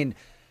 2015.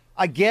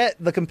 I get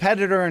the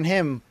competitor in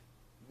him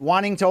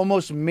wanting to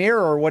almost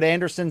mirror what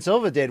Anderson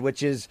Silva did,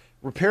 which is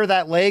repair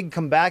that leg,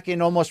 come back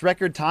in almost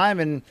record time,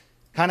 and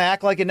kind of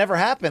act like it never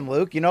happened,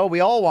 Luke. You know, we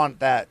all want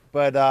that.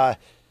 But,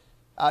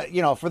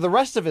 you know, for the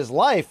rest of his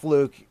life,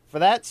 Luke, for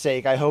that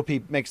sake, I hope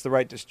he makes the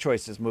right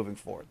choices moving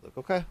forward, Luke.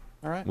 Okay?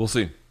 All right? We'll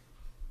see.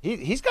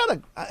 He's got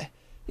a...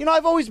 You know,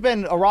 I've always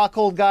been a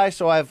Rockhold guy,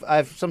 so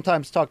I've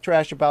sometimes talked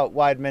trash about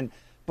Weidman.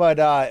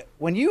 But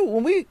when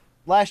we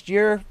last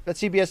year at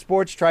CBS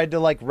Sports tried to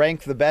like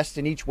rank the best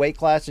in each weight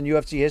class in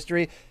UFC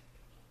history,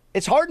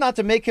 it's hard not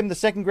to make him the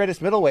second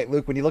greatest middleweight,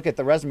 Luke, when you look at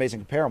the resumes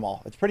and compare them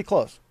all. It's pretty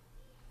close.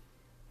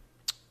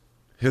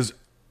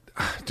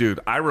 Dude,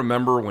 I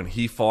remember when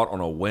he fought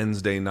on a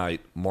Wednesday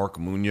night, Mark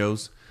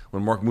Munoz,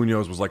 when Mark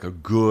Munoz was like a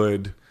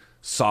good,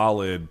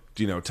 solid,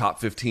 you know,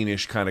 top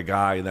 15-ish kind of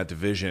guy in that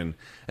division,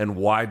 and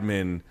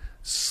Weidman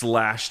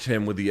slashed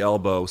him with the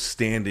elbow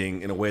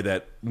standing in a way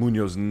that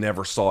Munoz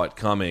never saw it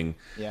coming.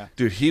 Yeah.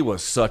 Dude, he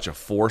was such a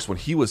force. When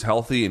he was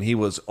healthy and he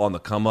was on the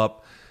come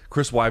up,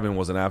 Chris Weidman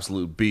was an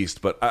absolute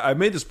beast. But I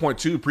made this point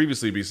too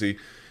previously, BC.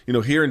 You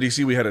know, here in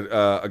DC, we had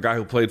a guy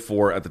who played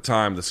for, at the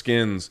time, the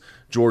Skins,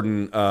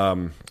 Jordan.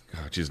 I've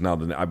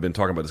been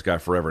talking about this guy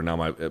forever. Now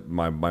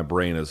my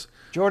brain is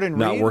Jordan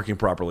not Reed? working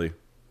properly.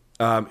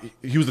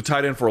 He was the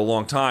tight end for a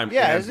long time.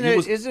 Yeah,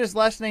 isn't his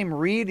last name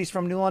Reed? He's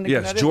from New London,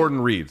 Yes, Connecticut?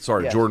 Jordan Reed.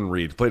 Sorry, Yes. Jordan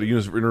Reed. Played at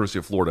University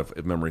of Florida,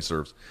 if memory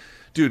serves.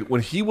 Dude,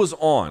 when he was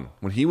on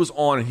and he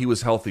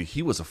was healthy,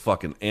 he was a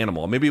fucking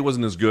animal. Maybe he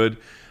wasn't as good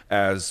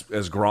as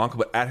Gronk,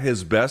 but at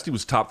his best, he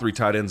was top 3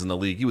 tight ends in the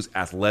league. He was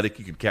athletic.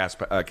 He could catch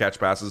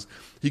passes.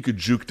 He could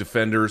juke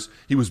defenders.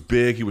 He was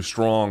big. He was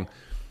strong.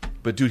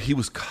 But, dude, he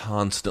was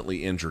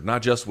constantly injured,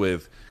 not just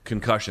with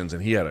concussions,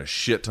 and he had a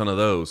shit ton of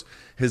those.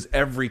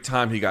 Every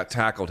time he got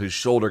tackled, his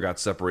shoulder got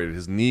separated,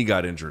 his knee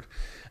got injured.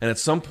 And at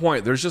some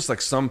point, there's just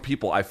like some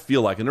people, I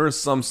feel like, and there is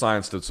some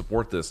science to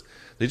support this,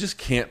 they just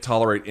can't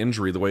tolerate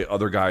injury the way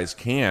other guys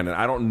can. And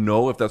I don't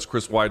know if that's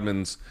Chris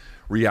Weidman's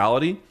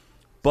reality,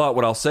 but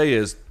what I'll say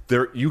is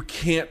you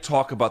can't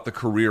talk about the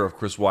career of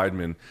Chris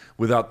Weidman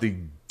without the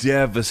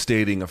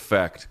devastating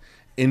effect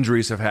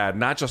injuries have had,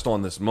 not just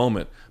on this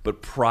moment,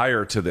 but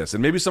prior to this.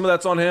 And maybe some of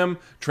that's on him,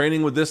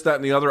 training with this, that,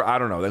 and the other. I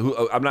don't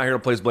know. I'm not here to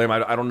place blame.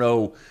 I don't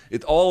know.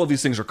 All of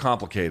these things are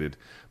complicated.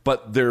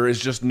 But there is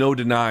just no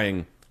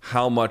denying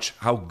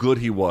how good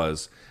he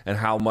was and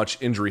how much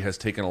injury has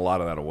taken a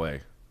lot of that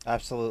away.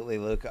 Absolutely,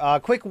 Luke.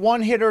 Quick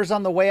one-hitters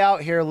on the way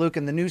out here, Luke,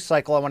 in the news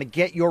cycle. I want to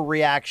get your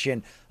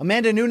reaction.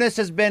 Amanda Nunes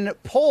has been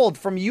pulled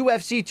from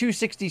UFC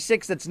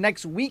 266. That's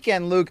next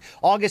weekend, Luke.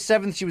 August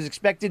 7th, she was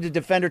expected to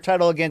defend her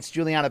title against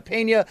Juliana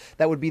Pena.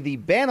 That would be the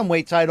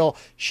bantamweight title.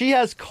 She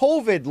has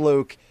COVID,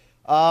 Luke.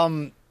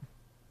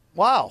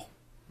 Wow.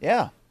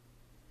 Yeah.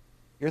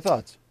 Your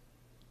thoughts?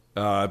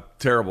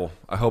 Terrible.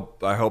 I hope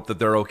that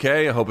they're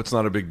okay. I hope it's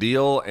not a big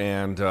deal,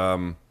 and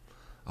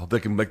I hope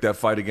they can make that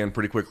fight again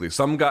pretty quickly.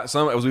 Some,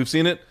 as we've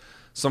seen it,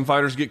 some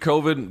fighters get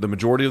COVID. The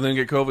majority of them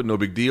get COVID. No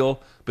big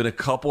deal. Been a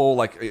couple,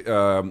 like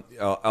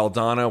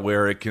Aldana,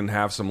 where it can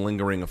have some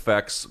lingering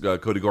effects.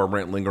 Cody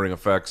Garbrandt, lingering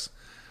effects.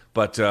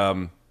 But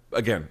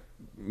again,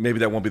 maybe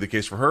that won't be the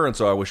case for her, and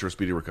so I wish her a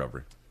speedy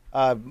recovery.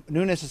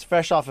 Nunes is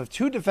fresh off of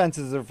 2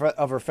 defenses of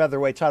her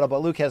featherweight title,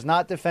 but Luke has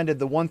not defended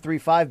the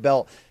 135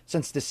 belt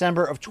since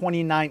December of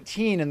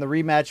 2019 in the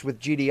rematch with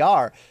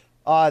GDR.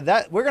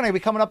 That we're going to be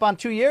coming up on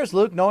 2 years,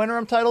 Luke. No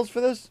interim titles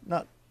for this?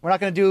 No, we're not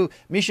going to do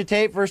Miesha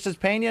Tate versus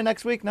Pena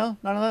next week? No?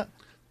 None of that?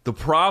 The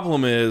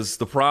problem is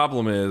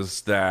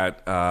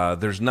that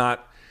there's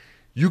not...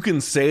 You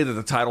can say that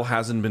the title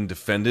hasn't been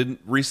defended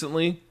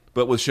recently,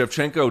 but with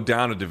Shevchenko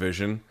down a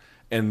division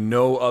and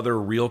no other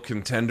real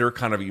contender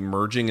kind of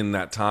emerging in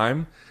that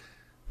time,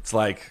 it's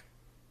like,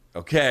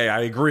 okay,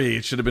 I agree,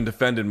 it should have been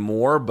defended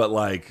more, but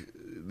like,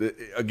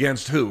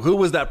 against who? Who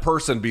was that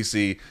person,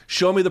 BC?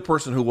 Show me the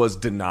person who was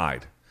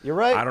denied. You're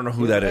right. I don't know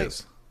who that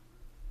is.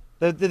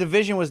 The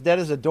division was dead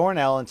as a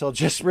doornail until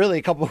just really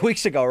a couple of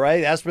weeks ago,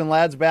 right? Aspen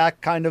Ladd's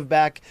back, kind of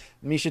back.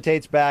 Miesha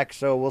Tate's back,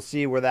 so we'll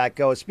see where that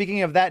goes.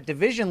 Speaking of that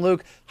division,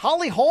 Luke,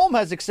 Holly Holm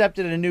has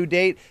accepted a new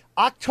date,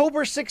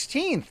 October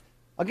 16th,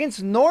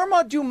 against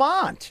Norma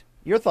Dumont.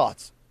 Your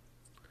thoughts?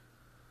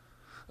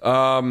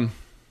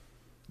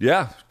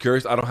 Yeah,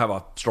 curious. I don't have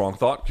a strong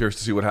thought. Curious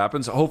to see what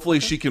happens. Hopefully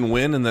she can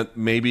win, and that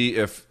maybe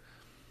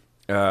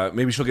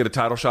she'll get a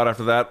title shot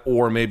after that,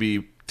 or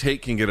maybe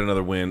Tate can get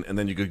another win, and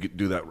then you could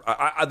do that.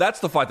 That's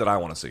the fight that I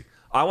want to see.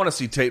 I want to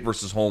see Tate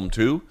versus Holm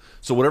too.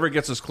 So whatever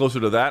gets us closer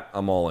to that,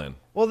 I'm all in.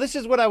 Well, this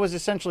is what I was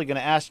essentially going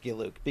to ask you,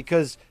 Luke,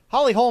 because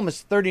Holly Holm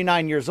is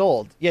 39 years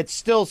old, yet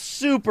still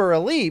super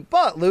elite.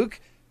 But, Luke,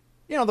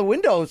 the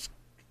window's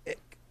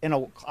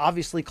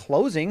obviously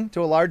closing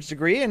to a large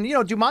degree. And,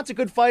 Dumont's a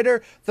good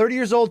fighter, 30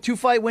 years old,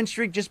 2-fight win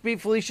streak, just beat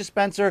Felicia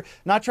Spencer.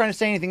 Not trying to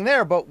say anything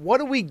there, but what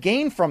do we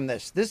gain from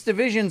this? This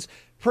division's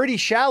pretty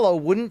shallow.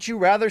 Wouldn't you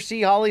rather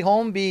see Holly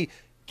Holm be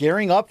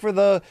gearing up for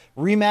the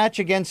rematch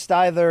against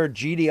either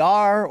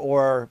GDR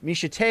or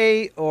Misha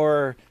Tate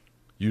or...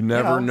 You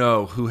never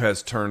know who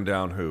has turned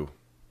down who.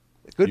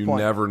 Good point.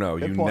 You never know.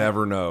 Good you point.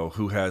 never know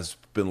who has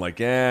been like,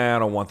 I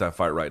don't want that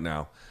fight right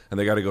now. And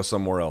they got to go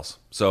somewhere else.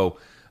 So,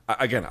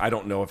 again, I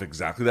don't know if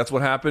exactly that's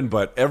what happened,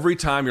 but every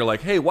time you're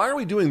like, hey, why are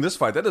we doing this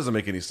fight? That doesn't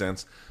make any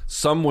sense.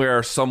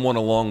 Somewhere, someone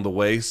along the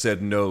way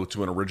said no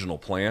to an original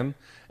plan,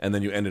 and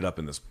then you ended up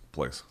in this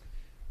place.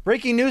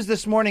 Breaking news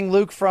this morning,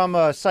 Luke, from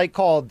a site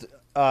called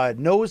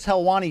Knows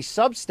Helwani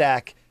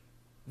Substack.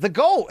 The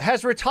GOAT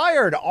has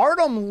retired.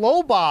 Artem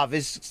Lobov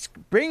is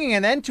bringing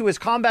an end to his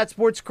combat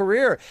sports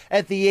career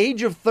at the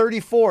age of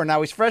 34.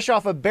 Now, he's fresh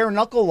off a bare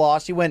knuckle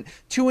loss. He went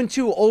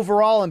 2-2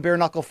 overall in bare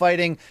knuckle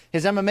fighting.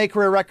 His MMA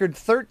career record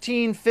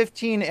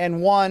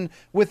 13-15-1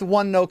 with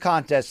 1 no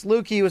contest.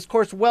 Luke, he was, of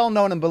course, well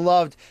known and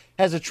beloved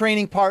as a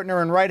training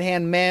partner and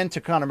right-hand man to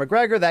Conor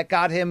McGregor. That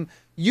got him,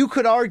 you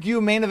could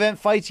argue, main event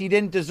fights he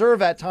didn't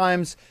deserve at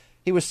times.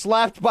 He was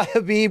slapped by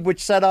Habib,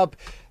 which set up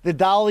the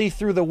dolly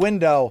through the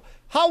window.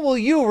 How will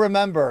you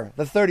remember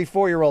the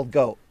 34-year-old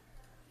GOAT?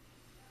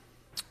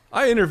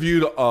 I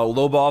interviewed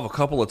Lobov a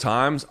couple of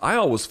times. I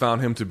always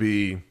found him to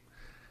be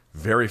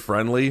very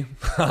friendly.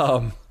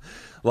 I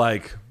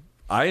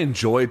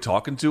enjoyed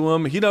talking to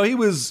him. He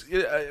was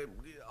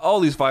all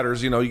these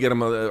fighters. You get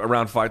them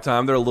around fight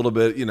time. They're a little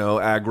bit,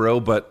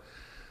 aggro, but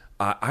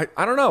I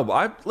don't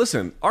know.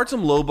 Listen.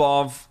 Artem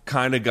Lobov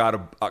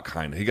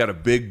he got a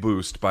big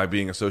boost by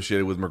being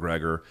associated with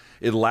McGregor.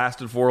 It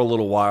lasted for a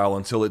little while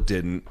until it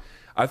didn't.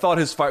 I thought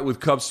his fight with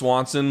Cub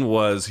Swanson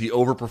he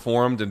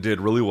overperformed and did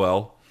really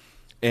well.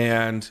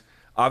 And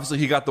obviously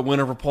he got the win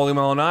over Paulie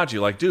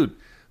Malignaggi. Dude,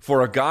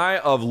 for a guy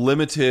of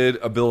limited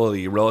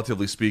ability,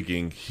 relatively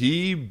speaking,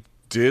 he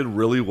did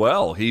really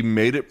well. He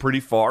made it pretty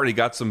far. He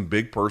got some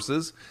big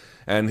purses.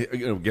 And,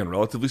 again,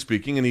 relatively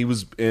speaking, and he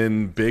was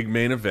in big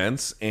main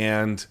events.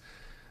 And,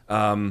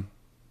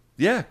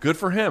 good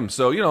for him.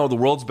 So, the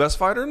world's best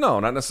fighter? No,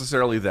 not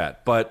necessarily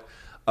that. But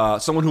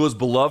someone who was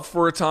beloved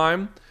for a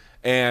time.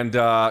 And,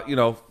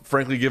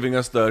 frankly, giving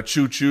us the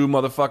choo-choo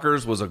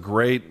motherfuckers was a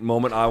great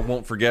moment I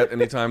won't forget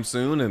anytime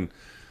soon. And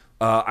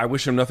I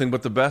wish him nothing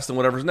but the best and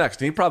whatever's next.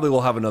 And he probably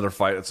will have another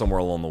fight somewhere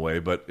along the way.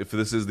 But if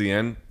this is the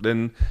end,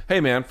 then, hey,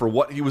 man, for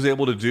what he was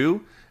able to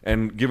do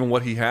and given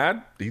what he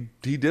had, he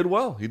did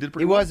well. He did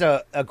pretty well. He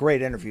was a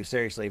great interview,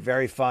 seriously.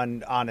 Very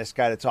fun, honest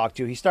guy to talk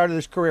to. He started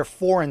his career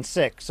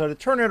 4-6. So to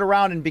turn it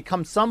around and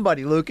become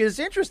somebody, Luke, is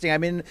interesting. I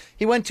mean,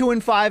 he went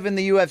 2-5 in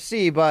the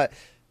UFC, but...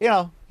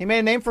 he made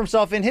a name for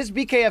himself in his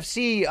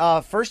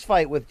BKFC first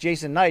fight with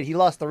Jason Knight. He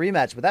lost the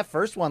rematch, but that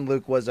first one,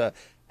 Luke, was a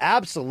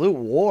absolute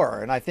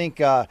war. And I think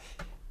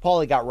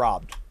Paulie got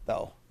robbed,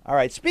 though. All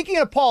right, speaking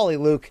of Paulie,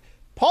 Luke,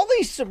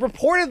 Paulie's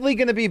reportedly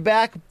going to be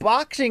back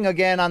boxing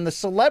again on the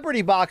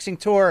Celebrity Boxing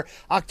Tour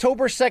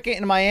October 2nd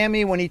in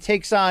Miami when he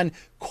takes on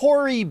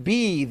Corey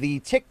B., the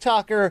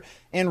TikToker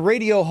and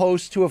radio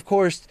host who, of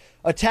course,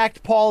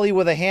 attacked Paulie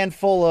with a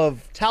handful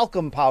of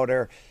talcum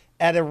powder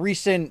at a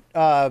recent...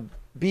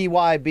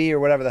 BYB or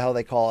whatever the hell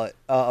they call it,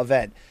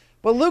 event.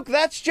 But Luke,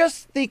 that's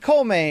just the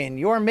co-main.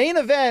 Your main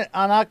event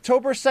on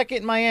October 2nd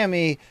in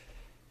Miami.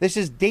 This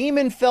is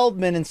Damon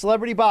Feldman in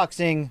Celebrity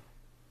Boxing.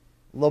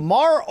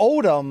 Lamar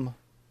Odom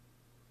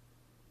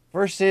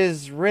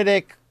versus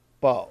Riddick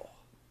Bowe.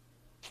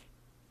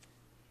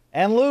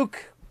 And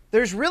Luke,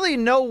 there's really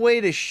no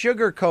way to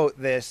sugarcoat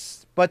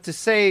this, but to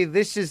say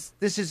this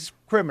is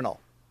criminal.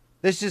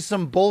 This is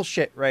some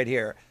bullshit right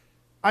here.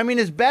 I mean,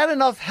 it's bad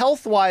enough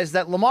health-wise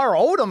that Lamar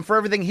Odom, for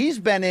everything he's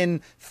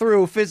been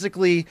through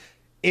physically,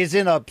 is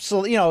in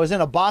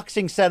a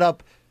boxing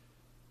setup.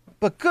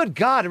 But good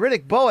God,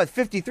 Riddick Bowe at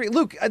 53.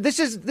 Luke, this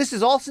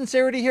is all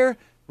sincerity here.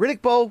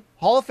 Riddick Bowe,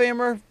 Hall of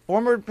Famer,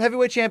 former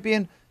heavyweight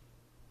champion.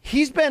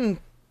 He's been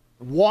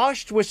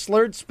washed with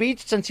slurred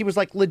speech since he was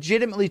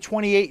legitimately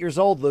 28 years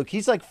old, Luke.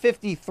 He's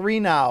 53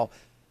 now.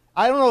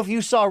 I don't know if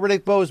you saw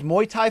Riddick Bowe's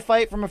Muay Thai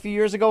fight from a few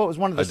years ago. It was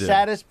one of the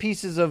saddest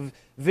pieces of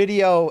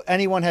video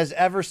anyone has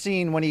ever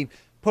seen when he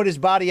put his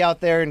body out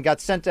there and got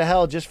sent to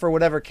hell just for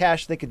whatever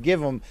cash they could give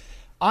him.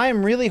 I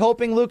am really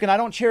hoping, Luke, and I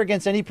don't cheer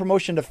against any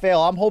promotion to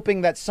fail. I'm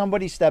hoping that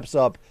somebody steps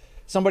up,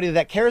 somebody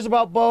that cares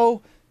about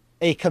Bowe,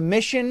 a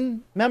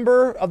commission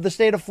member of the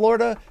state of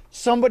Florida,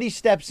 somebody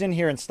steps in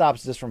here and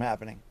stops this from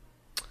happening.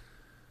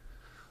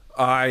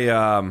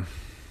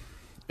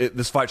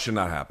 This fight should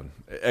not happen,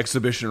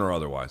 exhibition or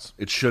otherwise.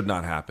 It should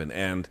not happen.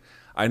 And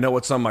I know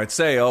what some might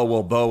say,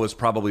 Bowe is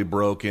probably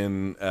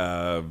broken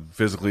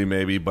physically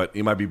maybe, but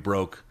he might be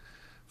broke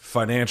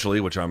financially,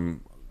 which I'm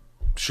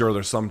sure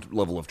there's some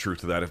level of truth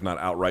to that, if not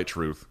outright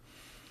truth.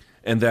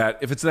 And that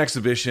if it's an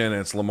exhibition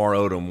and it's Lamar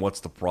Odom, what's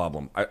the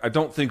problem? I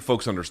don't think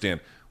folks understand.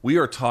 We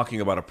are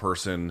talking about a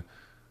person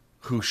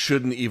who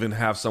shouldn't even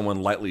have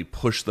someone lightly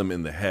push them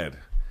in the head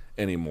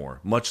anymore,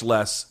 much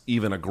less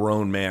even a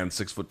grown man,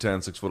 6'10",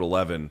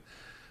 6'11",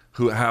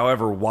 who,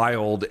 however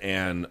wild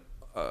and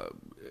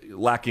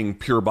lacking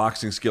pure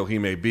boxing skill he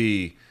may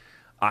be,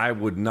 I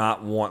would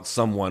not want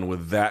someone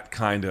with that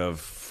kind of,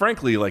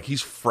 frankly, like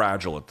he's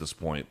fragile at this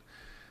point,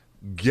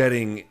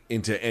 getting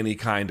into any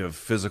kind of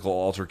physical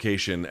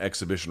altercation,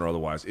 exhibition or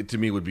otherwise. It, to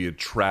me, would be a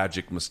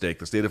tragic mistake.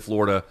 The state of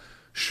Florida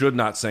should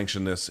not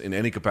sanction this in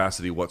any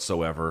capacity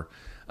whatsoever.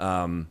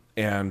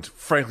 And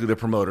frankly, the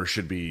promoter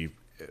should be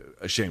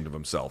ashamed of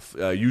himself.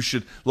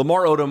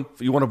 Lamar Odom,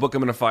 if you want to book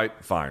him in a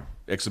fight, fine.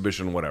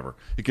 Exhibition, whatever.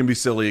 It can be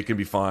silly. It can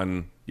be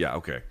fun. Yeah,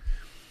 okay.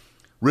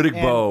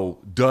 Riddick Bowe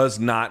does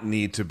not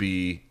need to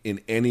be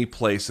in any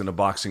place in a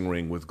boxing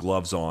ring with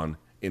gloves on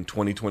in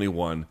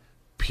 2021,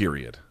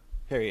 period.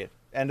 Period.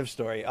 End of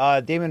story.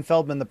 Damon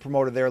Feldman, the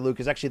promoter there, Luke,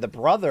 is actually the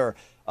brother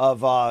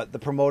of the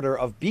promoter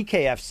of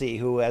BKFC,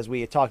 who, as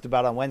we talked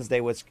about on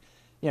Wednesday, was,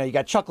 you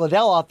got Chuck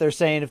Liddell out there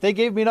saying, if they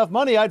gave me enough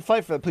money, I'd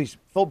fight for it. Please,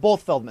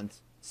 both Feldmans,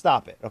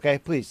 stop it, okay?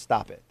 Please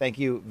stop it. Thank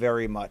you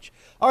very much.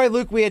 All right,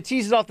 Luke, we had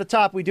teased it off the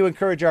top. We do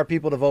encourage our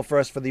people to vote for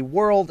us for the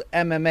World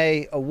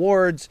MMA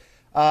Awards.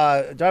 Do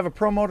I have a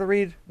promo to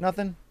read?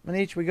 Nothing?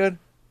 Manish, we good?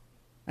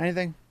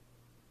 Anything?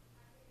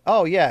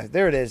 Oh, yeah,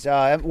 there it is.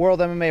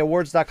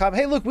 WorldMMAAwards.com.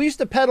 Hey, look, we used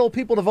to peddle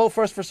people to vote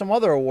for us for some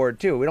other award,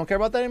 too. We don't care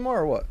about that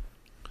anymore, or what?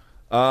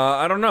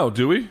 I don't know.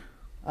 Do we?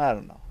 I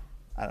don't know.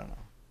 All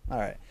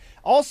right.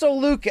 Also,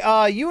 Luke,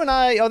 you and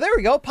I, there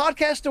we go,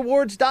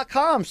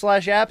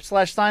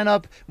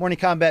 podcastawards.com/app/sign-up. Morning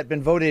Combat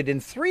been voted in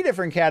 3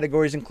 different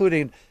categories,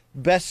 including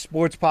Best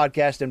Sports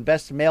Podcast and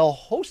Best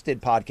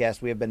Male-Hosted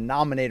Podcast. We have been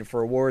nominated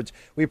for awards.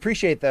 We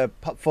appreciate the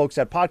folks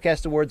at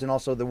Podcast Awards and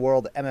also the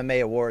World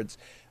MMA Awards.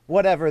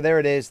 Whatever, there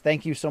it is.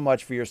 Thank you so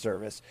much for your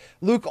service.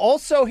 Luke,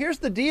 also, here's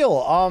the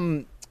deal.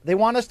 They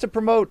want us to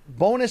promote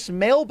bonus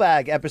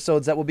mailbag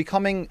episodes that will be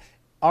coming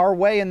our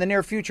way in the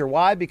near future.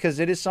 Why? Because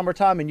it is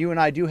summertime, and you and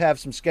I do have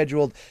some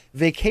scheduled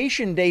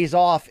vacation days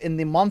off in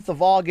the month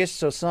of August,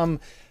 so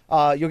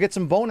you'll get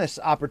some bonus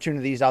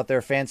opportunities out there,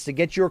 fans, to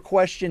get your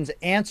questions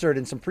answered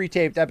in some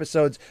pre-taped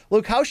episodes.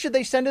 Luke, how should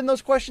they send in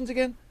those questions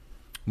again?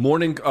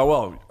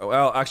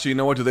 Well, actually, you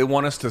know what? Do they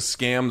want us to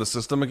scam the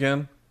system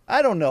again?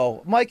 I don't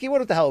know. Mikey,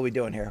 what the hell are we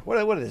doing here?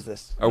 What is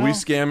this? Are we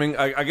scamming?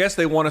 I guess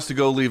they want us to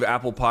go leave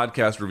Apple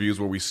Podcast reviews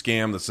where we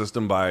scam the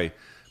system by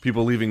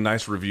people leaving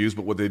nice reviews,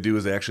 but what they do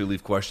is they actually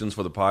leave questions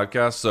for the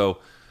podcast. So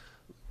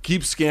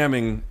keep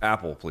scamming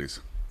Apple,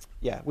 please.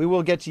 Yeah, we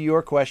will get to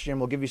your question.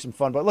 We'll give you some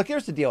fun. But look,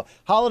 here's the deal.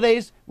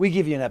 Holidays, we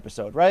give you an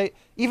episode, right?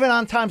 Even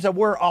on times that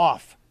we're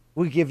off,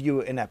 we give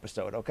you an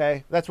episode,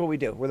 okay? That's what we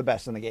do. We're the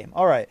best in the game.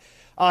 All right.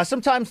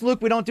 Sometimes,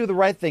 Luke, we don't do the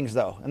right things,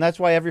 though. And that's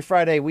why every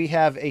Friday we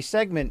have a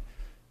segment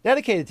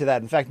dedicated to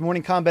that. In fact,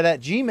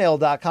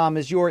 morningcombat@gmail.com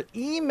is your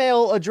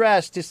email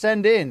address to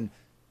send in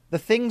the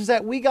things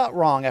that we got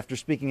wrong after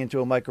speaking into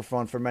a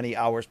microphone for many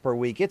hours per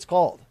week. It's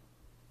called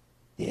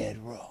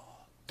Dead Wrong.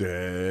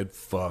 Dead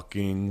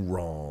fucking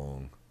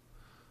wrong.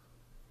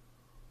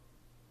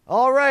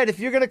 All right, if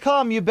you're going to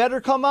come, you better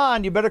come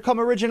on. You better come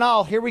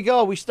original. Here we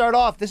go. We start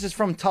off. This is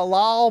from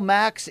Talal,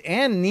 Max,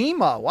 and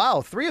Nima. Wow,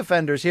 3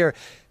 offenders here.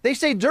 They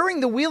say during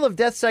the Wheel of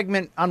Death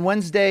segment on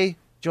Wednesday,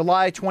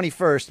 July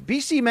 21st,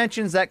 BC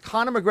mentions that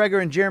Conor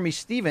McGregor and Jeremy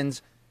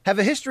Stevens have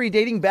a history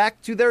dating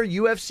back to their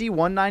UFC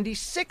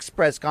 196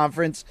 press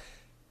conference.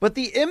 But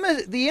the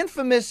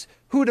infamous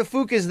who the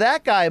fuck is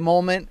that guy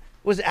moment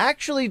was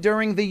actually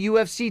during the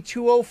UFC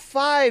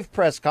 205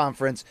 press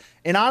conference.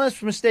 An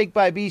honest mistake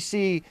by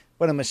BC,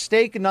 but a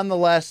mistake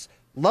nonetheless.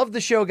 Love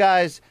the show,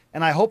 guys,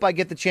 and I hope I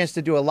get the chance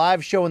to do a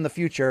live show in the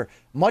future.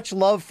 Much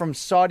love from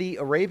Saudi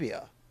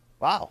Arabia.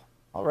 Wow.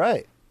 All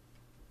right.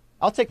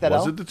 I'll take that out.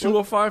 Was it the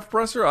 205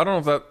 presser? I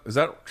don't know if is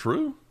that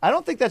true? I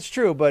don't think that's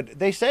true, but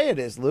they say it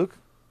is, Luke.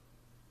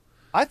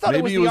 I thought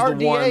maybe it was the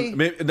RDA.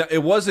 Maybe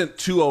it wasn't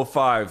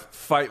 205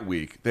 fight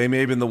week. They may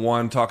have been the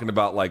one talking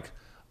about like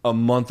a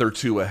month or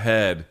two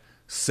ahead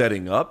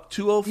setting up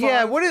 205.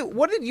 Yeah,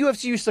 what did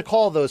UFC used to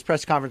call those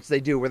press conferences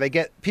they do where they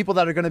get people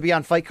that are going to be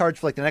on fight cards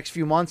for like the next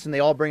few months and they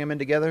all bring them in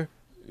together?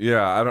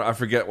 Yeah, I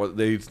forget what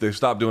they've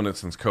stopped doing it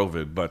since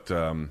COVID, but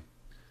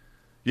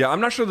yeah, I'm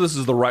not sure this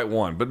is the right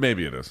one, but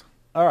maybe it is.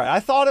 All right, I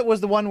thought it was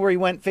the one where he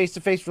went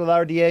face-to-face with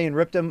RDA and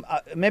ripped him.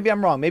 Maybe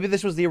I'm wrong. Maybe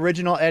this was the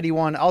original Eddie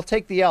one. I'll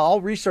take the L.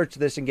 I'll research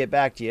this and get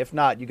back to you. If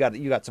not, you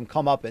got some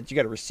comeuppance. You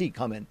got a receipt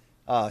coming,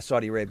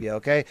 Saudi Arabia,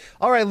 okay?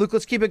 All right, Luke,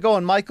 let's keep it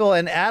going. Michael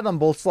and Adam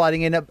both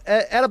sliding in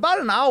at about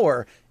an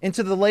hour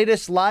into the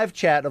latest live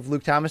chat of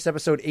Luke Thomas,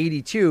 episode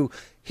 82,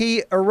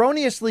 he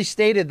erroneously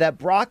stated that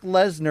Brock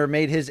Lesnar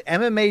made his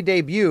MMA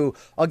debut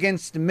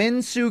against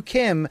Min Soo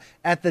Kim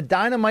at the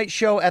Dynamite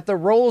show at the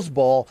Rose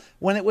Bowl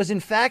when it was in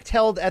fact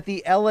held at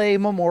the LA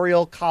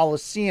Memorial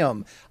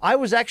Coliseum. I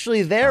was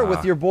actually there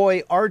with your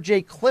boy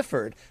RJ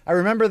Clifford. I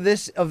remember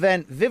this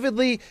event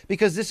vividly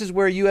because this is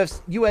where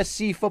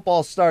USC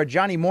football star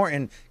Johnny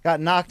Morton got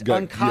knocked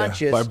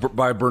unconscious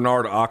by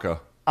Bernard Aka.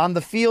 On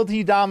the field,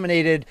 he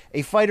dominated.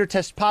 A fighter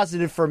tested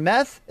positive for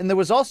meth, and there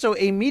was also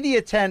a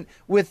media tent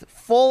with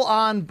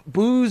full-on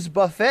booze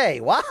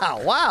buffet.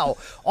 Wow.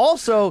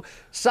 Also,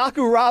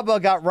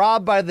 Sakuraba got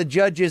robbed by the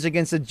judges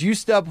against a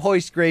juiced-up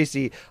Hoist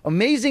Gracie.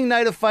 Amazing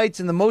night of fights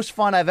and the most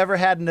fun I've ever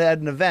had at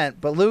an event.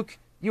 But, Luke,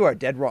 you are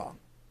dead wrong.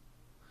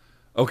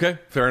 Okay,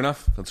 fair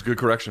enough. That's a good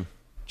correction.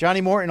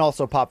 Johnny Morton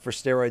also popped for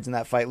steroids in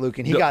that fight, Luke,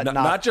 and he got knocked.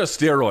 Not just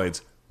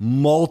steroids,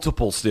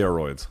 multiple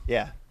steroids.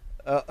 Yeah.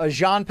 A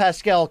Jean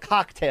Pascal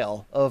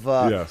cocktail of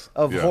Yes.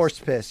 horse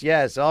piss.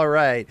 Yes, all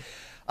right.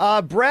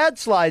 Brad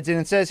slides in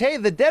and says, hey,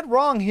 the dead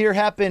wrong here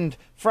happened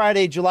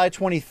Friday, July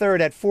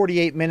 23rd at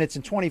 48 minutes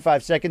and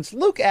 25 seconds.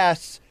 Luke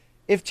asks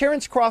if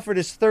Terrence Crawford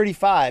is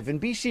 35, and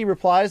BC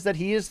replies that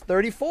he is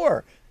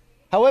 34.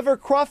 However,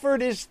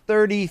 Crawford is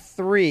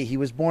 33. He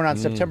was born on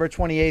September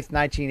 28th,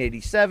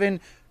 1987.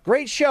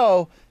 Great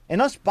show,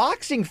 and us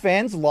boxing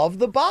fans love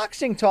the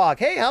boxing talk.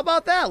 Hey, how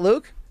about that,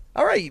 Luke?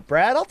 All right,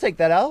 Brad, I'll take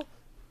that out.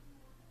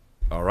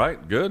 All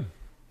right, good.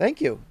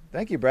 Thank you,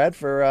 Brad,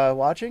 for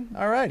watching.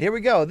 All right, here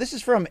we go. This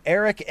is from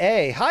Eric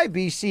A. Hi,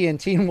 BC and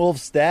Teen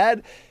Wolf's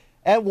dad.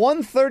 At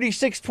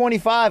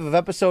 1:36:25 of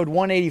episode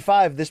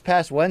 185 this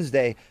past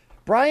Wednesday,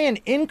 Brian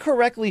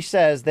incorrectly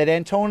says that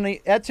Antonina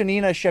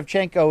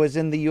Shevchenko is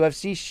in the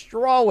UFC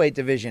strawweight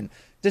division,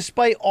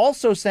 despite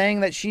also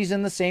saying that she's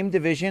in the same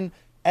division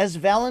as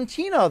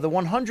Valentina, the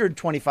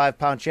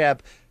 125-pound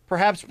champ.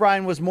 Perhaps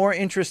Brian was more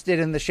interested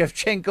in the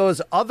Shevchenko's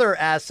other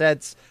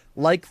assets,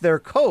 like their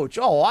coach.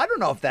 Oh, I don't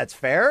know if that's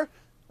fair,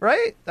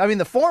 right? I mean,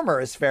 the former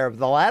is fair, but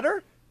the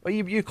latter? Are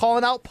you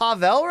calling out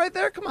Pavel right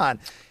there? Come on.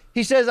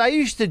 He says, I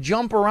used to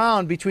jump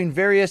around between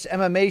various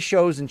MMA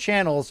shows and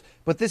channels,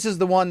 but this is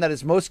the one that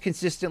is most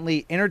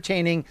consistently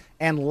entertaining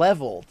and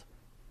leveled.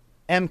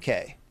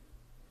 MK.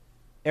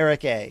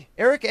 Eric A.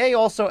 Eric A.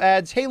 also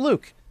adds, hey,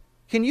 Luke,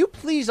 can you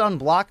please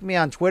unblock me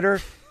on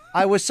Twitter?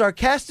 I was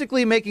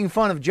sarcastically making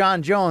fun of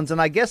John Jones, and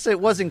I guess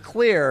it wasn't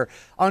clear.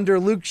 Under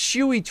Luke's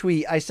Shuey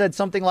tweet, I said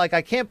something like,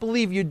 I can't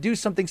believe you'd do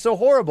something so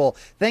horrible.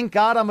 Thank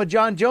God I'm a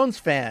John Jones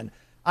fan.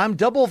 I'm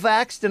double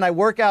vaxxed and I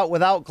work out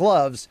without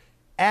gloves.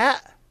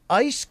 At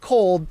Ice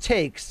Cold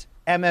Takes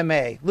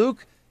MMA.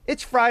 Luke,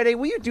 it's Friday.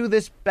 Will you do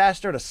this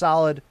bastard a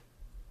solid?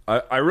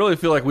 I really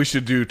feel like we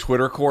should do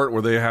Twitter court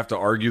where they have to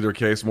argue their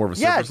case more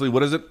vociferously. Yeah.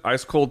 What is it?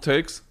 Ice Cold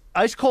Takes?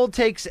 Ice Cold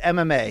Takes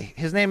MMA.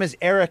 His name is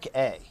Eric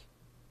A.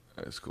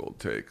 Ice Cold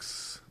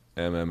Takes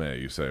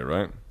MMA, you say,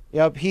 right?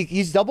 Yep,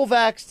 he's double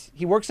vaxxed.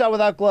 He works out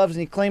without gloves,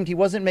 and he claimed he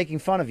wasn't making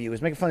fun of you. He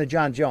was making fun of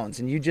John Jones,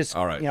 and you just,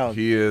 all right. You know,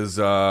 he is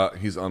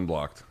he's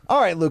unblocked. All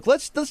right, Luke.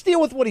 Let's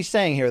deal with what he's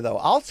saying here, though.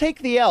 I'll take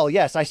the L.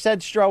 Yes, I said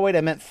strawweight.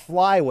 I meant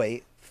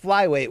flyweight.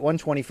 Flyweight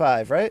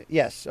 125, right?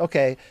 Yes.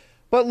 Okay.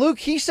 But Luke,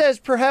 he says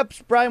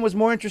perhaps Brian was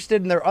more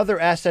interested in their other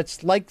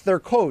assets, like their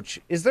coach.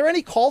 Is there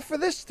any call for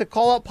this to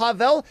call out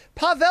Pavel?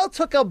 Pavel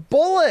took a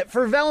bullet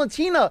for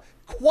Valentina.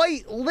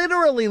 Quite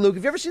literally, Luke.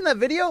 Have you ever seen that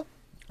video?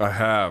 I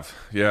have.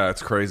 Yeah,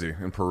 it's crazy.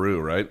 In Peru,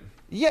 right?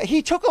 Yeah,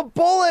 he took a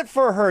bullet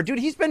for her. Dude,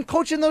 he's been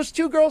coaching those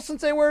two girls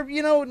since they were,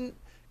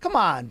 come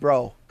on,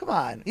 bro. Come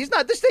on.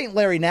 This ain't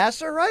Larry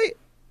Nassar, right?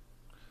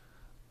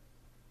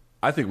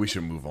 I think we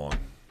should move on.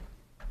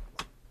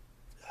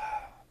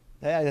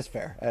 Yeah, that's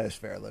fair. That is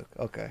fair, Luke.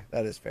 Okay,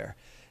 that is fair.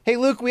 Hey,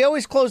 Luke, we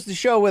always close the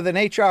show with an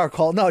HR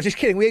call. No, just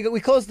kidding. We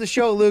close the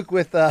show, Luke,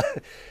 with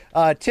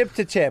tip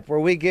to tip, where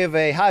we give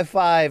a high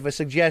five, a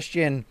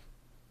suggestion,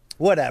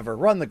 whatever.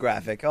 Run the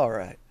graphic. All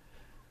right.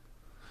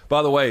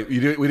 By the way, we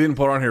didn't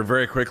put on here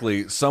very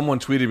quickly. Someone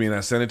tweeted me, and I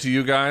sent it to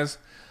you guys.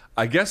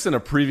 I guess in a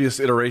previous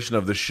iteration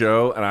of the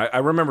show, and I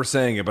remember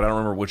saying it, but I don't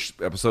remember which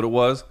episode it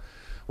was,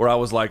 where I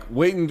was like,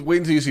 wait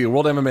until you see the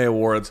World MMA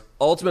Awards.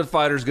 Ultimate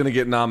Fighter's going to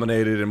get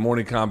nominated, and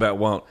Morning Combat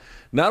won't.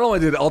 Not only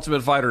did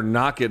Ultimate Fighter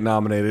not get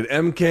nominated,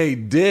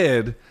 MK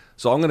did,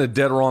 so I'm going to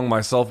dead wrong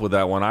myself with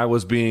that one. I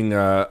was being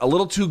a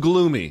little too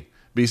gloomy,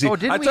 BC. Oh,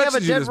 didn't we have a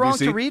dead wrong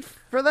to read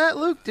for that,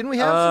 Luke? Didn't we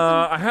have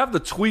something? I have the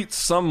tweet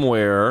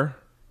somewhere.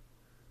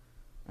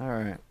 All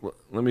right.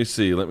 Let me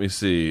see. I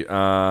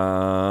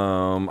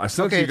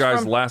sent it to you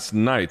guys last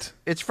night.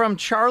 It's from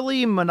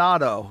Charlie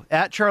Minato,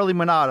 at Charlie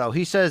Minato.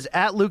 He says,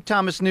 at Luke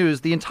Thomas News,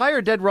 the entire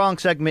Dead Wrong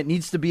segment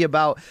needs to be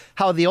about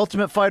how the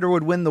Ultimate Fighter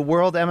would win the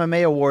World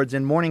MMA Awards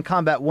and Morning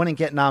Combat wouldn't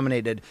get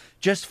nominated.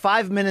 Just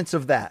 5 minutes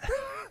of that.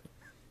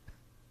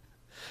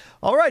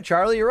 All right,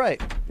 Charlie, you're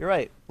right. You're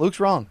right. Luke's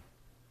wrong.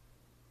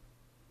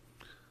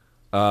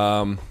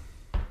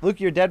 Luke,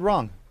 you're dead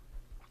wrong.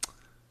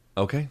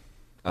 Okay.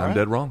 I'm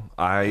dead wrong.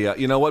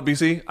 You know what,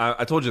 BC?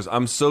 I told you this.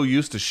 I'm so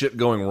used to shit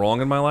going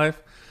wrong in my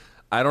life.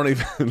 I don't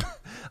even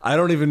I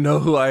don't even know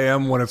who I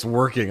am when it's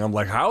working. I'm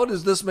like, how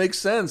does this make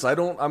sense?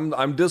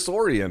 I'm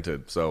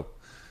disoriented. So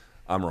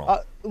I'm wrong.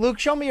 Luke,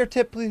 show me your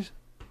tip, please.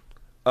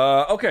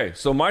 Okay,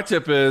 so my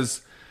tip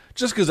is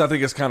just because I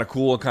think it's kind of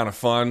cool and kind of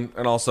fun,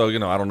 and also,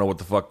 I don't know what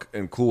the fuck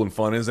and cool and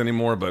fun is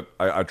anymore, but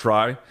I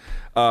try.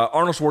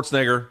 Arnold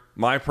Schwarzenegger,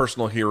 my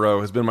personal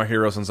hero, has been my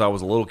hero since I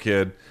was a little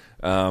kid.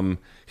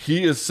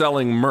 He is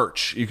selling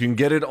merch. You can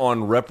get it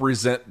on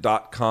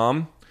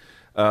represent.com.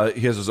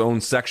 He has his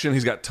own section.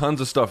 He's got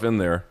tons of stuff in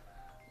there.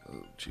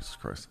 Oh, Jesus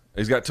Christ.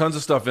 He's got tons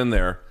of stuff in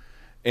there.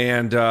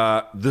 And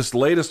this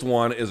latest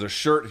one is a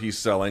shirt he's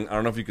selling. I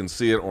don't know if you can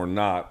see it or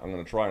not. I'm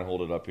going to try and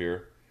hold it up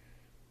here.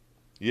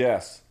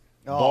 Yes.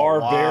 Oh,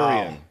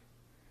 Barbarian.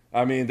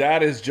 wow. I mean,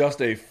 that is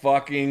just a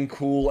fucking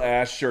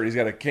cool-ass shirt. He's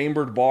got a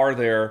cambered bar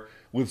there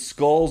with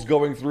skulls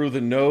going through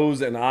the nose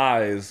and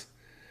eyes.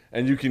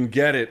 And you can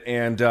get it.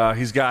 And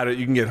he's got it.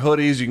 You can get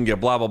hoodies. You can get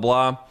blah, blah,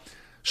 blah.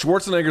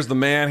 Schwarzenegger's the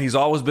man. He's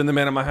always been the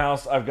man in my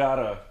house. I've got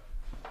a...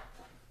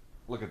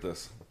 Look at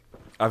this.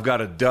 I've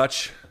got a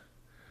Dutch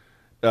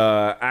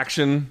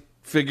action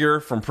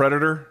figure from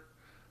Predator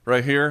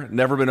right here.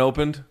 Never been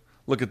opened.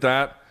 Look at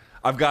that.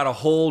 I've got a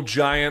whole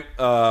giant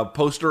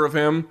poster of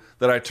him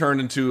that I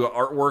turned into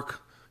artwork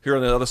here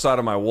on the other side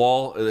of my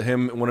wall.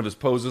 Him, one of his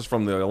poses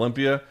from the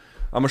Olympia.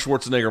 I'm a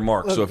Schwarzenegger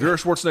Mark. So if you're a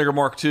Schwarzenegger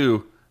Mark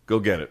II, go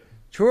get it.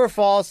 True or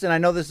false, and I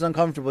know this is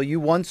uncomfortable, you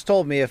once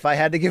told me if I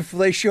had to give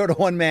fellatio to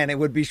one man, it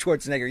would be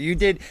Schwarzenegger. You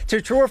did.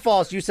 True or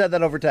false, you said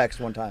that over text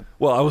one time.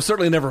 Well, I would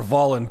certainly never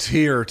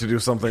volunteer to do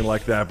something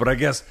like that, but I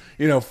guess,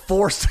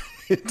 forced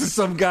into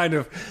some kind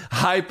of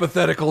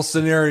hypothetical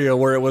scenario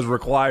where it was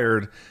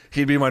required,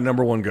 he'd be my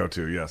number one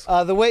go-to, yes.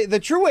 The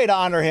true way to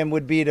honor him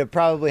would be to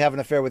probably have an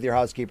affair with your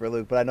housekeeper,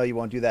 Luke, but I know you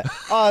won't do that.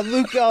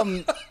 Luke,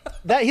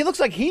 that he looks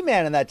like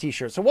He-Man in that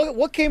T-shirt. So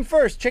what came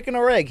first, chicken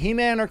or egg,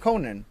 He-Man or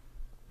Conan?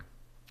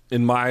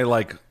 In my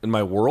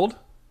world?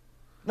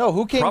 No,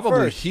 who came Probably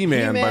first?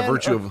 He-Man by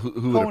virtue of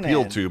who it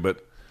appealed to,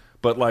 but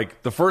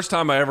like the first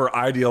time I ever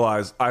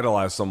idolized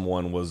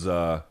someone was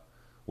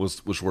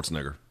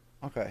Schwarzenegger.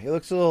 Okay, he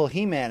looks a little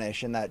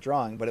He-Man-ish in that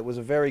drawing, but it was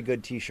a very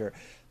good T-shirt.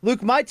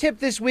 Luke, my tip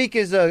this week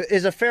is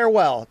a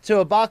farewell to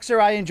a boxer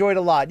I enjoyed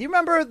a lot. Do you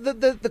remember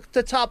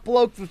the top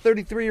bloke, the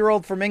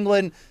 33-year-old from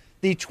England,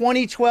 the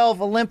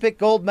 2012 Olympic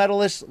gold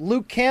medalist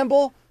Luke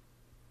Campbell?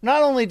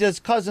 Not only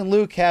does Cousin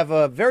Luke have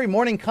a very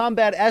Morning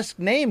Kombat-esque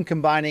name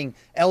combining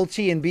LT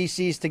and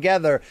BCs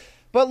together,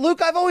 but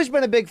Luke, I've always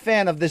been a big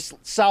fan of this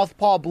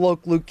southpaw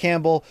bloke, Luke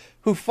Campbell,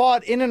 who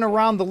fought in and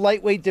around the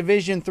lightweight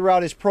division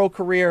throughout his pro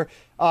career.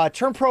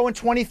 Turned pro in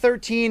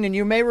 2013, and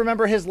you may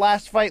remember his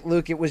last fight,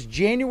 Luke. It was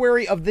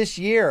January of this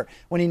year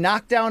when he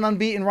knocked down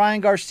unbeaten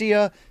Ryan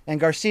Garcia, and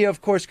Garcia,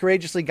 of course,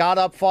 courageously got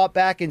up, fought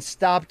back, and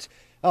stopped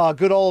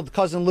good old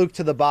Cousin Luke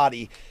to the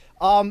body.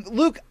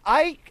 Luke,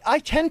 I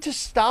tend to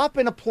stop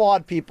and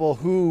applaud people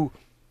who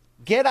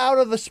get out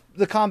of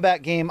the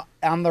combat game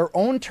on their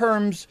own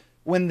terms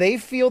when they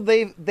feel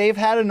they've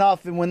had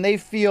enough and when they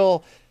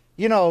feel,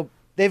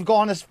 they've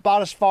gone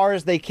about as far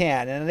as they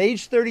can. And at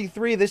age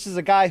 33, this is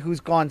a guy who's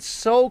gone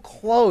so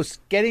close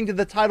getting to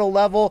the title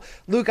level.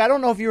 Luke, I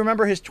don't know if you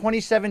remember his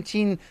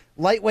 2017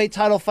 lightweight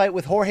title fight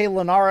with Jorge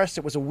Linares.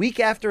 It was a week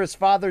after his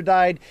father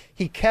died.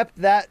 He kept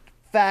that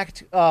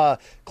fact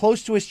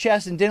close to his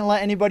chest and didn't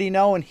let anybody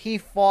know, and he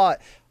fought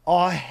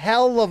a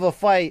hell of a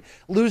fight,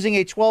 losing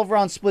a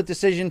 12-round split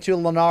decision to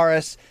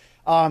Linares.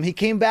 He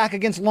came back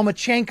against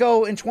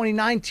Lomachenko in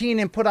 2019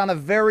 and put on a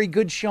very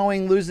good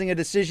showing, losing a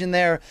decision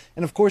there.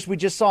 And of course, we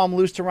just saw him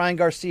lose to Ryan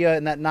Garcia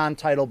in that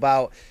non-title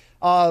bout.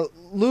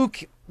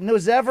 Luke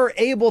was ever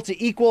able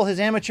to equal his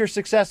amateur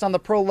success on the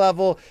pro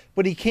level,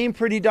 but he came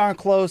pretty darn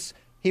close.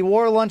 He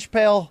wore a lunch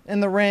pail in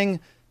the ring.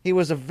 He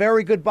was a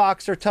very good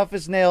boxer, tough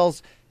as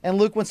nails. And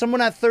Luke, when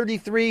someone at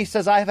 33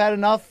 says, I've had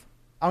enough,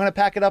 I'm going to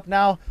pack it up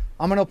now,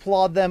 I'm going to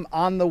applaud them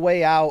on the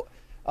way out.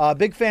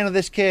 Big fan of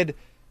this kid.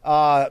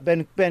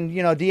 Been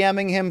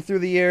DMing him through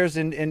the years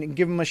and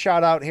give him a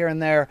shout out here and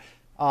there.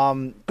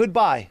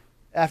 Goodbye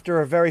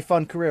after a very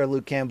fun career,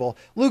 Luke Campbell.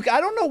 Luke,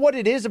 I don't know what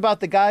it is about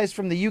the guys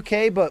from the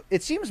UK, but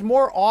it seems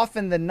more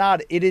often than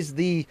not it is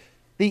the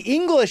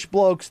English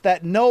blokes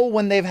that know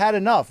when they've had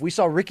enough. We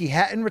saw Ricky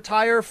Hatton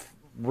retire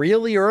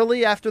really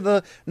early after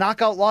the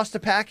knockout loss to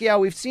Pacquiao.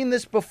 We've seen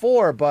this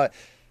before, but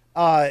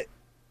I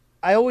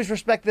always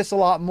respect this a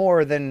lot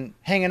more than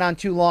hanging on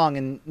too long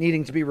and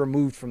needing to be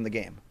removed from the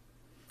game.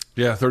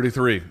 Yeah,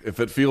 33.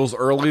 If it feels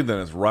early, then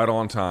it's right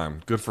on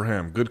time. Good for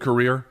him. Good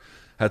career.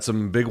 Had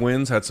some big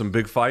wins, had some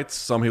big fights.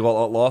 Some he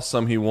lost,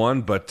 some he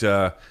won, but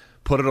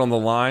put it on the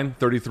line.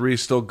 33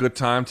 is still a good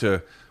time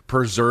to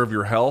preserve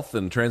your health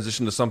and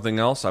transition to something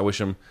else. I wish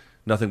him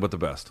nothing but the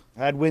best.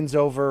 Had wins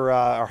over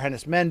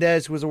Argenis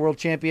Mendez, who was a world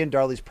champion,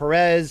 Darlis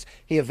Perez.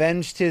 He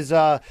avenged his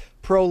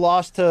pro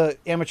loss to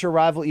amateur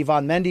rival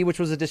Ivan Mendy, which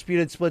was a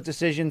disputed split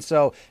decision.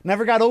 So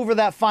never got over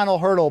that final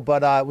hurdle,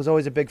 but was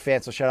always a big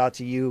fan. So shout out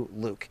to you,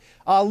 Luke.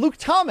 Luke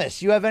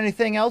Thomas, you have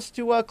anything else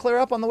to clear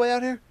up on the way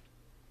out here?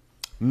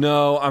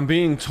 No, I'm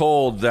being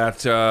told that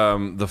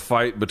the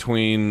fight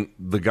between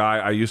the guy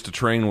I used to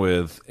train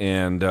with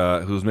and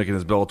who's making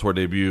his Bellator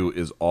debut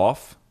is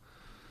off.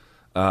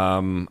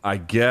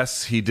 I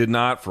guess he did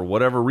not, for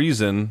whatever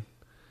reason,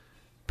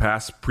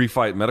 pass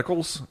pre-fight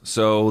medicals.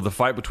 So the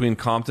fight between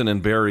Compton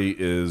and Barry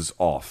is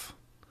off.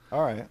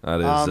 All right. That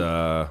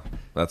is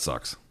that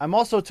sucks. I'm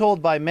also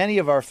told by many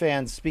of our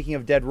fans, speaking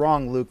of dead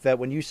wrong, Luke, that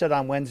when you said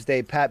on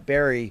Wednesday Pat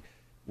Barry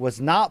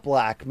was not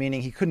black,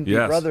 meaning he couldn't be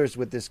brothers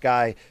with this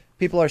guy,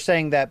 people are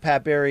saying that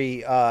Pat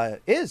Barry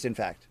is, in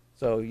fact.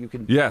 So you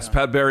can. Yes,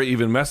 Pat Barry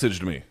even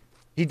messaged me.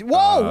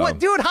 Whoa, what,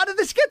 dude? How did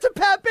this get to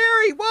Pat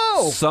Barry?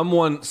 Whoa!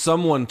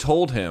 Someone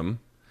told him,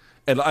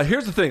 and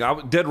here's the thing: I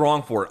was dead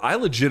wrong for it. I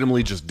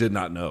legitimately just did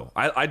not know.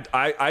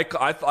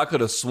 I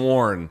could have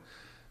sworn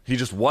he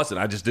just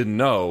wasn't. I just didn't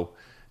know,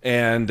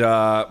 and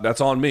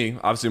that's on me.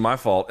 Obviously, my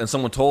fault. And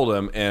someone told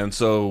him, and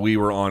so we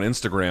were on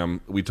Instagram.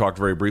 We talked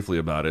very briefly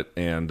about it,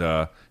 and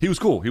he was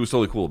cool. He was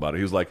totally cool about it.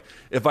 He was like,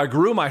 "If I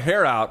grew my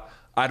hair out,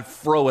 I'd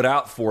throw it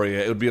out for you.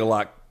 It would be a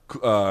lot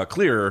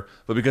clearer,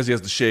 but because he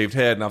has the shaved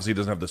head and obviously he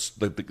doesn't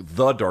have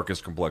the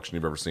darkest complexion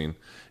you've ever seen,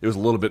 it was a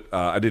little bit.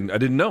 I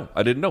didn't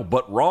know,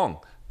 but wrong,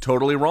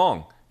 totally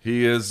wrong.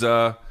 He is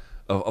a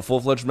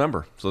full-fledged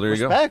member. So there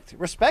you go.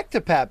 Respect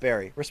to Pat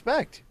Barry.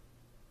 Respect.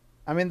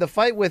 I mean, the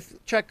fight with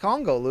Czech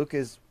Congo, Luke,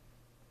 is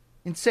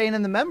insane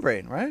in the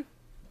membrane, right?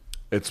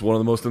 It's one of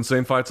the most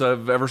insane fights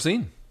I've ever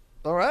seen.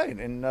 All right,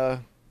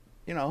 and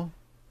you know,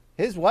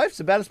 his wife's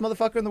the baddest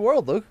motherfucker in the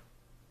world, Luke.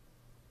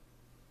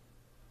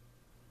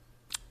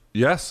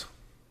 Yes,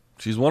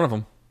 she's one of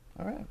them.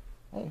 All right.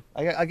 Well,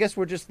 I guess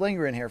we're just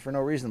lingering here for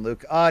no reason,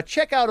 Luke.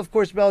 Check out, of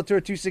course, Bellator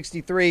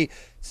 263,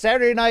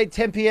 Saturday night,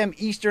 10 p.m.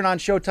 Eastern on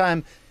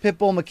Showtime.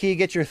 Pitbull, McKee,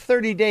 get your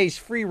 30 days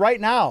free right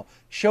now.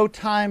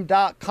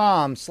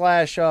 Showtime.com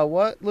 /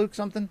 what, Luke,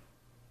 something?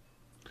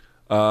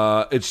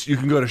 You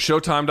can go to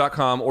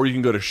Showtime.com or you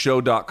can go to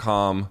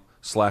show.com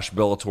 /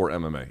 Bellator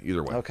MMA.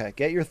 Either way. Okay,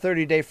 get your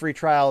 30-day free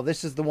trial.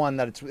 This is the one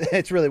that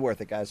it's really worth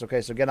it, guys.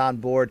 Okay, so get on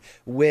board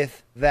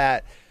with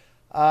that.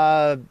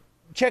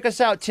 Check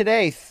us out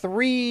today,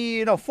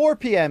 4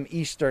 p.m.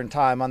 Eastern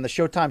time on the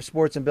Showtime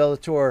Sports and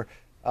Bellator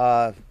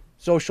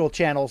social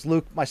channels.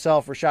 Luke,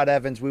 myself, Rashad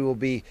Evans, we will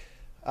be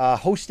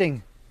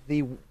hosting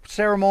the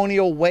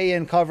ceremonial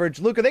weigh-in coverage.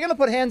 Luke, are they going to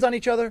put hands on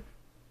each other?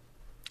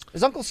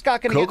 Is Uncle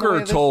Scott going to get in the way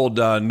of this? told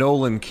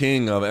Nolan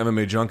King of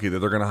MMA Junkie that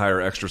they're going to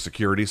hire extra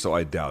security, so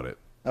I doubt it.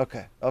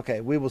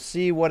 Okay. We will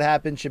see what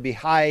happens. Should be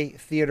high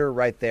theater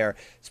right there.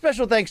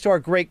 Special thanks to our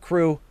great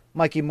crew,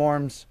 Mikey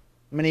Morms,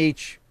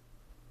 Manich,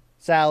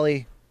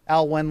 Sally,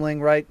 Al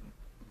Wendling, right?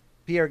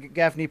 Pierre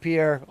Gaffney,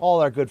 Pierre,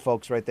 all our good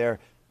folks right there.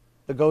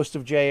 The ghost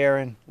of Jay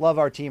Aaron. Love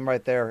our team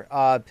right there.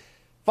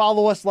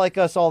 Follow us, like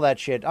us, all that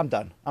shit. I'm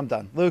done.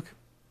 Luke,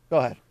 go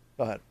ahead.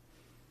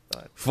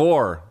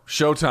 For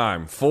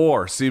Showtime,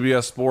 for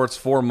CBS Sports,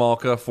 for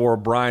Malka, for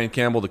Brian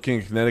Campbell, the King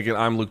of Connecticut,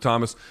 I'm Luke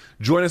Thomas.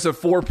 Join us at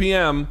 4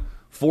 p.m.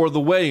 for the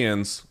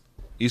weigh-ins,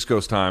 East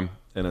Coast time.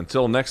 And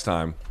until next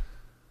time,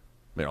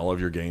 may all of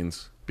your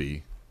gains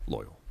be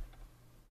loyal.